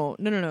 Oh,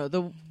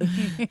 no.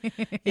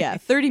 Yeah,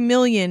 30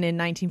 million in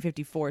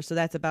 1954, so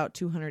that's about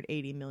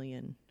 280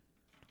 million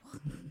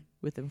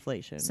with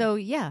inflation. So,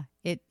 yeah,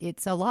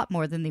 it's a lot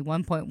more than the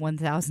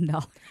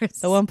 $1,100.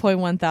 The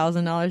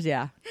 $1,100,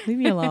 yeah. Leave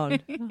me alone.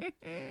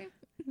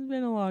 It's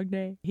been a long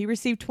day. He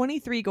received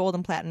 23 gold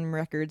and platinum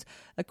records,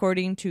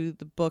 according to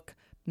the book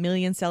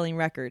Million Selling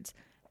Records.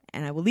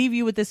 And I will leave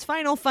you with this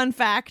final fun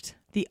fact.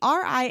 The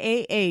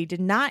RIAA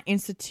did not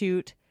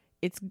institute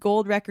its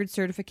gold record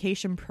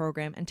certification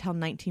program until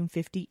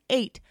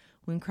 1958,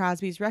 when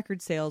Crosby's record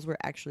sales were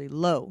actually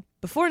low.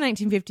 Before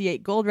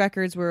 1958, gold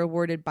records were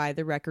awarded by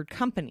the record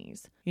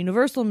companies.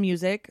 Universal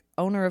Music,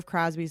 owner of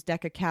Crosby's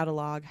Decca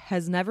catalog,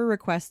 has never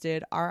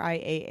requested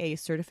RIAA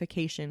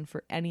certification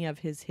for any of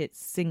his hit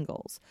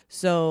singles.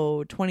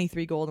 So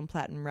 23 gold and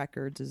platinum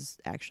records is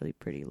actually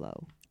pretty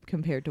low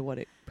compared to what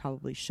it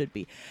probably should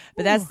be.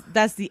 But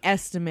that's the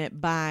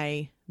estimate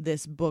by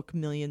this book,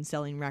 Million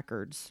Selling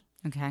Records.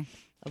 Okay.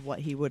 Of what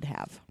he would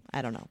have.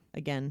 I don't know.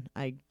 Again,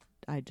 I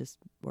just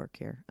work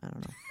here. I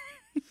don't know.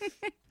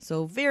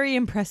 So very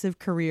impressive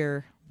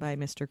career by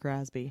Mr.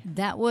 Crosby.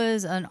 That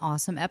was an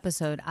awesome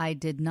episode. I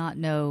did not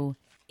know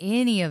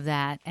any of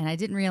that, and I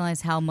didn't realize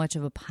how much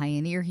of a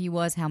pioneer he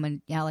was. How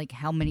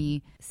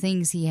many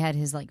things he had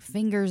his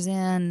fingers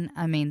in.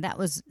 I mean, that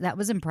was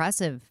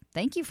impressive.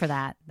 Thank you for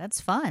that.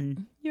 That's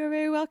fun. You're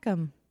very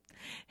welcome.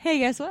 Hey,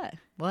 guess what?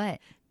 What?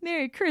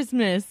 Merry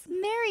Christmas.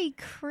 Merry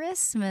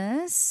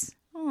Christmas.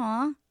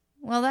 Aw.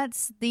 Well,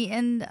 that's the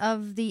end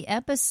of the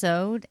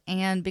episode,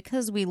 and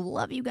because we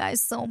love you guys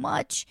so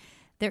much,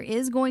 there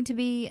is going to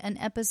be an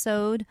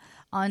episode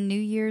on New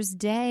Year's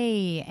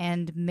Day,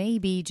 and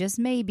maybe, just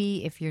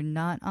maybe, if you're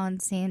not on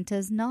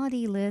Santa's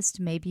naughty list,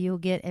 maybe you'll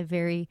get a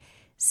very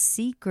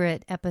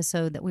secret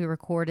episode that we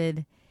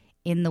recorded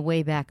in the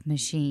Wayback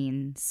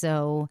Machine.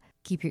 So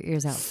keep your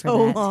ears out for that.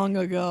 So long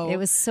ago. It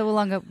was so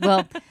long ago.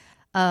 Well,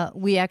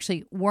 we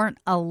actually weren't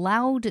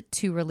allowed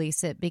to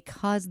release it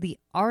because the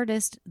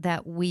artist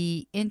that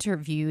we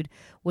interviewed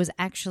was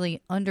actually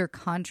under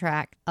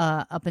contract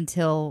up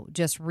until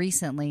just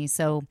recently.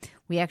 So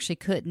we actually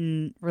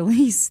couldn't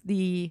release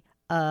the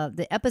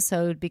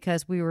episode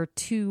because we were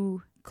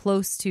too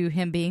close to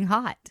him being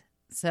hot.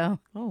 So,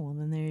 oh, well,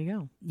 then there you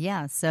go.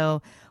 Yeah,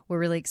 so we're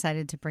really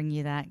excited to bring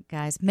you that,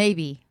 guys.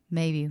 Maybe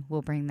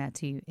we'll bring that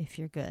to you if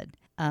you're good.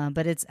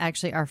 But it's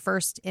actually our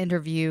first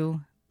interview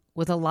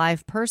with a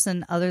live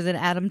person other than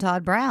Adam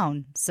Todd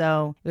Brown.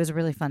 So it was a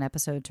really fun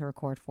episode to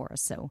record for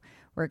us. So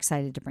we're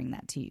excited to bring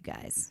that to you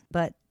guys.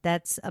 But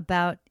that's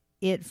about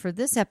it for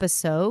this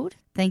episode.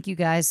 Thank you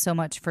guys so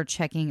much for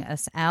checking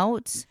us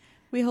out.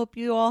 We hope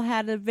you all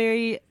had a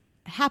very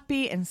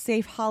happy and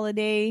safe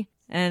holiday.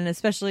 And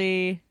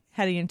especially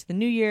heading into the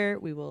new year,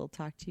 we will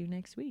talk to you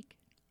next week.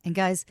 And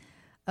guys,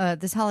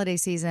 this holiday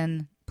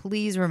season,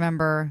 please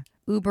remember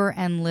Uber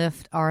and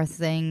Lyft are a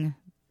thing.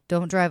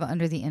 Don't drive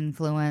under the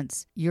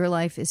influence. Your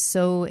life is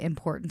so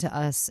important to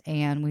us,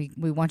 and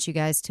we want you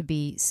guys to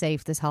be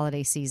safe this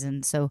holiday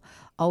season. So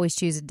always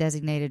choose a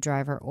designated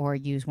driver or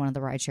use one of the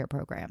rideshare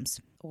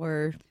programs.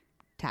 Or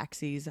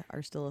taxis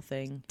are still a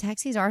thing.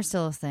 Taxis are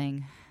still a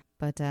thing.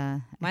 But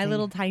my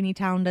little tiny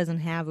town doesn't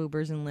have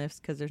Ubers and Lyfts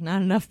because there's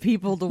not enough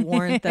people to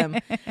warrant them.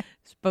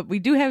 But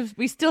we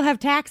still have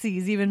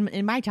taxis even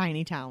in my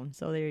tiny town.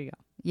 So there you go.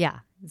 Yeah.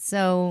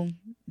 So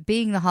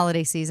being the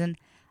holiday season,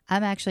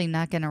 I'm actually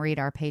not going to read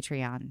our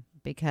Patreon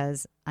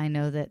because I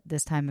know that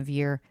this time of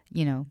year,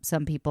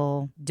 some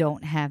people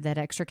don't have that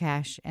extra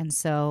cash. And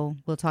so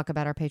we'll talk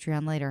about our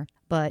Patreon later.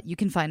 But you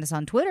can find us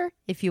on Twitter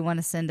if you want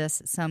to send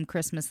us some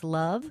Christmas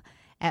love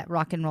at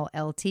Rock and Roll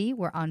LT.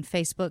 We're on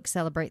Facebook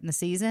celebrating the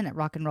season at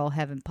Rock and Roll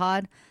Heaven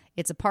Pod.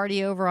 It's a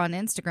party over on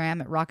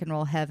Instagram at Rock and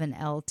Roll Heaven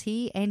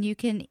LT, and you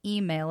can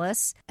email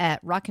us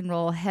at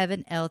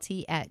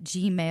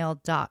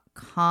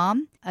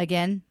rockandrollheavenlt@gmail.com.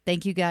 Again,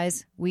 thank you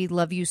guys. We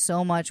love you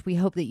so much. We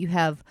hope that you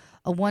have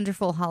a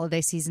wonderful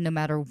holiday season no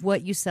matter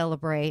what you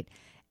celebrate,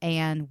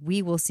 and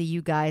we will see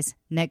you guys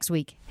next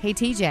week. Hey,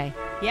 TJ.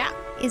 Yeah.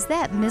 Is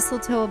that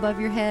mistletoe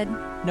above your head?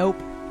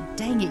 Nope.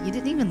 Dang it, you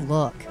didn't even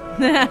look. All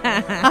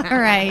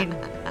right.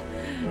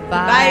 Bye.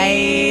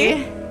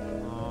 Bye.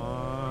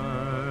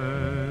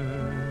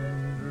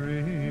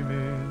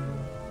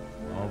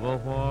 A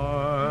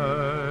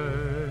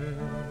white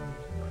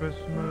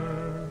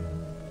Christmas,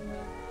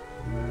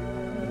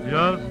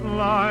 just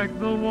like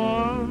the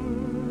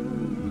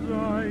ones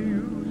I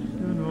used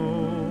to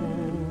know,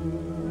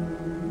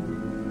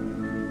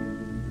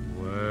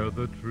 where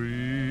the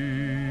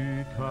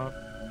treetops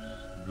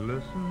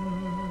glisten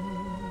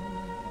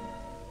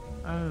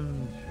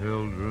and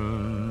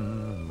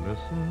children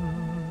listen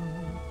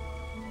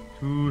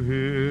to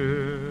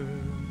hear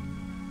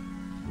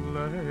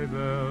sleigh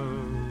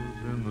bells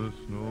in the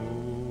snow.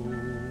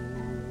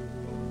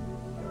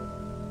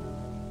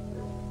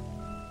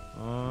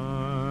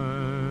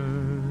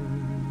 I'm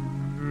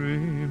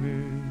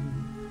dreaming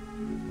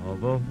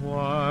of a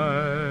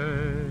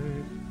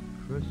white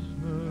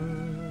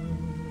Christmas,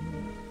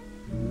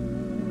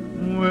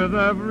 with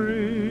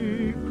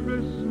every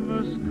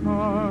Christmas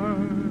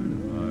card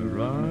I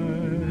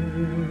write.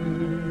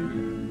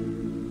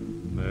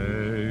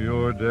 May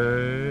your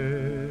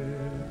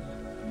days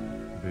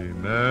be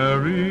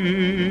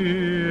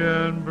merry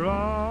and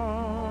bright,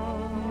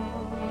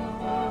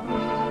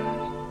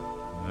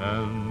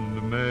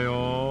 and may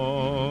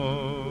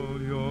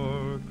all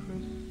your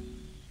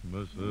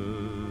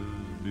Christmases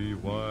be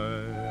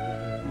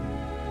white.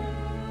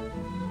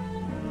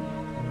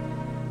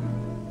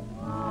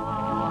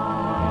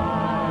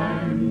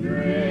 I'm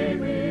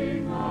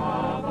dreaming of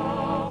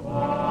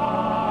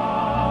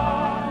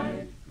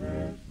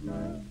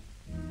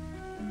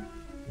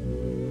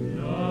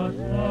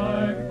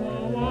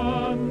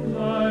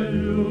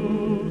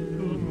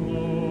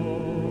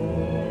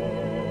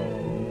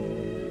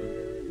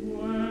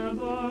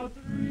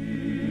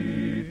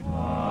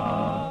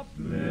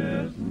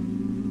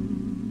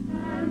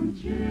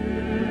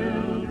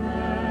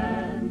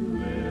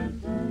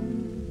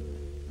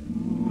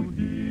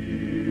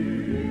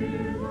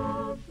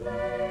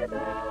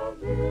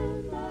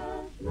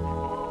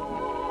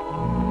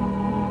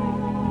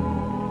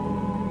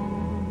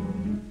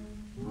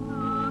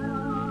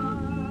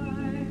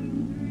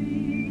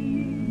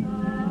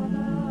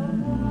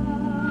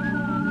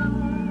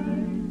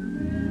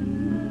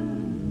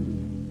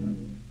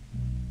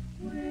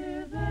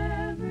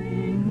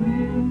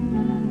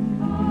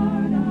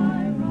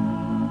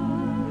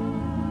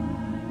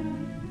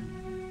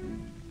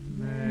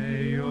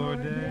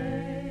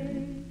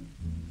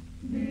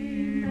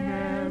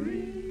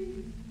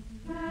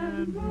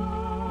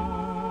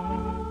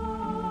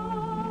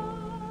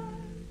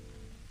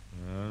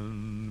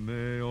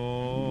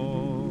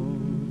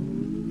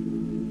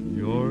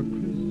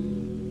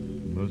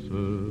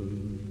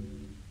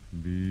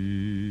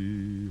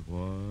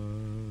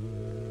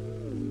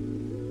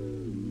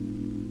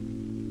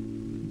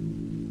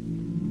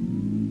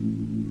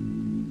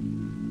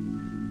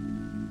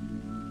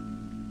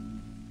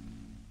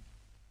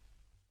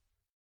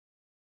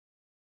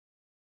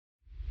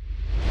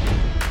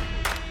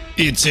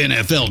It's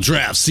NFL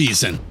draft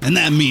season, and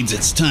that means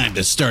it's time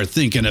to start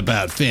thinking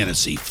about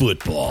fantasy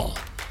football.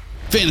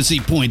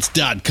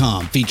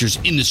 FantasyPoints.com features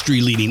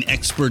industry-leading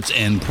experts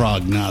and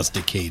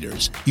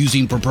prognosticators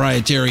using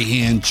proprietary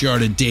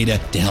hand-charted data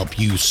to help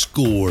you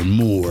score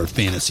more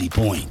fantasy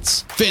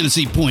points.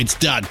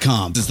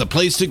 FantasyPoints.com is the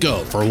place to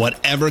go for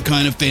whatever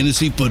kind of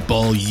fantasy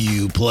football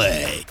you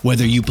play.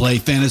 Whether you play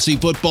fantasy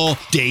football,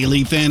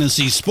 daily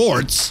fantasy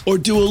sports, or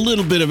do a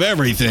little bit of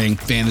everything,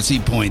 Fantasy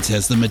Points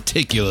has the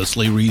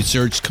meticulously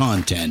researched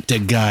content to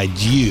guide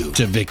you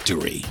to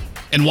victory.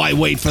 And why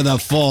wait for the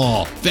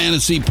fall?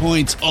 Fantasy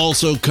Points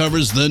also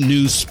covers the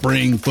new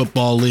spring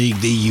football league,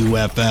 the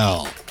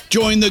UFL.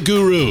 Join the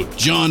guru,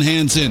 John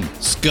Hansen,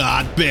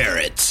 Scott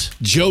Barrett,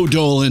 Joe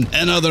Dolan,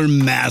 and other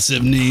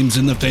massive names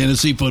in the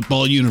fantasy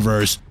football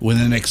universe with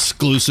an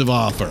exclusive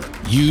offer.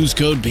 Use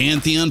code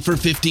Pantheon for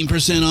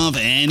 15% off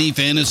any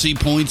Fantasy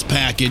Points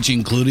package,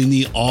 including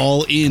the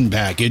all-in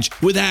package,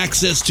 with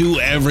access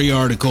to every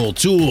article,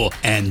 tool,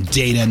 and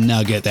data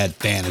nugget that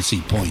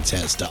Fantasy Points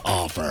has to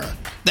offer.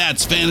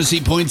 That's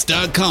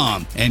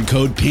FantasyPoints.com and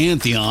code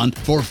Pantheon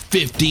for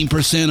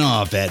 15%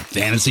 off at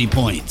Fantasy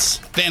Points.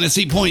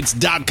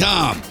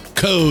 FantasyPoints.com,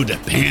 code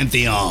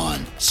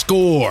Pantheon.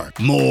 Score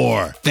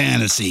more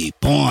fantasy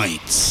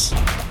points.